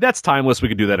 That's timeless. We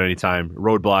can do that anytime.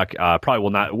 Roadblock probably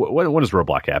will not. When does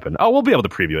Roadblock happen? Oh, we'll be able to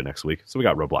preview it next week. So we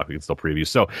got Roadblock. We can still preview.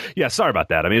 So yeah, sorry about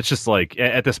that. I mean, it's just like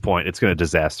at this point, it's going to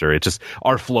disaster. It just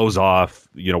our flow's off.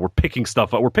 We're picking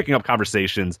stuff up. We're picking up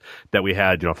conversations that we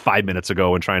had 5 minutes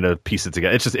ago and trying to piece it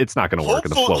together. It's not going to work.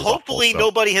 Hopefully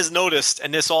nobody has noticed,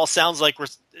 and this all sounds like we're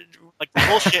like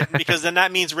bullshit because then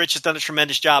that means Rich has done a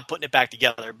tremendous job putting it back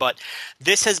together. But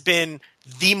this has been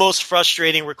the most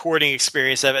frustrating recording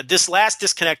experience ever. This last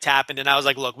disconnect happened, and I was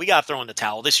like, "Look, we got to throw in the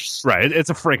towel." This is right. It's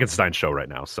a Frankenstein show right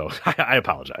now, so I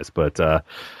apologize, but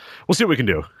we'll see what we can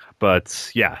do.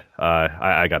 But yeah,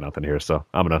 I got nothing here, so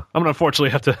I'm gonna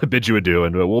unfortunately have to bid you adieu,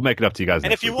 and we'll make it up to you guys.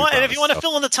 And if you want to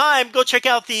fill in the time, go check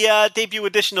out the debut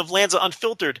edition of Lanza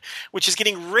Unfiltered, which is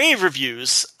getting rave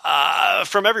reviews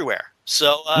from everywhere.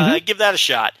 So give that a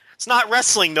shot. It's not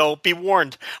wrestling, though. Be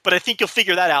warned, but I think you'll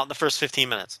figure that out in the first 15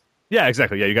 minutes. Yeah,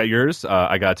 exactly. Yeah, you got yours.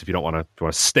 I got, if you want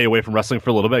to stay away from wrestling for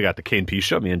a little bit, I got the K&P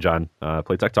show. Me and John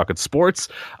Playtech talking sports.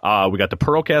 We got the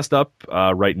Pearlcast up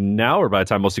right now, or by the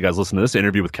time most of you guys listen to this,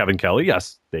 interview with Kevin Kelly.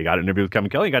 Yes, they got an interview with Kevin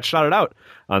Kelly and got shouted out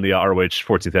on the ROH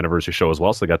 14th anniversary show as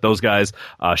well. So they got those guys.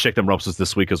 Shake Them Ropes was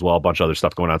this week as well. A bunch of other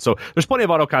stuff going on. So there's plenty of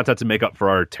auto content to make up for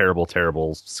our terrible,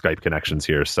 terrible Skype connections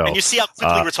here. So and you see how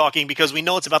quickly we're talking because we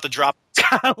know it's about to drop.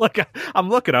 Look, I'm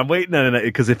looking. I'm waiting,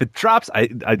 because if it drops, I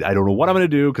don't know what I'm going to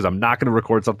do because I'm not going to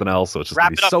record something else. So it's just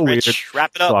going to be so weird.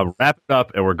 Wrap it up. So I'm wrapping it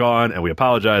up, and we're gone, and we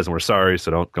apologize, and we're sorry.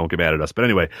 So don't get mad at us. But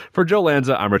anyway, for Joe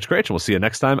Lanza, I'm Rich Craich, and we'll see you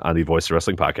next time on the Voice of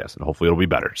Wrestling podcast, and hopefully it'll be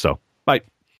better. So bye.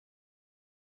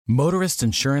 Motorist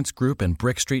Insurance Group and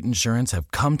Brick Street Insurance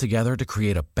have come together to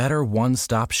create a better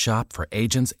one-stop shop for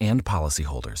agents and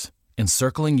policyholders,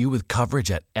 encircling you with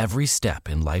coverage at every step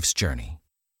in life's journey.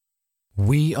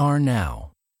 We are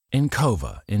now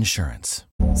Encova Insurance.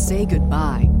 Say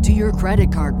goodbye to your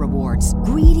credit card rewards.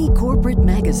 Greedy corporate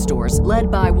mega stores, led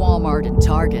by Walmart and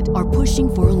Target, are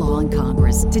pushing for a law in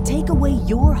Congress to take away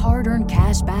your hard-earned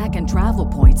cash back and travel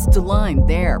points to line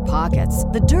their pockets.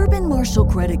 The Durbin-Marshall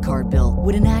credit card bill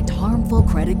would enact harmful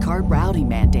credit card routing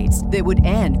mandates that would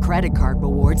end credit card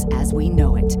rewards as we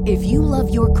know it. If you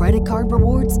love your credit card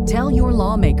rewards, tell your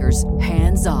lawmakers,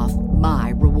 hands off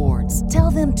my rewards.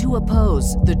 Tell them to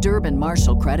oppose the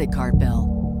Durbin-Marshall credit card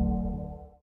bill.